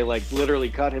there, but they like literally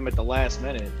cut him at the last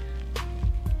minute.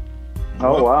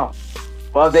 Oh wow!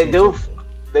 Well, they do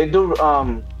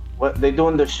what they do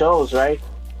in the shows, right?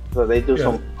 So they do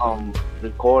some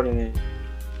recording.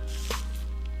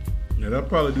 Yeah, they'll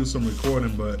probably do some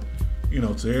recording, but you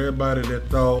know, to everybody that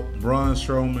thought Braun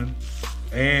Strowman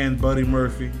and Buddy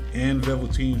Murphy and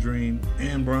Velveteen Dream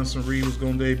and Bronson Reed was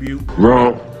gonna debut.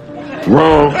 Wrong.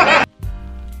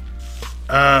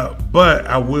 But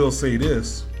I will say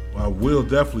this. I will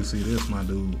definitely say this, my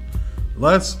dude.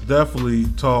 let's definitely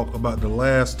talk about the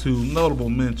last two notable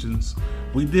mentions.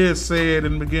 We did say it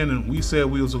in the beginning. We said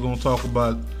we was going to talk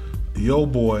about your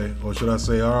boy, or should I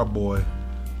say our boy,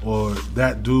 or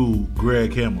that dude,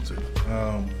 Greg Hamilton.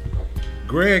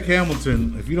 Greg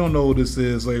Hamilton, if you don't know who this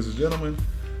is, ladies and gentlemen,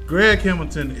 Greg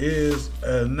Hamilton is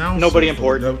an announcer. Nobody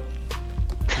important.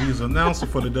 He's an announcer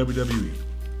for the WWE.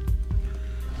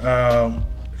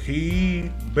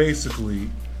 He basically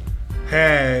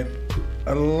had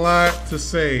a lot to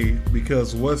say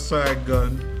because Westside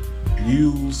Gunn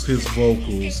used his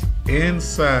vocals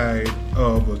inside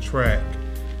of a track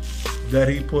that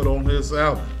he put on his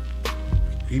album.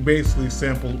 He basically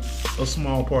sampled a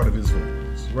small part of his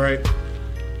vocals, right?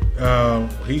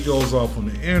 He goes off on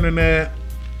the internet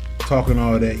talking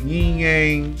all that yin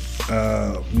yang,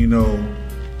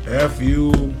 F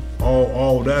you,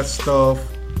 all that stuff.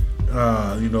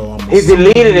 He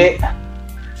deleted it.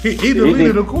 He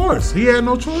deleted it, of course. He had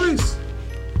no choice.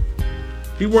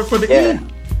 He worked for the E.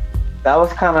 That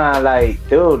was kind of like,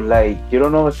 dude, like, you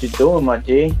don't know what you're doing, my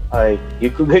G. Like,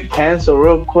 you could get canceled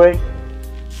real quick.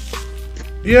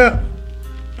 Yeah,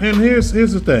 and here's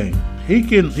the thing. He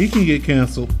can get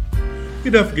canceled. He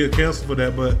definitely get canceled for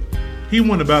that, but he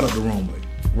went about it the wrong way,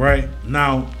 right?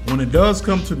 Now, when it does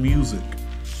come to music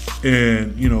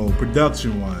and,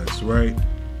 production-wise, right,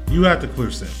 you have to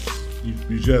clear samples.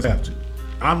 You just have to.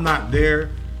 I'm not there.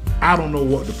 I don't know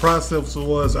what the process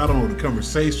was. I don't know the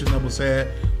conversation that was had,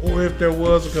 or if there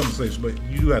was a conversation, but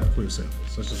you have to clear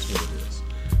samples. That's just what it is.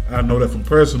 I know that from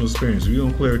personal experience. If you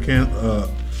don't clear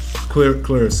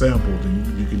a sample,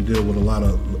 then you can deal with a lot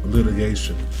of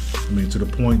litigation. I mean, to the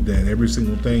point that every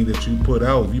single thing that you put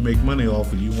out, if you make money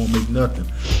off it, you won't make nothing.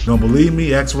 Don't believe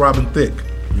me? Ask Robin Thicke.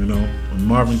 When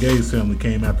Marvin Gaye's family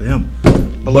came after him.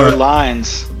 Blurred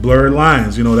Lines.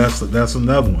 That's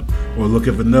another one. Or look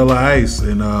at Vanilla Ice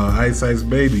and Ice Ice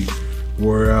Baby,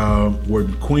 where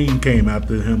Queen came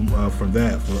after him for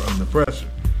Under Pressure.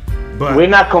 But we're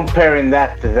not comparing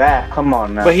that to that. Come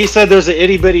on now. But he said there's an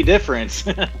itty bitty difference.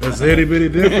 There's an itty bitty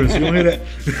difference. You don't hear that?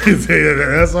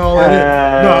 That's all it is.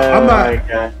 No, I'm not.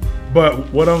 Okay.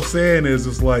 But what I'm saying is,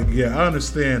 it's like, yeah, I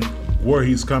understand where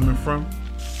he's coming from,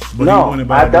 but he went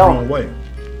about it the wrong way.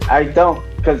 I don't,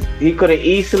 because he could have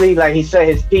easily, like he said,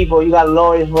 his people, you got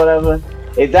lawyers, whatever.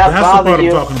 If that bothers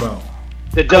you, that's the part I'm talking about.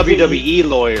 The WWE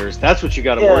lawyers. That's what you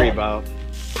got to worry about.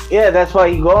 Yeah, that's why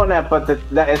he's going at. But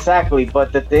exactly.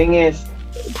 But the thing is,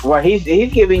 where he's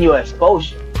giving you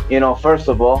exposure. First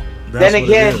of all. That's then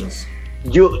again,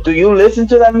 do you listen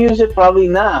to that music? Probably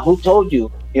not. Who told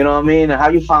you? You know what I mean? How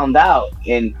you found out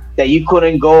and that you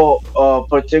couldn't go a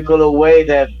particular way?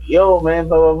 That man,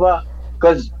 blah blah blah.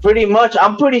 Because pretty much,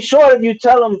 I'm pretty sure if you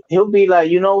tell him, he'll be like,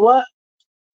 you know what?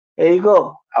 There you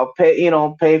go. I'll pay.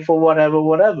 Pay for whatever.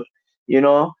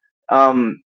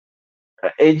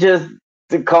 It just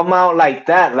to come out like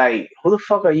that, like, who the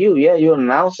fuck are you? Yeah, you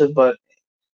announce it, but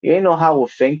you ain't no Howard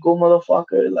Finkel,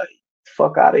 motherfucker. Like,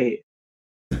 fuck out of here.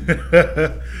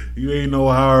 You ain't no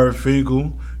Howard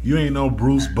Finkel. You ain't no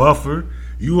Bruce Buffer.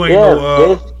 You ain't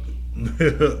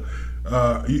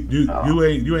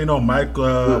you ain't no Mike.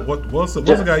 What's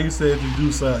the guy you said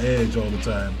introduce Edge all the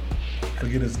time?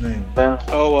 Forget his name.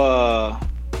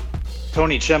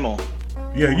 Tony Chimmel.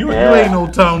 Yeah, you ain't no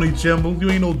Tony Chimmel. You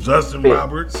ain't no Justin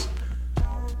Roberts.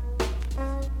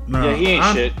 No,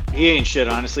 yeah, he ain't shit,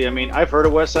 honestly. I mean, I've heard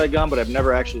of Westside Gunn, but I've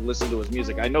never actually listened to his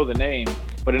music. I know the name,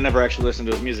 but I never actually listened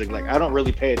to his music. Like, I don't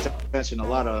really pay attention to a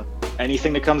lot of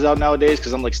anything that comes out nowadays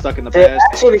because I'm like stuck in the past.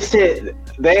 Actually, shit,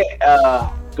 they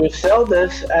sell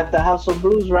this at the House of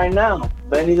Blues right now.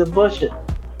 Benny the Butcher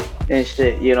and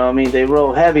shit. You know what I mean? They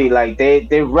roll heavy, like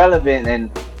they're relevant,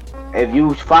 and if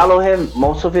you follow him,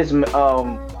 most of his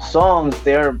songs,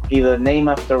 they're either named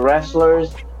after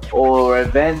wrestlers or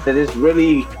events that is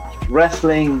really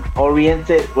wrestling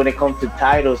oriented when it comes to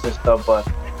titles and stuff. But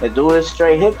the dude is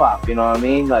straight hip hop, you know what I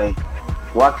mean? Like,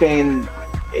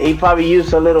 he probably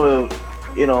used a little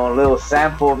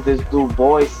sample of this dude's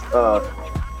voice.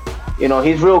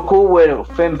 He's real cool with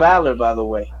Finn Balor, by the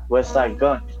way, Westside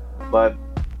Gunn. But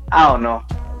I don't know.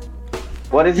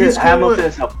 What is it?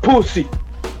 Hamilton's a pussy.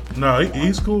 No,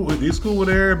 he's cool. He's cool with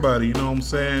everybody. You know what I'm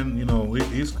saying?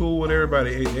 He's cool with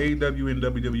everybody. AEW and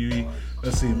WWE.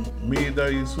 Let's see. Media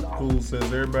W Cool says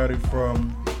everybody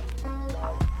from.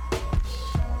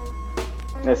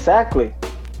 Exactly.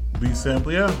 B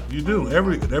sample. Yeah, you do.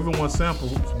 Everyone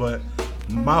samples, but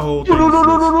my whole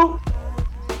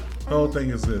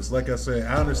thing is this. Like I said,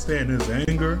 I understand his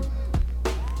anger,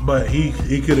 but he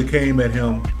could have came at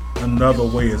him another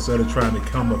way instead of trying to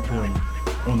come up to him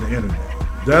on the internet.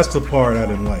 That's the part I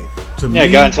didn't like. To me,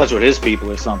 got in touch with his people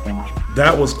or something.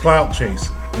 That was clout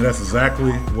chasing. and that's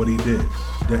exactly what he did.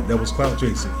 That was clout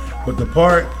chasing. But the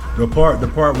part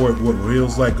where it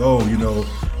was like, oh, you know,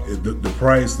 the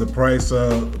price is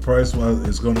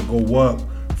going to go up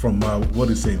from what did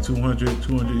he say,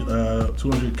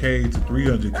 200K to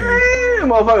 300K.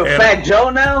 Motherfucker, Fat Joe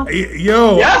now.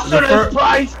 Yo,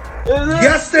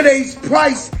 Yesterday's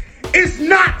price is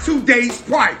not today's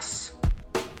price.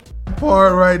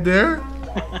 Part right there.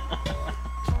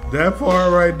 That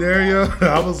part right there, yo.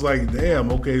 I was like,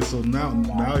 damn. Okay, so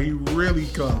now he really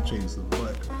caught chasing.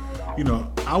 But you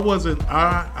know, I wasn't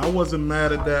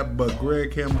mad at that. But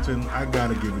Greg Hamilton, I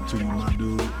gotta give it to you, my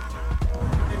dude.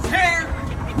 His hair,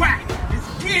 whack. His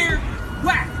gear,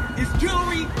 whack. His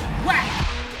jewelry, whack.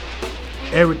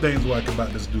 Everything's whack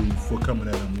about this dude for coming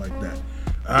at him like that.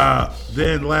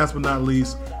 Then, last but not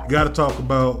least, got to talk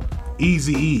about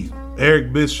Eazy-E,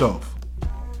 Eric Bischoff.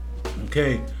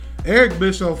 Okay, Eric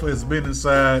Bischoff has been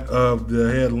inside of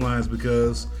the headlines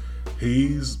because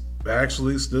he's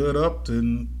actually stood up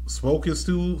and spoke his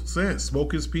 2 cents,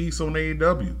 spoke his piece on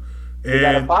AEW. He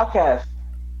got a podcast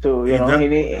too, you know.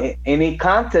 He need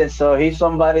content, so he's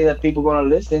somebody that people gonna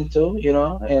listen to, you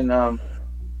know. And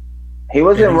he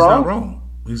wasn't wrong.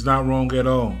 He's not wrong at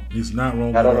all. He's not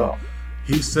wrong at all.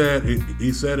 He said in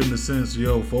the sense,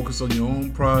 yo, focus on your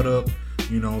own product,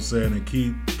 you know what I'm saying, and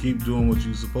keep doing what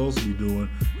you're supposed to be doing.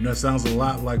 And that sounds a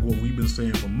lot like what we've been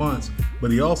saying for months. But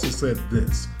he also said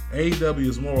this: AEW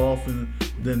is more often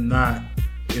than not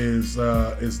is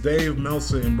Dave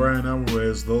Meltzer and Brian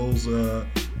Alvarez. Those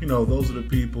those are the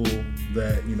people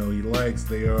that, you know, he likes.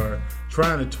 They are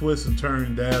trying to twist and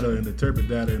turn data and interpret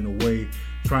data in a way,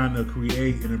 trying to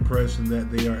create an impression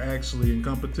that they are actually in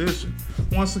competition.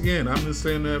 Once again, I'm just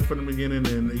saying that from the beginning,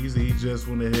 and Eazy just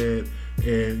went ahead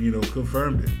and, you know,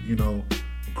 confirmed it. You know,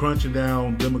 crunching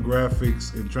down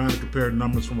demographics and trying to compare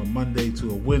numbers from a Monday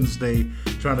to a Wednesday,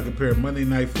 trying to compare Monday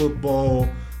Night Football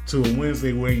to a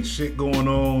Wednesday where ain't shit going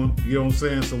on. You know what I'm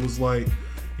saying? So it's like,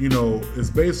 you know,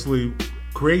 it's basically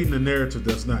creating a narrative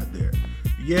that's not there.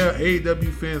 Yeah,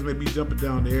 AEW fans may be jumping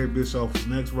down to Eric Bischoff's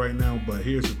necks right now, but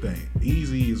here's the thing: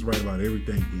 Eazy is right about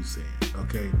everything he's saying.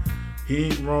 Okay, he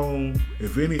ain't wrong.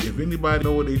 If anybody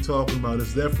know what they talking about,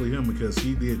 it's definitely him, because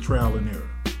he did trial and error.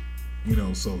 You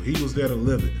know, so he was there to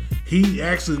live it. He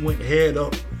actually went head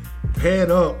up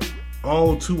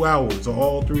all 2 hours or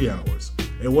all 3 hours.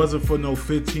 It wasn't for no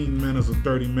 15 minutes or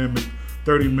 30 minutes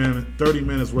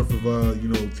worth of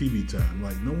TV time.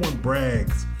 Like, no one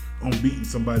brags on beating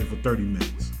somebody for 30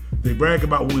 minutes. They brag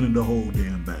about winning the whole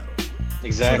damn battle.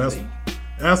 Exactly. So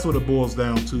that's what it boils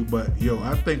down to. But yo,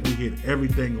 I think we hit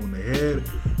everything on the head.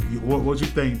 What you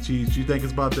think, Cheese? You think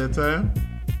it's about that time?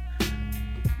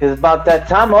 It's about that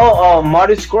time. Oh,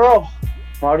 Marty Scurll,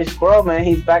 man,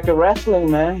 he's back to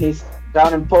wrestling, man. He's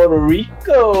down in Puerto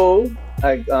Rico.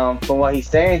 Like, from what he's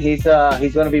saying, he's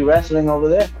gonna be wrestling over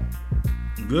there.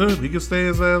 Good. He can stay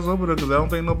his ass over there, because I don't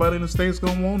think nobody in the States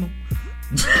gonna want him.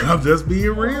 I'm just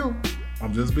being real.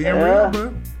 Real,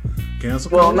 man.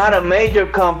 Cancel. Well, not a major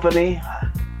company,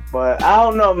 but I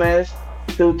don't know, man. It's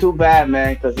too bad,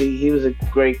 man, because he was a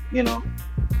great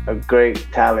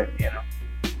talent, you know.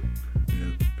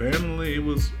 Yeah, apparently he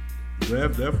was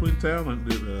definitely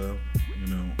talented.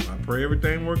 I pray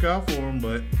everything work out for him,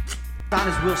 but Sign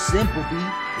is real simple, B.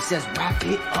 It says wrap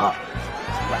it up.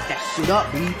 Wrap that shit up,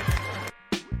 B.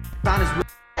 Sign is real.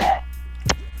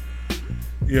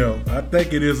 Yo, I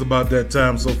think it is about that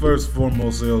time. So first and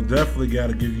foremost, definitely got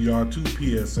to give you our 2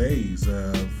 PSAs.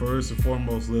 First and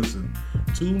foremost, listen,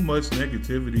 too much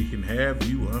negativity can have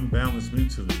you unbalanced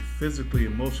mentally, physically,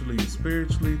 emotionally, and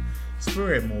spiritually.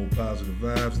 Spread more positive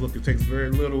vibes. Look, it takes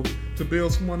very little to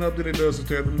build someone up than it does to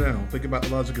tear them down. Think about the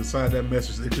logic inside that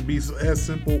message. It could be as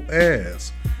simple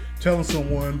as telling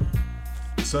someone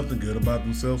something good about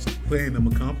themselves, paying them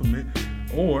a compliment,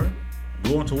 or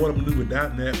going to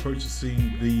whatammaneuver.net,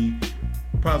 purchasing the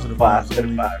Positive Vibes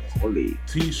Only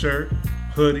t-shirt,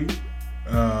 hoodie,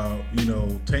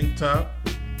 tank top,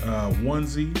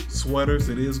 onesie, sweaters.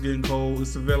 It is getting cold.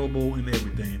 It's available in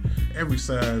everything. Every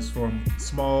size from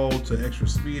small to extra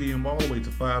medium all the way to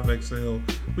 5XL.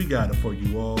 We got it for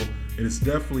you all. It is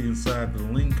definitely inside the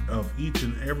link of each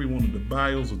and every one of the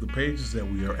bios of the pages that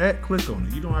we are at. Click on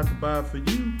it. You don't have to buy it for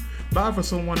you. Buy it for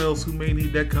someone else who may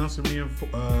need that constant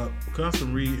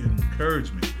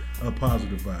encouragement of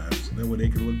positive vibes. That way they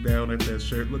can look down at that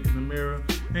shirt, look in the mirror,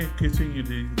 and continue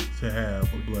to have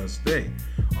a blessed day.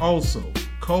 Also,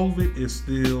 COVID is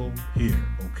still here,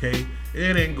 okay?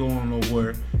 It ain't going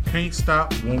nowhere. Can't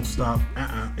stop, won't stop.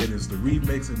 It is the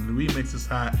remix, and the remix is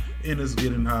hot, and it's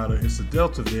getting hotter. It's the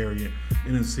Delta variant,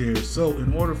 and it's here. So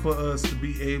in order for us to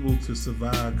be able to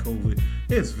survive COVID,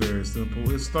 it's very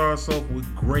simple. It starts off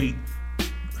with great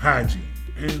hygiene.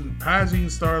 And hygiene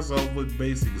starts off with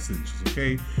basic essentials,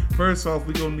 okay? First off,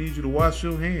 we're going to need you to wash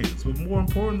your hands. But more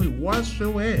importantly, wash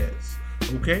your ass,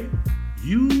 okay?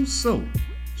 Use soap.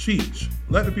 Cheech,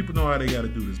 let the people know how they got to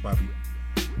do this, Bobby.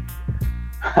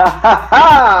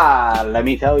 Let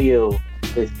me tell you,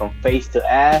 it's from face to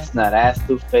ass, not ass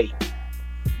to face.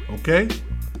 Okay?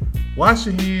 Wash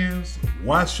your hands,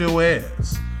 wash your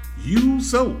ass.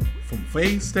 Use soap from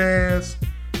face to ass,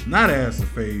 not ass to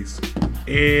face.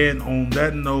 And on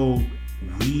that note,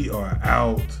 we are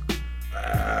out.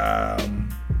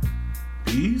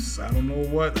 Peace. I don't know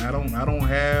what. I don't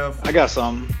have. I got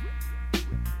something.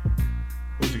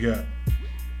 What you got?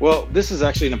 Well, this is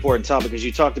actually an important topic because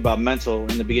you talked about mental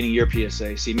in the beginning of your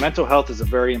PSA. See, mental health is a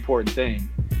very important thing.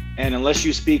 And unless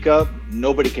you speak up,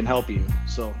 nobody can help you.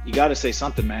 So you got to say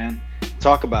something, man.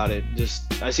 Talk about it.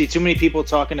 I see too many people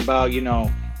talking about,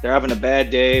 they're having a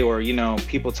bad day, or,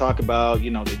 people talk about,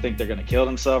 they think they're going to kill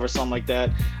themselves or something like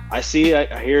that. I see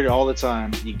it. I hear it all the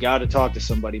time. You got to talk to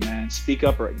somebody, man. Speak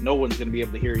up or no one's going to be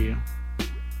able to hear you.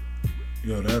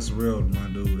 Yo, that's real, my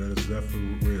dude. That is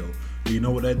definitely real. You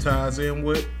know what that ties in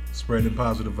with? Spreading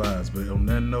positive vibes. But on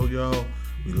that note, y'all,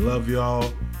 we love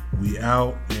y'all. We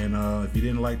out. And if you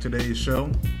didn't like today's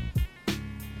show,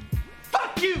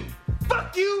 fuck you,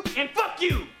 and fuck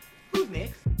you. Who's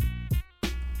next?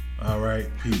 All right,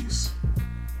 peace.